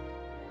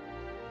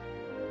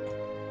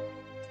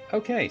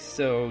 Okay,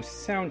 so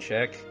sound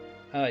check.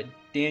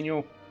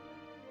 Daniel,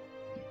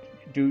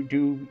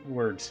 do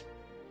words.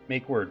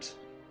 Make words.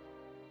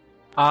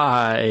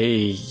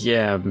 I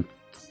am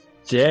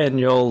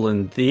Daniel,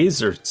 and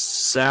these are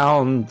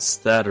sounds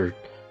that are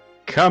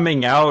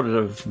coming out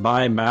of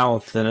my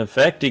mouth and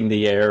affecting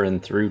the air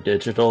and through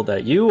digital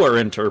that you are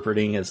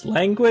interpreting as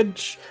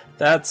language.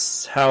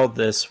 That's how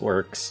this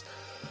works.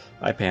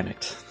 I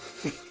panicked.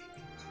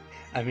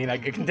 I mean, I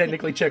can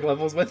technically check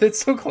levels with it,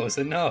 so close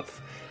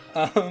enough.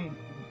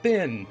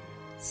 Ben,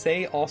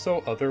 say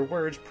also other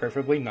words,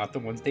 preferably not the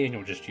ones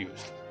Daniel just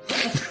used.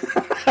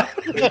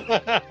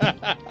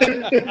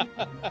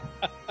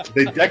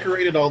 They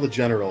decorated all the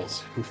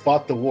generals who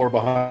fought the war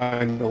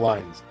behind the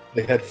lines.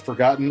 They had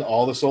forgotten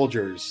all the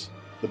soldiers.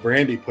 The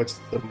brandy puts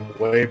them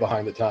way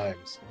behind the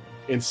times.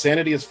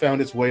 Insanity has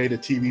found its way to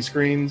TV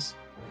screens.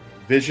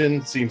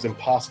 Vision seems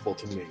impossible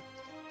to me.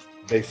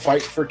 They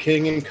fight for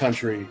king and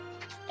country.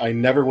 I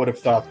never would have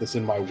thought this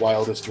in my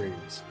wildest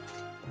dreams.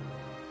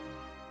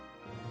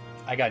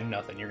 I got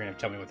nothing. You're going to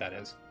tell me what that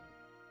is.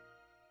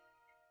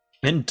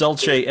 In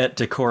dulce et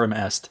decorum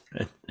est.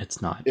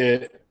 It's not.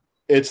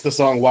 It's the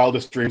song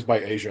Wildest Dreams by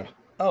Asia.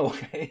 Oh,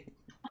 okay.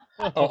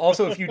 Oh,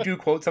 also, if you do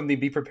quote something,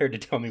 be prepared to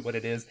tell me what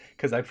it is,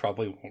 because I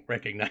probably won't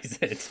recognize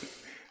it.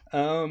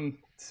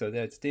 So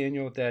that's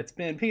Daniel, that's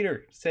Ben.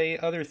 Peter, say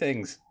other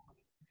things.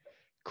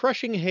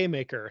 Crushing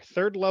Haymaker,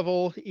 3rd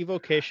level,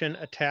 evocation,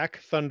 attack,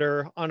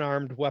 thunder,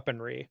 unarmed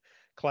weaponry.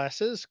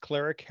 Classes,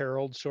 Cleric,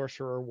 Herald,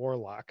 Sorcerer,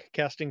 Warlock.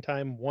 Casting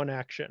time, 1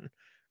 action.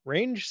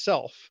 Range,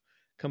 Self.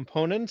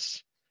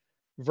 Components,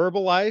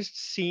 verbalized,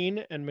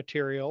 scene, and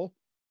material.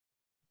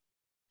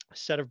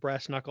 Set of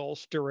brass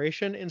knuckles.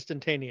 Duration,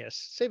 instantaneous.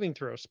 Saving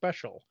throw,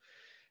 special.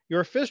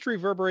 Your fist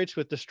reverberates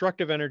with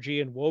destructive energy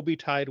and woe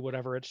betide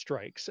whatever it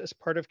strikes. As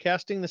part of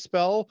casting the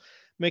spell,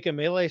 make a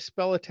melee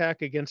spell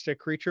attack against a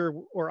creature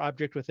or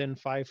object within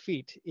 5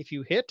 feet. If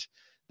you hit,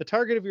 the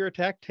target of your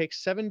attack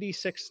takes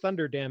 76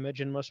 thunder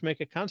damage and must make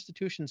a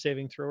constitution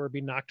saving throw or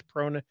be knocked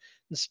prone and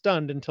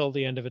stunned until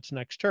the end of its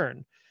next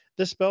turn.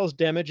 This spell's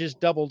damage is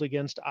doubled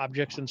against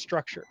objects and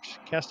structures.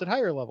 Cast at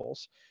higher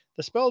levels.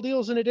 The spell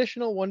deals an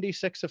additional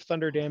 1d6 of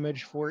thunder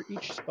damage for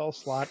each spell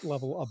slot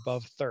level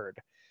above 3rd.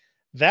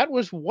 That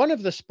was one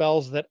of the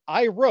spells that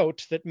I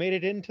wrote that made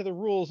it into the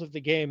rules of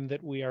the game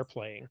that we are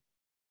playing.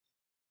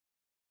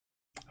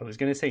 I was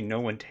going to say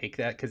no one take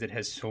that because it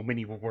has so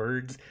many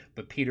words,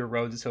 but Peter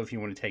wrote it, so if you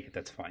want to take it,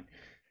 that's fine.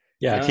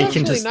 Yeah, It's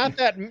actually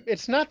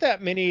not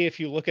that many if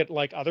you look at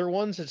like other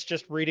ones. It's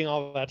just reading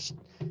all that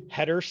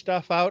header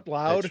stuff out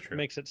loud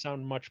makes it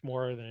sound much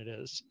more than it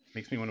is.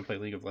 Makes me want to play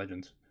League of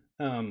Legends.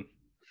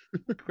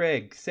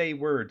 Greg, say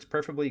words,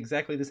 preferably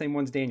exactly the same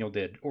ones Daniel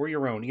did, or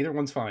your own. Either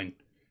one's fine.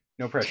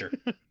 No pressure.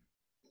 I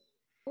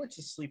went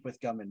to sleep with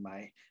gum in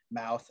my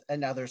mouth,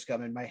 and now there's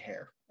gum in my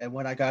hair. And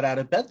when I got out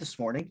of bed this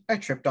morning, I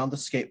tripped on the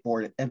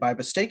skateboard, and by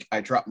mistake, I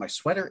dropped my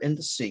sweater in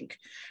the sink.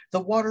 The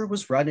water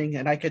was running,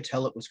 and I could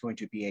tell it was going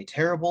to be a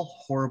terrible,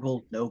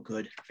 horrible, no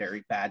good,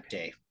 very bad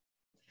day.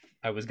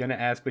 I was going to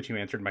ask, but you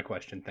answered my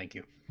question. Thank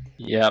you.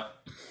 Yep.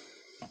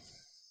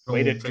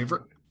 Way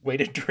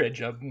to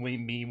dredge up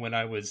me when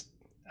I was,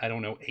 I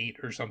don't know, 8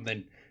 or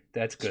something.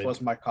 That's good. This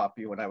was my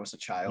copy when I was a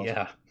child.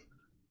 Yeah.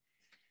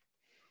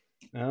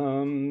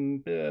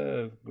 1,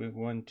 2,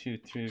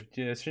 3.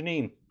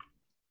 Janine.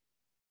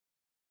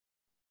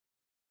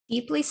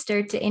 Deeply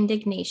stirred to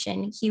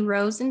indignation, he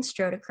rose and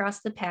strode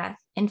across the path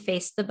and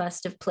faced the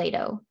bust of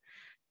Plato.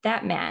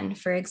 That man,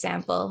 for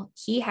example,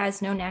 he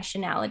has no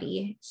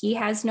nationality, he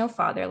has no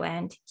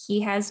fatherland,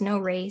 he has no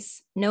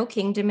race, no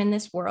kingdom in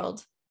this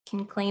world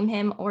can claim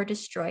him or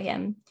destroy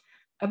him.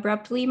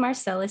 Abruptly,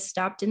 Marcellus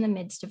stopped in the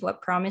midst of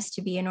what promised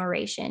to be an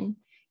oration.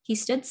 He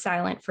stood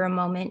silent for a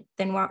moment,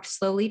 then walked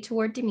slowly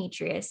toward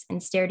Demetrius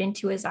and stared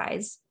into his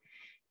eyes.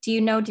 Do you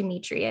know,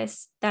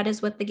 Demetrius? That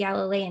is what the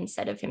Galilean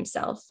said of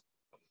himself.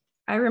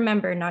 I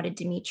remember, nodded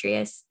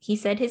Demetrius. He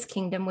said his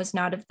kingdom was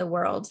not of the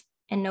world,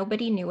 and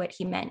nobody knew what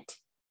he meant.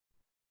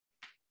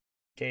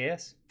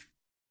 KS?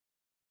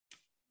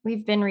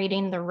 We've been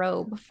reading The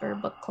Robe for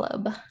book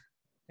club.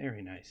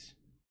 Very nice.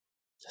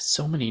 There's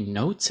so many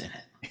notes in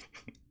it.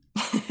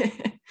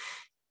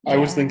 I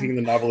was thinking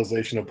the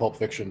novelization of Pulp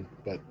Fiction,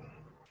 but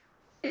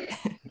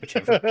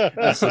whichever.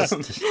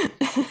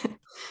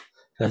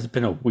 That's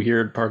been a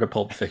weird part of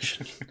Pulp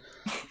Fiction.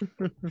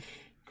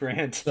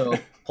 Grant. So,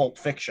 Pulp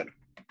Fiction.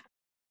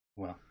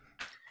 Well,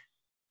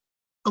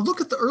 A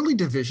look at the early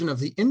division of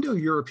the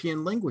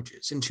Indo-European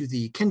languages into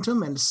the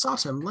Kintum and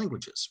Satem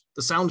languages.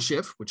 The sound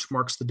shift, which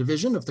marks the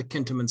division of the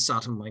Kintum and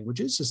Satem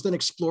languages, is then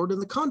explored in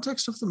the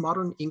context of the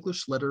modern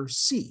English letter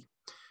C.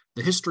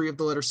 The history of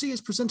the letter C is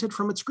presented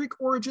from its Greek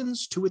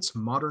origins to its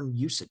modern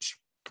usage.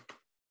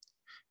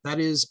 That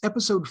is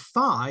episode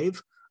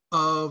 5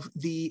 of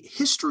the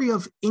History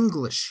of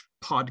English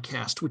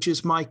podcast, which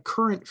is my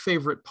current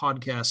favorite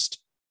podcast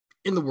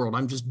in the world.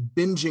 I'm just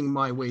binging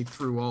my way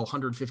through all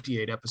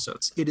 158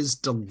 episodes. It is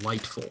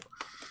delightful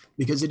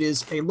because it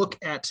is a look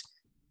at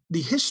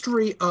the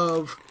history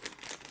of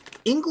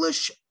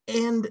English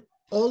and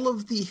all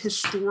of the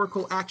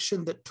historical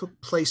action that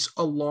took place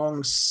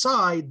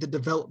alongside the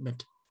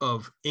development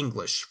of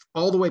English,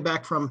 all the way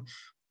back from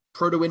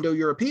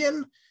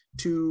Proto-Indo-European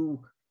to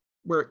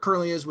where it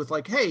currently is with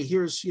like, hey,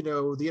 here's,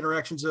 the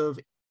interactions of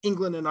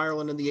England and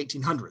Ireland in the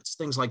 1800s,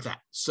 things like that.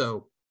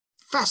 So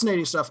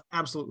fascinating stuff.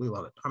 Absolutely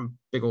love it. I'm a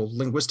big old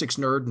linguistics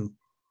nerd, and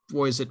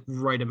boy, is it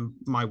right in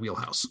my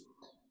wheelhouse.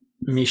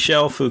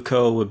 Michel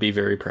Foucault would be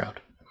very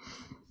proud.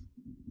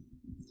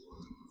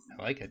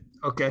 I like it.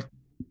 Okay.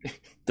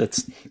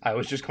 I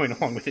was just going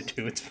along with it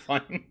too. It's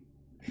fun.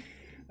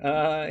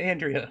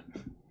 Andrea.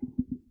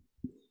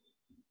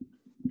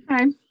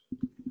 Hi.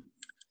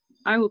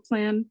 I will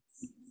plan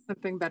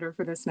something better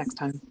for this next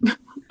time.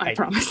 I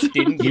promise.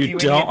 Didn't give You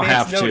don't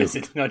have notice. to.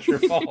 It's not your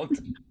fault.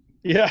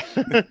 Yeah.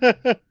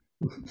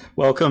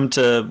 Welcome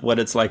to what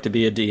it's like to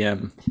be a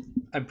DM.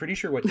 I'm pretty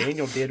sure what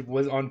Daniel did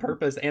was on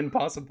purpose and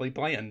possibly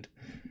planned.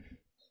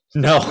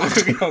 No.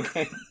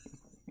 Okay.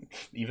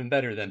 Even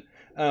better then.